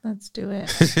 let's do it.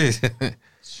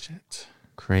 Shit.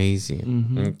 Crazy.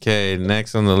 Mm-hmm. Okay,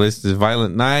 next on the list is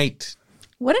Violent Night.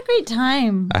 What a great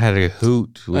time. I had a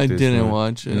hoot with I this didn't one.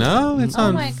 watch it. No, it's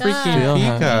on freaking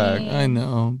Peacock. I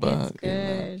know, but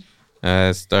it's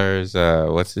good. Stars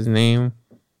what's his name?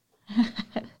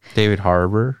 David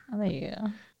Harbour. Oh, there you go.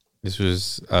 This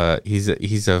was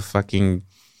he's a fucking,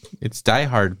 it's Die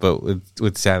Hard but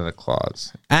with Santa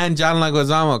Claus. And John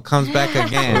Leguizamo comes back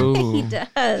again. He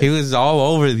does. He was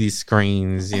all over these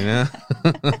screens,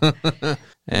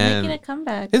 And making a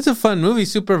comeback. It's a fun movie,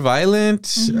 super violent.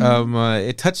 Mm-hmm.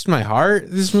 It touched my heart,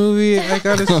 this movie, I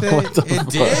gotta say. It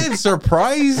did,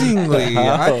 surprisingly.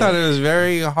 I thought it was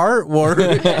very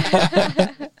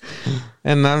heartwarming.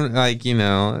 And I'm like, he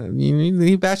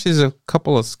bashes a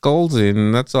couple of skulls in,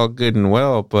 and that's all good and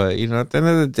well. But, at the end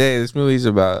of the day, this movie's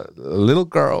about a little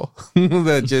girl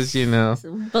that just,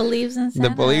 believes in Santa.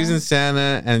 That believes in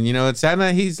Santa. And,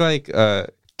 Santa, he's like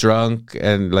drunk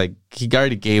and like he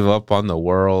already gave up on the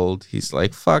world. He's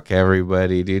like, fuck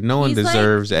everybody, dude. No one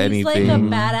deserves anything. He's like a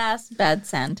badass bad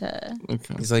Santa.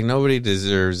 Okay. He's like, nobody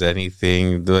deserves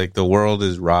anything. Like, the world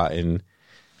is rotten.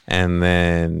 And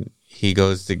then he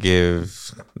goes to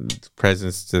give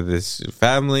presents to this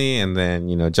family, and then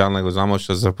John Leguizamo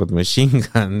shows up with machine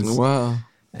guns. Wow!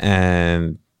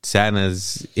 And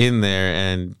Santa's in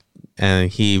there,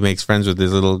 and he makes friends with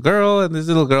this little girl, and this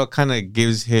little girl kind of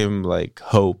gives him like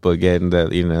hope again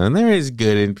that and there is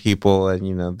good in people,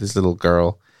 and this little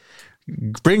girl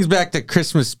brings back the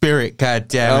Christmas spirit. God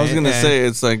damn it! I was gonna say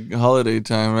it's like holiday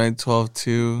time, right?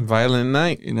 12/2, Violent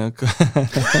Night.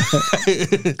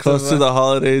 Close to the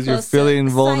holidays, you're feeling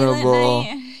vulnerable.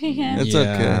 Yeah. It's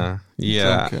okay.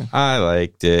 Yeah, it's okay. I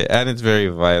liked it, and it's very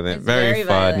violent, It's very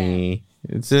violent. funny.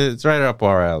 It's right up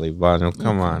our alley, Bono.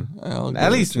 Come on.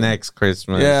 At least next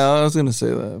Christmas. Yeah, I was gonna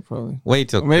say that probably. Wait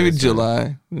till maybe Christmas.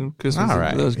 July. Christmas. All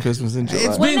right. That was Christmas in July.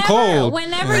 It's been cold.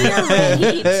 Whenever you're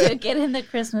ready to get in the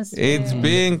Christmas spirit. It's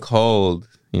been cold.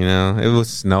 It was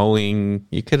snowing.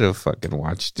 You could have fucking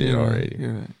watched it already.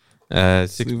 You're right.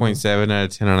 6.7 out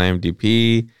of 10 on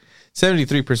IMDb.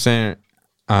 73%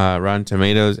 Rotten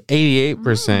Tomatoes,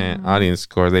 88% audience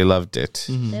score. They loved it.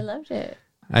 They loved it.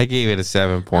 I gave it a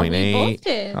 7.8. We both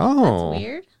did. Oh, That's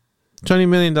weird. $20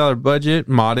 million budget,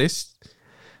 modest.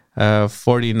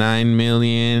 49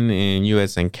 million in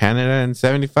US and Canada and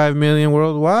 75 million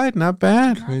worldwide. Not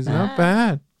bad. Not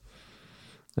bad.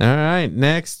 All right.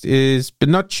 Next is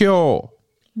Pinocchio.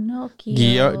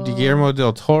 Guillermo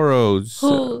del Toro's.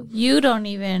 Who you don't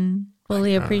even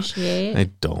fully appreciate. I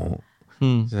don't.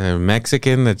 A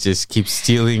Mexican that just keeps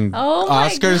stealing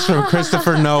Oscars from God.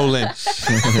 Christopher Nolan.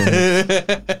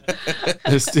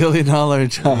 They're stealing all our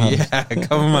jobs. Yeah,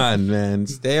 come on, man.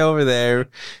 Stay over there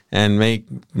and make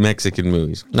Mexican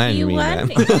movies. I didn't mean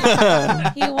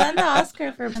that. He won the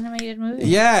Oscar for animated movie.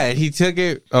 Yeah, he took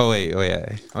it. Oh,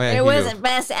 yeah. It wasn't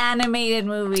best animated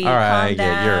movie. All right, Calm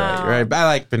down. You're right. I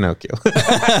like Pinocchio.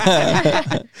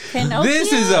 Pinocchio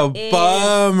This is a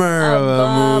bummer of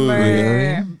a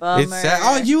movie. Bummer. It's sad.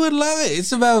 Oh, you would love it.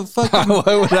 It's about fucking.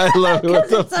 Why would I love it? What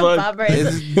the It's a fuck? bummer.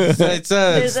 It's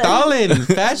Stalin,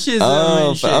 fascism,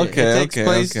 and shit. okay, it takes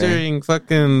place during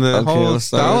fucking the whole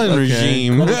Stalin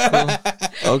regime. Cool.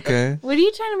 Okay. What are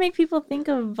you trying to make people think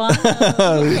of Bono?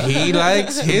 He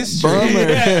likes history.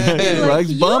 He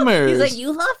likes bummers. He's like,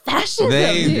 you love fascism,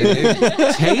 dude.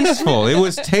 Tasteful. It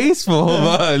was tasteful.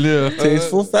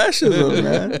 Tasteful fascism,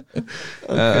 man.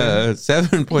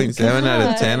 7.7 out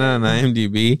of 10 on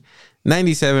IMDb.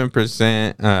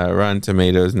 97% Rotten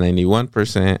Tomatoes,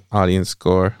 91% audience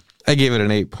score. I gave it an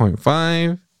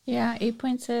 8.5. Yeah,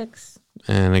 8.6.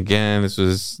 And again, this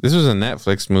was a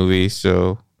Netflix movie,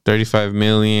 so 35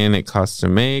 million it cost to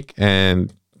make,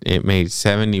 and it made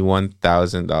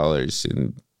 $71,000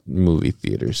 in movie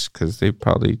theaters because they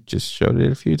probably just showed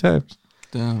it a few times.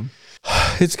 Damn.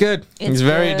 It's good. It's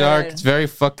very good. dark. It's very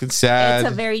fucking sad.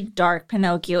 It's a very dark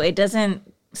Pinocchio. It doesn't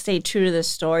stay true to the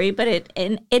story, but it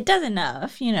does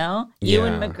enough, you know. Yeah.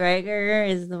 Ewan McGregor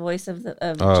is the voice of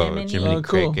Jiminy. Jiminy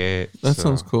cool. Cricket. That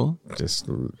sounds cool. Just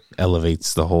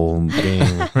elevates the whole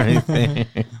game right there.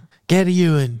 Get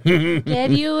Ewan.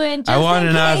 Get Ewan. I want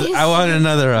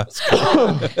another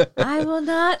Oscar. I will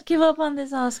not give up on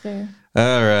this Oscar.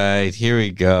 All right, here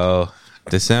we go.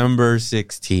 December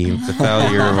 16th, the foul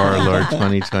year of our Lord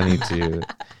 2022.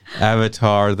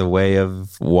 Avatar, The Way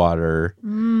of Water.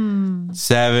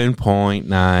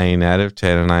 7.9 out of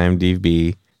 10 on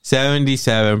IMDb.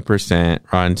 77%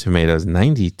 Rotten Tomatoes.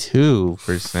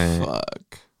 92%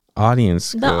 Fuck. audience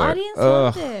score. The audience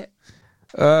loved it.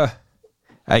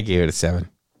 I gave it a 7.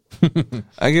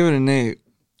 I give it an 8.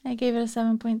 I gave it a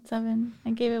 7.7.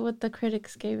 I gave it what the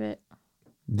critics gave it.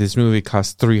 This movie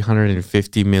cost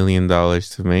 $350 million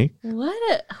to make. Who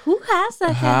has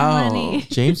that kind of money?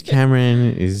 James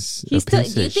Cameron is a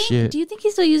piece of shit. Do you think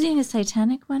he's still using his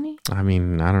Titanic money? I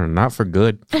mean, I don't know. Not for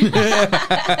good.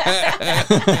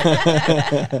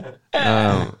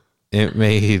 It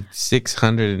made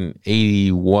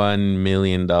 $681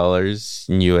 million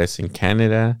in U.S. and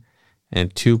Canada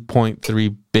and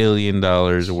 $2.3 billion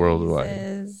worldwide.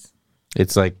 Jesus.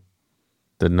 It's like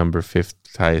the number 5th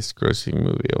highest grossing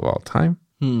movie of all time.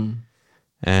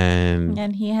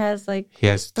 And he has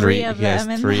three of he has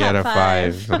them in 3 the out of top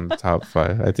 5 on the top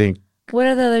 5. I think. What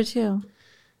are the other two?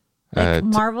 Like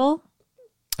Marvel?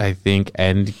 I think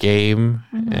Endgame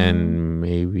and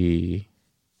maybe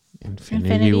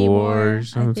Infinity War or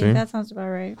something. I think that sounds about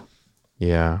right.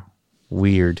 Yeah.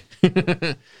 Weird.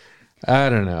 I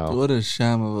don't know. What a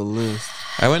sham of a list.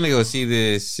 I went to go see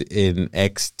this in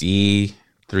XD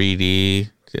 3D.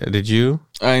 Did you?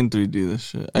 I ain't 3D this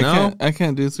shit. No? I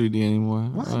can't do 3D anymore.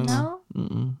 What? No?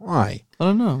 Why? I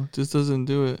don't know. It just doesn't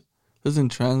do it. Doesn't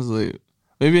translate.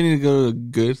 Maybe I need to go to a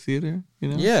good theater, you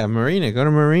know? Yeah, Marina. Go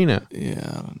to Marina. Yeah,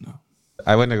 I don't know.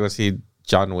 I went to go see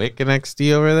John Wick in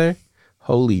XD over there.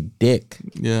 Holy dick.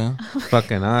 Yeah.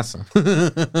 Fucking awesome.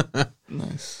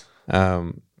 Nice.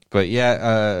 But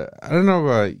yeah, I don't know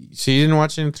about... So you didn't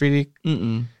watch it in 3D?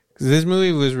 Mm-mm. Because this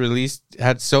movie was released...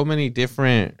 Had so many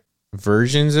different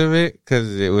versions of it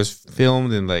because it was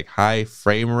filmed in like high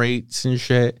frame rates and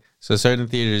shit. So certain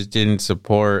theaters didn't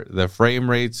support the frame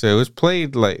rate. So it was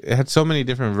played like... It had so many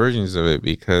different versions of it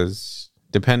because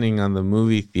depending on the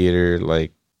movie theater,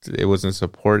 like it wasn't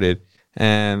supported.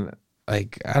 And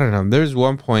like, I don't know. There's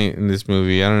one point in this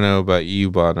movie, I don't know about you,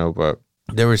 Bono, but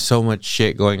there was so much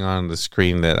shit going on the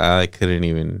screen that I couldn't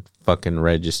even fucking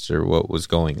register what was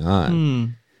going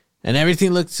on. And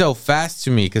everything looked so fast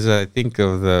to me because I think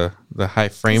of the high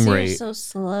frame rate. You're so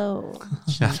slow.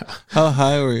 Shut up. How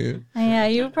high were you? Yeah,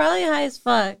 you were probably high as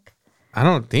fuck. I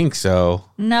don't think so.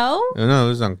 No? No, it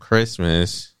was on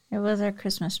Christmas. It was our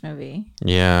Christmas movie.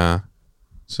 Yeah.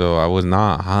 So I was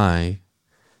not high.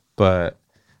 But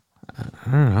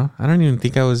I don't know. I don't even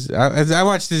think I was. I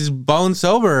watched this bone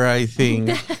sober, I think.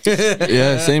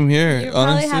 Yeah, same here. You're honestly.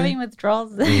 probably having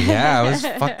withdrawals. Yeah, I was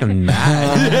fucking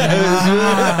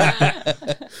mad.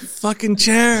 Fucking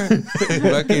chair.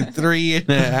 Fucking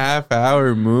 3.5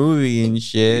 hour movie and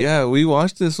shit. Yeah, we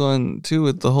watched this one too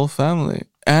with the whole family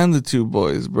and the 2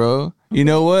 boys, bro. You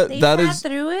know what? They That sat is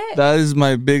through it. that is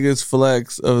my biggest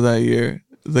flex of that year.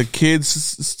 The kids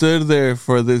stood there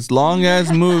for this long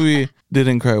ass movie,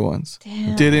 didn't cry once.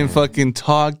 Damn. Didn't fucking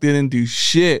talk, didn't do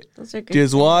shit. Those are good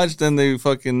Just kids. watched and they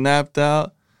fucking napped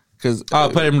out. Cause I'll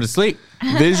put him to sleep.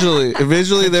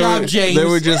 visually they job, were James. they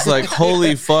were just like,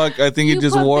 holy fuck! I think You it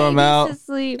just put wore them babies out, to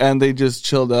sleep. and they just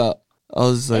chilled out. I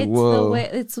was just like, It's whoa. the way.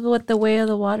 It's what the way of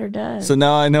the water does. So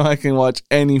now I know I can watch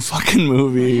any fucking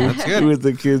movie good. with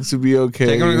the kids to be okay.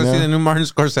 Take him to you go know? see the new Martin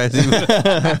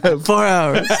Scorsese. 4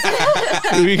 hours.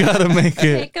 We gotta make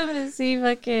it. Take them to see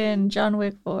fucking John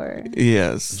Wick 4.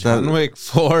 Yes. John Wick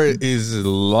 4 is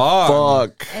long.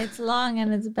 Fuck. It's long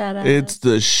and it's badass. It's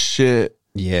the shit.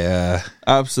 Yeah.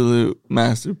 Absolute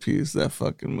masterpiece, that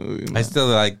fucking movie. Man. I still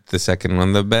like the second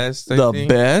one the best. I the think.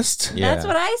 best? Yeah. That's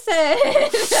what I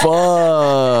said.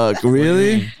 Fuck.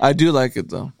 Really? I do like it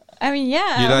though. I mean,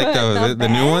 yeah. You like the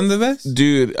new one the best?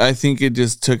 Dude, I think it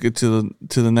just took it to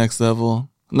the next level.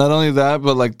 Not only that,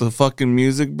 but like the fucking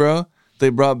music, bro. They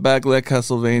brought back like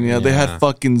Castlevania. They Yeah. had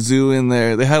fucking Zoo in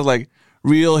there. They had like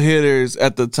real hitters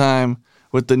at the time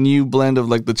with the new blend of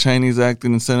like the Chinese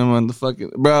acting and cinema and the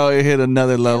fucking bro. It hit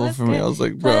another level for me. I was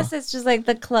like, bro. Plus, it's just like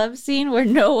the club scene where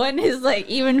no one is like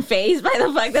even phased by the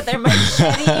fact that they're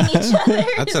macheting each other.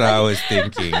 That's what I was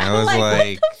thinking. I was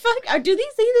like, what the fuck? Or do they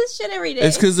see this shit every day?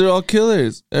 It's because they're all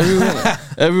killers.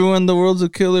 Everyone in the world's a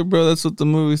killer, bro. That's what the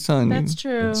movie's telling you. That's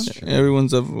true.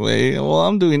 Everyone's up. Way. Well,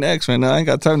 I'm doing X right now. I ain't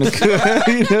got time to kill.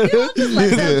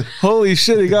 Holy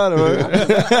shit, he got him.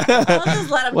 I'll just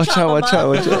let 'em Watch chop out! 'em Watch up. out!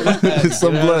 Watch out!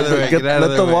 Some Get out blood. of the way, get out of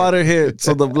Let the the way. water hit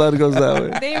so the blood goes that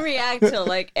way. They react till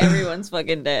like everyone's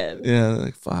fucking dead. Yeah, they're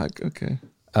like fuck. Okay.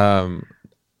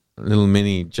 little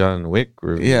mini John Wick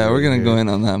review. Yeah, we're gonna go in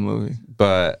on that movie.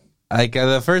 But like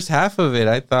the first half of it,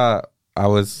 I thought I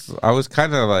was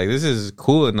kind of like, this is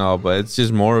cool and all, but it's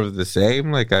just more of the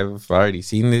same. Like I've already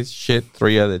seen this shit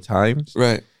 3 other times.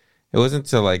 Right. It wasn't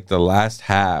until like the last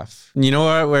half. You know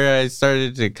what? Where I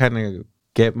started to kind of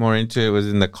get more into it was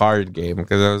in the card game,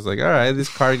 because I was like, all right, this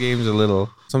card game's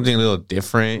something a little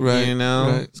different, Right, you know?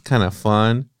 right. It's kind of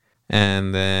fun.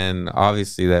 And then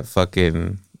obviously that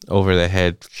fucking over the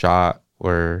head shot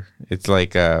where it's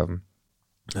like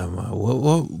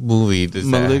what movie does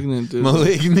Malignant,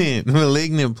 that? dude.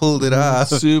 Malignant pulled it off.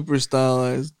 Super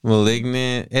stylized.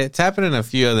 Malignant. It's happened in a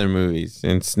few other movies.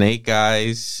 In Snake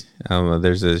Eyes,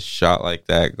 there's a shot like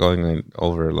that going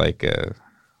over like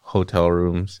hotel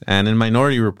rooms, and in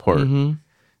Minority Report, when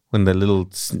the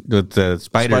with the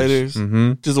spiders.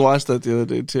 Just watched that the other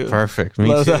day too. Perfect. Me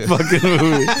Love too. that fucking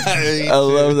movie. I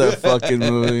love that fucking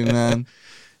movie, man.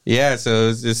 Yeah, so it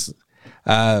was just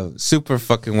super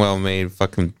fucking well made,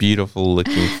 fucking beautiful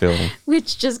looking film.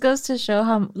 Which just goes to show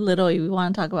how little you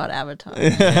want to talk about Avatar.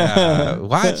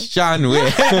 Watch John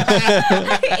Wick.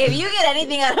 If you get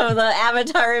anything out of the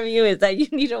Avatar review, is that you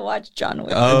need to watch John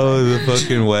Wick. Oh, the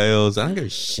fucking whales. I don't give a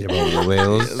shit about the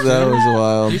whales. That was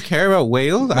wild. You care about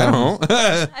whales? I don't.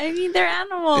 I mean, they're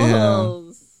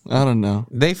animals. I don't know.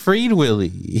 They freed Willie.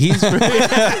 He's free.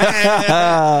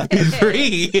 He's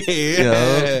free.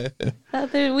 Yeah.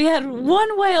 We had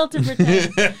one whale to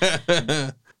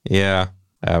protect. Yeah,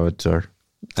 Avatar.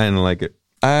 I didn't like it.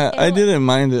 I didn't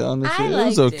mind it, honestly. I It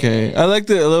was liked okay. it. I liked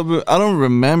it a little bit. I don't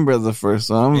remember the first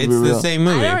one. I'm gonna It's be the real. same I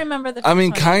movie. don't remember the. I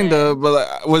mean, first one kind either. of, but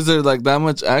like, was there like that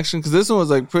much action? Because this one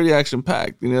was like pretty action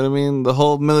packed. You know what I mean? The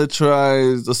whole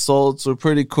militarized assaults were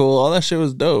pretty cool. All that shit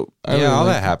was dope. I really all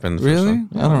liked that it. happened the first Really? one.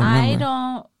 I don't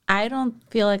remember. I don't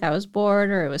feel like I was bored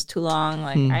or it was too long.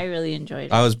 Like I really enjoyed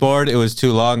it. I was bored. It was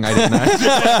too long. I did not.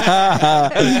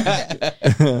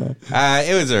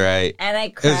 It was all right. And I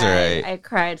It was cried. alright. I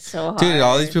cried so hard. Dude,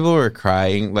 all these people were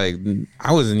crying. Like,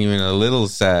 I wasn't even a little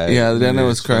sad. Yeah, in Diana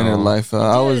was this crying her film. life out.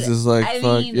 I was Dude, just like, I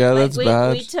fuck. mean, Yeah, like, that's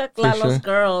bad. We took for Lalo's sure.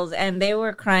 girls and they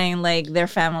were crying like their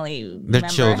family Their member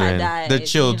children. had died, Their you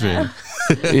children.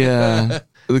 know? Yeah.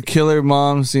 The killer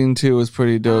mom scene too was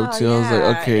pretty dope Oh, too. I was yeah.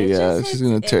 like, okay, It yeah, just she's hits-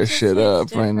 gonna it tear just shit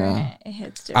hits up right now. different. It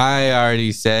hits different. I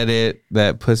already said it,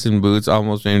 that Puss in Boots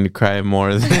almost made me cry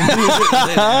more than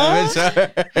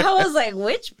Avatar. I was like,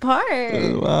 which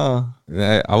part? Wow.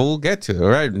 I will get to it. All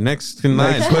right, next in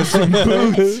line, Puss in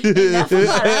Boots. Enough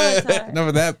about Avatar. Enough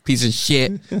of that piece of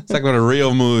shit. Let's talk about a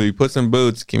real movie. Puss in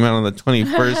Boots came out on the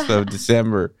 21st of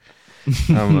December.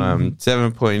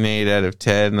 7.8 out of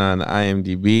 10 on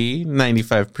IMDb,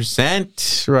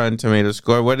 95% Rotten Tomato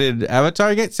score. What did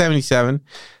Avatar get? 77.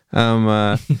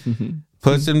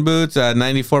 Puss in Boots,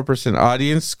 94%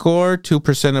 audience score,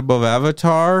 2% above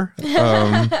Avatar.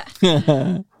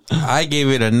 I gave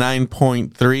it a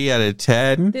 9.3 out of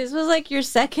 10. This was like your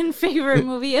second favorite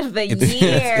movie of the year.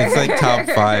 It's like top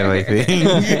 5, I think.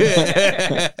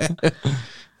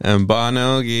 And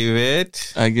Bono gave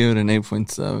it... I gave it an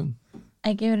 8.7.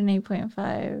 I gave it an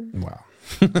 8.5. Wow.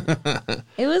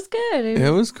 It was good. It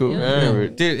was cool.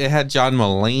 Dude, it had John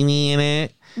Mulaney in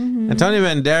it. Mm-hmm. Antonio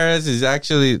Banderas is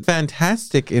actually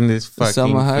fantastic in this fucking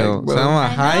film. Salma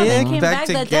Hayek back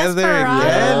together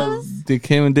again. They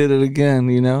came and did it again,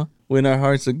 you know? Win our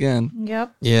hearts again.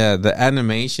 Yep. Yeah, the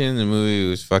animation in the movie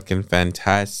was fucking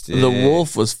fantastic. The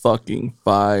wolf was fucking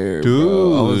fire, dude.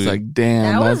 Bro. I was like,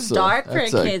 damn, that was dark for a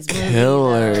kids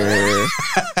killer. Movie.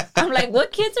 I'm like,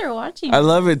 what kids are watching? I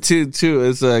love it too.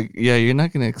 It's like, yeah, you're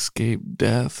not gonna escape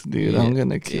death, dude. I'm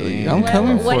gonna kill you. I'm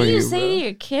coming for you. What do you say to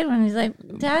your kid when he's like,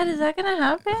 Dad, is that gonna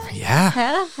happen? Yeah.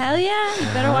 Hell yeah. You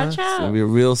better watch out. It's gonna be a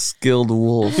real skilled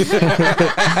wolf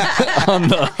on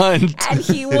the hunt. And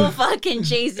he will fucking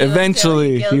chase you.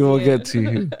 Eventually, he will get to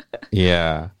you.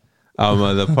 Yeah.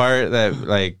 The part that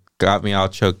like got me all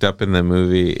choked up in the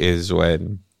movie is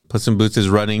when Puss in Boots is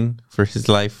running for his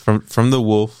life from the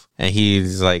wolf, and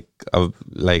he's ditched the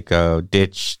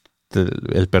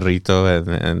El Perrito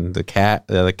and the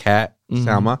other cat,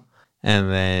 Salma, and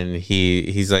then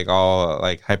he's like all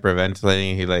like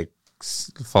hyperventilating. He like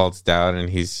falls down,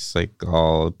 and he's just like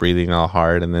all breathing all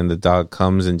hard, and then the dog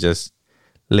comes and just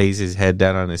lays his head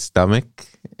down on his stomach,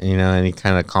 you know, and he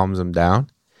kind of calms him down.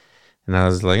 And I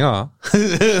was like, oh,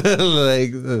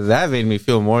 like that made me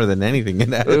feel more than anything.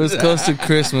 It was close to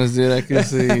Christmas, dude. I could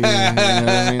see. You know what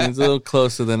I mean? It's a little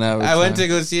closer than average. I went to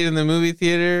go see it in the movie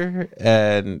theater,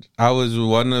 and I was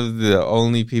one of the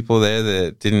only people there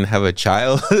that didn't have a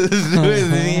child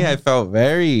with me. I felt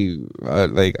very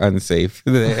like unsafe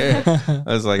there. I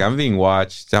was like, I'm being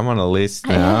watched. I'm on a list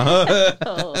now.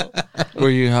 Were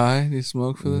you high? Did you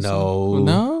smoke for this? No,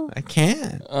 no, I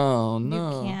can't. Oh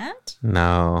no, you can't.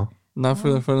 No. Not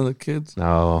for the front of the kids?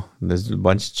 No, there's a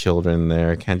bunch of children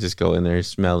there. I can't just go in there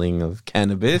smelling of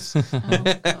cannabis. Oh,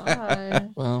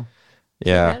 God. Well,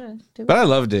 yeah. But I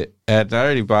loved it. And I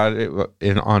already bought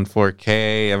it on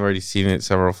 4K. I've already seen it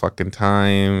several fucking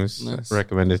times. Nice. I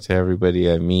recommend it to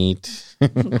everybody I meet.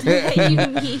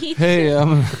 Hey,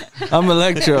 I'm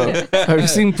Electro. Have you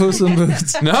seen Puss in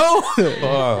Boots? No?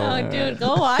 Oh, dude,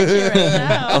 go watch it right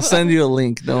now. I'll send you a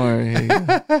link. Don't worry.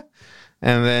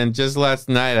 And then just last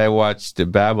night, I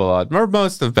watched Babylon, or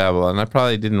most of Babylon. I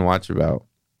probably didn't watch about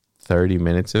 30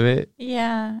 minutes of it.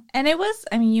 Yeah. And it was,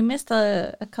 I mean, you missed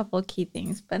a couple of key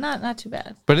things, but not too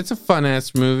bad. But it's a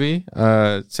fun-ass movie.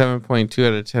 7.2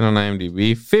 out of 10 on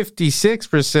IMDb.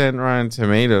 56% Rotten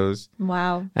Tomatoes.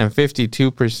 Wow. And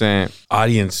 52%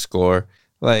 audience score.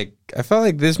 Like, I felt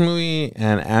like this movie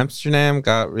and Amsterdam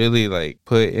got really, like,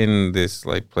 put in this,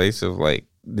 like, place of, like,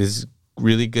 this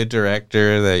really good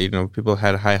director that, you know, people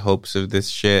had high hopes of this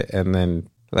shit, and then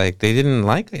like they didn't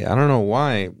like it. I don't know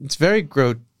why. It's very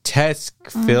grotesque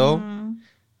film.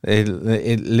 It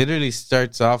literally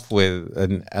starts off with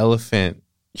an elephant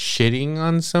shitting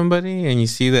on somebody, and you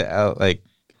see the like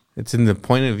it's in the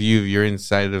point of view of you're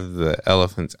inside of the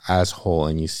elephant's asshole,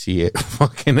 and you see it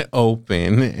fucking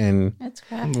open, and that's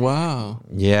crap. Wow.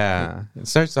 Yeah, it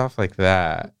starts off like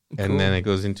that, and then it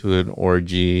goes into an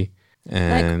orgy.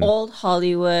 And like old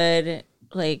Hollywood,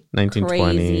 like 1920s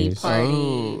crazy party.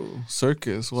 Oh,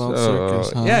 circus, wild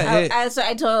circus. Huh? Yeah, so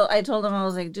I told him, I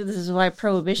was like, dude, this is why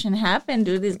Prohibition happened,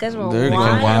 dude. These guys were wild. They were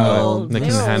wild.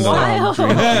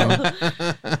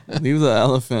 Leave the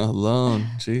elephant alone,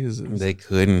 Jesus. They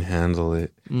couldn't handle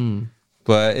it.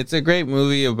 But it's a great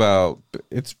movie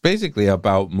it's basically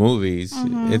about movies.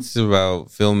 It's about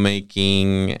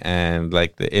filmmaking and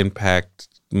like the impact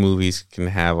movies can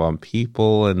have on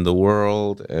people and the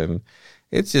world, and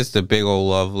it's just a big old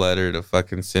love letter to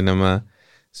fucking cinema.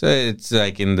 So it's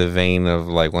like in the vein of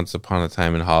like Once Upon a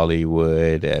Time in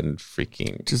Hollywood and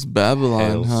freaking just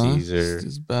Babylon, huh? Caesar. It's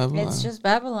just Babylon. It's just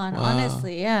Babylon,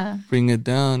 honestly, yeah. Bring it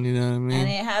down, you know what I mean? And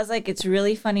it has like it's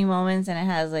really funny moments, and it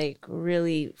has like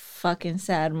really fucking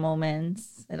sad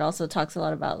moments. It also talks a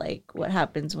lot about like what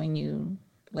happens when you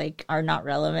like are not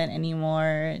relevant anymore,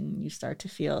 and you start to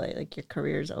feel like your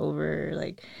career's over.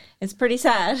 Like it's pretty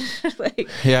sad. Like,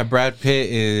 yeah, Brad Pitt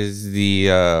is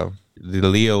the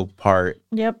Leo part.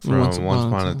 Yep. From Once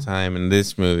Upon a Time. In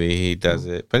this movie, he does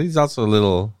it, but he's also a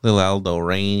little Aldo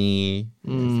Rainy. I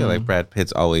feel like Brad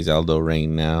Pitt's always Aldo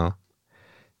Rain now.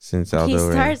 since He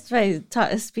Aldo. starts by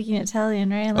speaking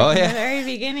Italian, right? Like, Oh, yeah. in the very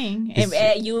beginning.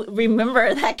 You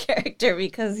remember that character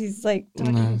because he's like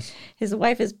talking. His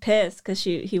wife is pissed because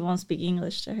he won't speak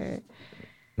English to her.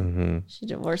 Mm-hmm. She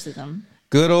divorces him.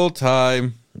 Good old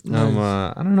time. Nice.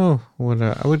 I don't know what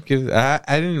I would give. I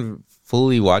didn't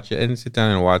fully watch it. I didn't sit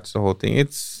down and watch the whole thing.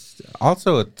 It's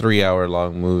also a 3-hour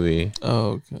long movie.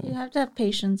 Oh, okay. You have to have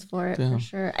patience for it, Yeah. for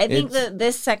sure. I think that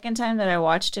this second time that I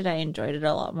watched it, I enjoyed it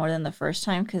a lot more than the first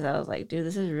time because I was like, dude,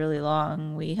 this is really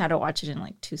long. We had to watch it in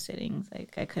like 2 sittings.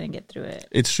 Like, I couldn't get through it.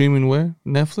 It's streaming where?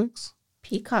 Netflix?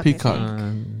 Peacock. Peacock.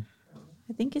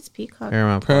 I think it's Peacock.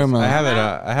 Paramount. I have it.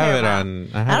 I have it on.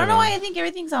 I don't know why I think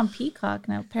everything's on Peacock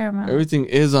now. Paramount. Everything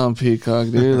is on Peacock,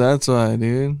 dude. That's why,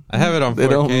 dude. I have it on 4K. They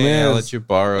don't miss. I'll let you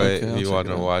borrow it Okay, if I'll you check want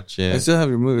it to out. watch I it. still have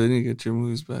your movie. I need to get your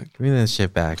movies back. Give me that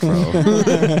shit back, bro.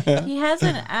 He has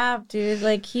an app, dude.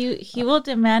 Like he will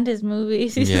demand his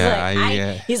movies. He's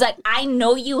he's like, I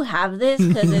know you have this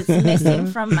because it's missing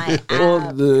from my app.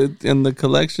 Well, the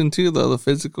collection too, though, the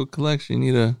physical collection.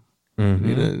 You need a.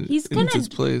 He's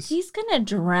gonna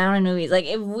drown in movies. Like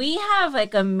if we have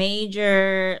like a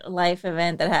major life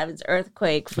event that happens,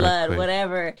 earthquake, flood,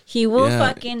 whatever, he will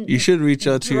fucking. You should reach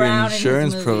out to your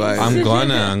insurance provider. I'm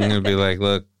gonna be like,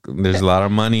 look, there's a lot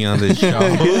of money on this show.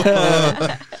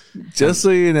 Just so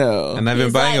you know. And I've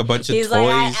been buying a bunch of toys. He's like,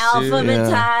 I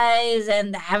alphabetize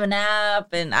and have an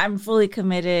app, and I'm fully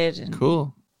committed. And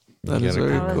Cool. That is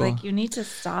very I was cool. like, you need to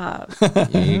stop.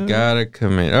 You gotta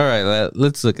commit. All right,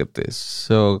 let's look at this.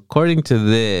 So according to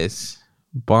this,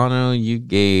 Bono, you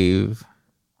gave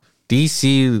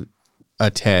DC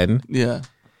a 10. Yeah.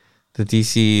 The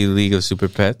DC League of Super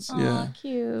Pets. Yeah.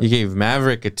 Cute. You gave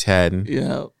Maverick a 10.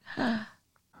 Yeah.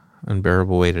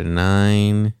 Unbearable Weight a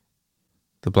 9.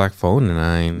 The Black Phone a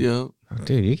 9. Yep.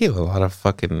 Dude, you gave a lot of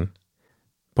fucking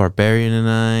Barbarian a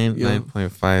 9. Yep.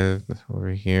 9.5 over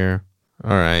here. All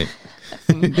right.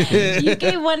 You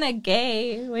gave one a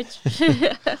gay, which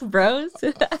bros.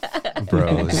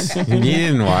 Bros. You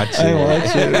didn't watch it. I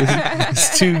watch it.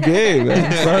 It's too gay,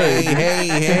 man. Sorry.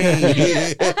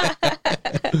 Hey.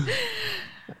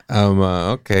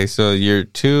 Okay, so your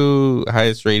 2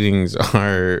 highest ratings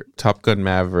are Top Gun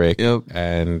Maverick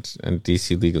and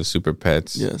DC League of Super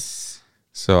Pets. Yes.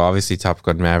 So obviously Top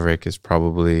Gun Maverick is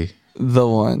probably the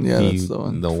one. Yeah, that's the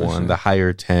one. Sure. The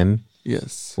higher 10.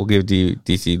 Yes. We'll give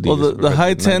DC League. Well, the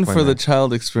high 10 for the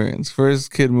child experience.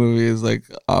 First kid movie is like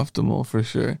optimal for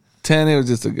sure. 10, it was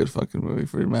just a good fucking movie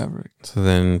for Maverick. So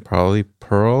then probably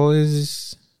Pearl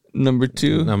is number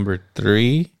 2. Number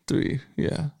 3. 3,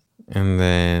 yeah. And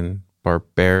then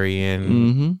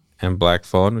Barbarian and Black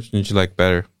Phone. Which did you like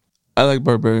better? I like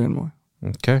Barbarian more.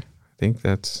 Okay. I think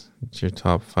that's your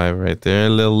top 5 right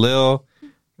there. Lil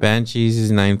Banshees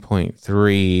is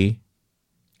 9.3.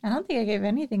 I don't think I gave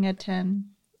anything a 10.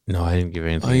 No, I didn't give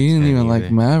anything. Oh, you didn't even like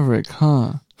Maverick,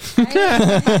 huh?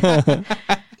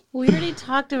 We already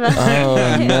talked about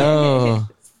Oh, no.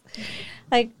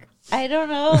 Like, I don't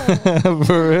know.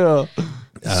 For real.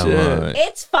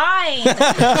 It's fine.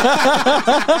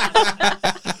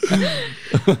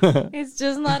 It's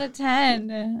just not a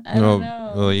 10. I don't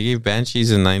know. Well, you gave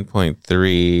Banshees a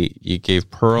 9.3. You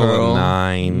gave Pearl a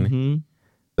 9. Mm-hmm.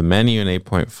 The Menu an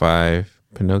 8.5.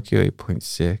 Pinocchio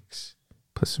 8.6.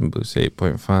 Puss in Boots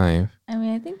 8.5. I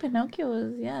mean, I think Pinocchio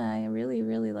was, I really,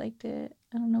 really liked it.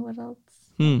 I don't know what else.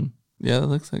 Yeah, that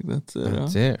looks like that's it.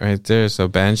 That's it right there. So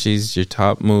Banshee's your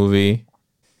top movie.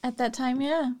 At that time,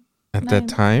 yeah. At that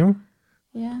time?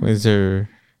 Yeah. Was there...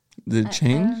 Did it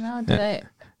change? I don't know.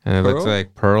 And it looks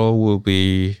like Pearl will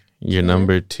be your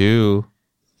number 2.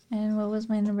 And what was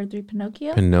my number 3?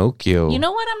 Pinocchio? Pinocchio. You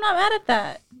know what? I'm not mad at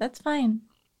that. That's fine.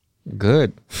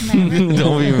 Good.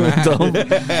 Don't be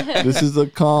mad. This is a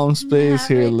calm space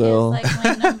here, Lil. Is like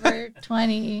my number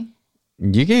 20.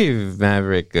 You gave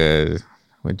Maverick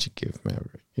what'd you give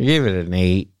Maverick? You gave it an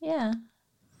 8. Yeah.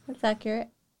 That's accurate.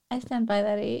 I stand by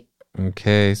that 8.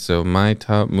 Okay, so my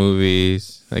top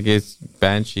movies, I guess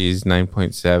Banshees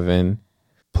 9.7.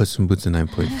 Puss in Boots a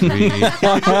 9.3.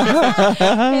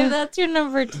 If that's your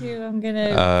number 2, I'm gonna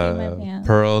pee my pants.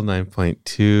 Pearl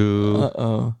 9.2.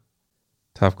 Uh-oh.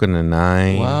 Top Gun a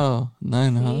 9. Wow,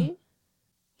 9, huh? See?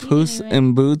 Puss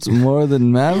in Boots more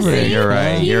than Maverick. You're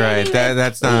right.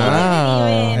 That's not.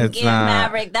 Wow. Give It's not.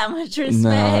 Maverick that much respect.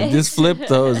 No, just flip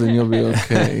those and you'll be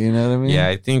okay. You know what I mean? Yeah,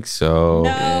 I think so.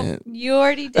 No, you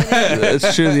already did it.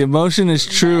 That's true. The emotion is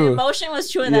The true. emotion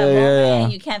was true in that moment.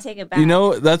 And you can't take it back. You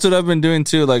know, that's what I've been doing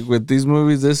too. Like with these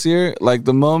movies this year, like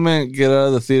the moment get out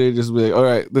of the theater, just be like, all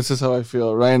right, this is how I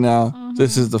feel right now.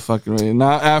 This is the fucking movie.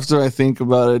 Not after I think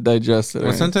about it, digest it.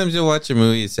 Well, sometimes you'll watch a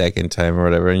movie a second time or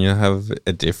whatever, and you'll have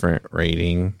a different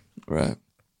rating. Right.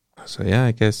 So yeah,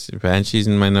 I guess Banshee's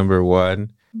in my number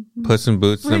 1, Puss in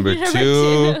Boots number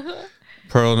 2,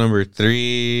 Pearl number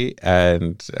 3,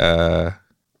 and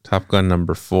Top Gun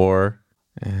number 4.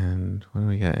 And what do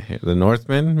we got here? The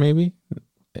Northman, maybe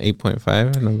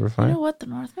 8.5, number 5. You know what? The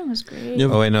Northman was great. Yep.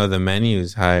 Oh wait, no, the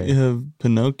Menu's high. You have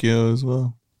Pinocchio as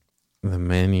well. The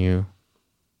Menu.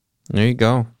 There you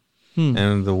go.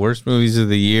 And the worst movies of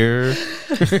the year.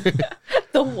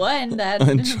 The one that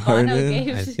Uncharted. Bono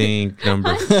gave. I think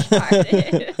number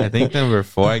Uncharted. I think number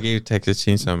 4 I gave Texas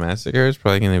Chainsaw Massacre. It's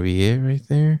probably gonna be it right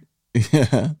there.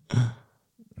 Yeah.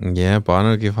 Yeah,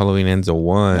 Bono gave Halloween Ends a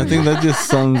 1. I think that just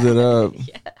sums it up.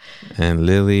 Yeah. And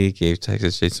Lily gave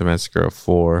Texas Chainsaw Massacre a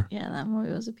 4. Yeah, that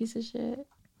movie was a piece of shit.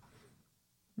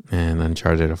 And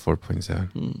Uncharted a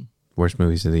 4.7. Worst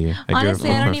movies of the year. Honestly,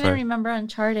 I don't even remember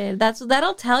Uncharted.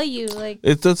 That'll tell you. Like,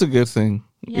 That's a good thing.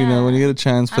 You know, when you get a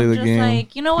chance, play I'm the just game.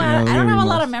 like, you know what? I don't have a remorse.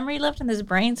 lot of memory left in this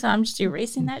brain, so I'm just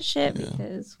erasing that shit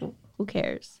because who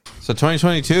cares? So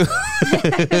 2022,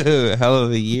 hell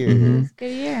of a year. It's a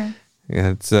good year.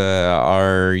 That's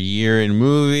our year in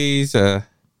movies.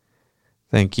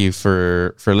 Thank you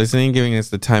for listening, giving us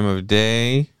the time of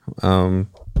day.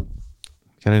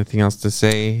 Got anything else to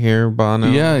say here,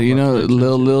 Bono? Yeah, you know,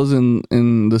 Lil's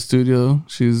in the studio.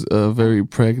 She's very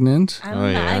pregnant.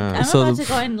 I'm So about the- to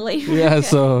go in labor. Yeah,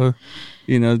 so,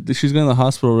 you know, she's going to the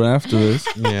hospital right after this.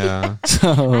 Yeah. I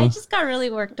So, just got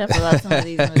really worked up about some of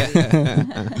these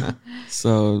movies.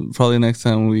 so probably next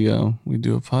time we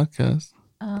do a podcast,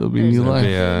 there'll be new life.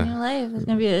 Yeah. New life. There's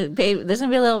gonna be a baby. There's gonna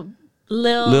be a little.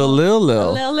 Lil. A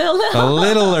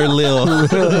little or lil.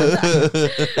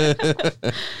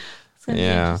 It's gonna be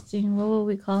interesting. What will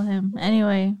we call him?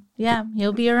 Anyway, yeah,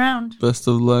 he'll be around. Best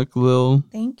of luck, Lil.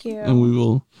 Thank you. And we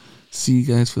will see you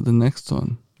guys for the next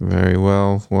one. Very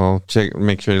well. Well,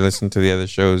 make sure to listen to the other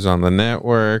shows on the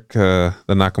network. The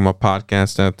Nakama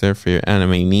podcast out there for your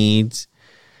anime needs.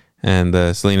 And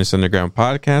the Salinas Underground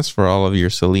podcast for all of your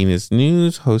Salinas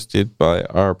news, hosted by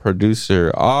our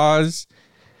producer, Oz.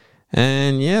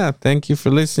 And yeah, thank you for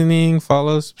listening.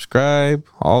 Follow, subscribe,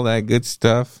 all that good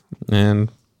stuff. And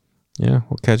yeah,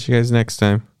 we'll catch you guys next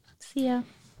time. See ya.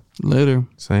 Later.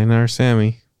 Sayonara,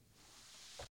 Sammy.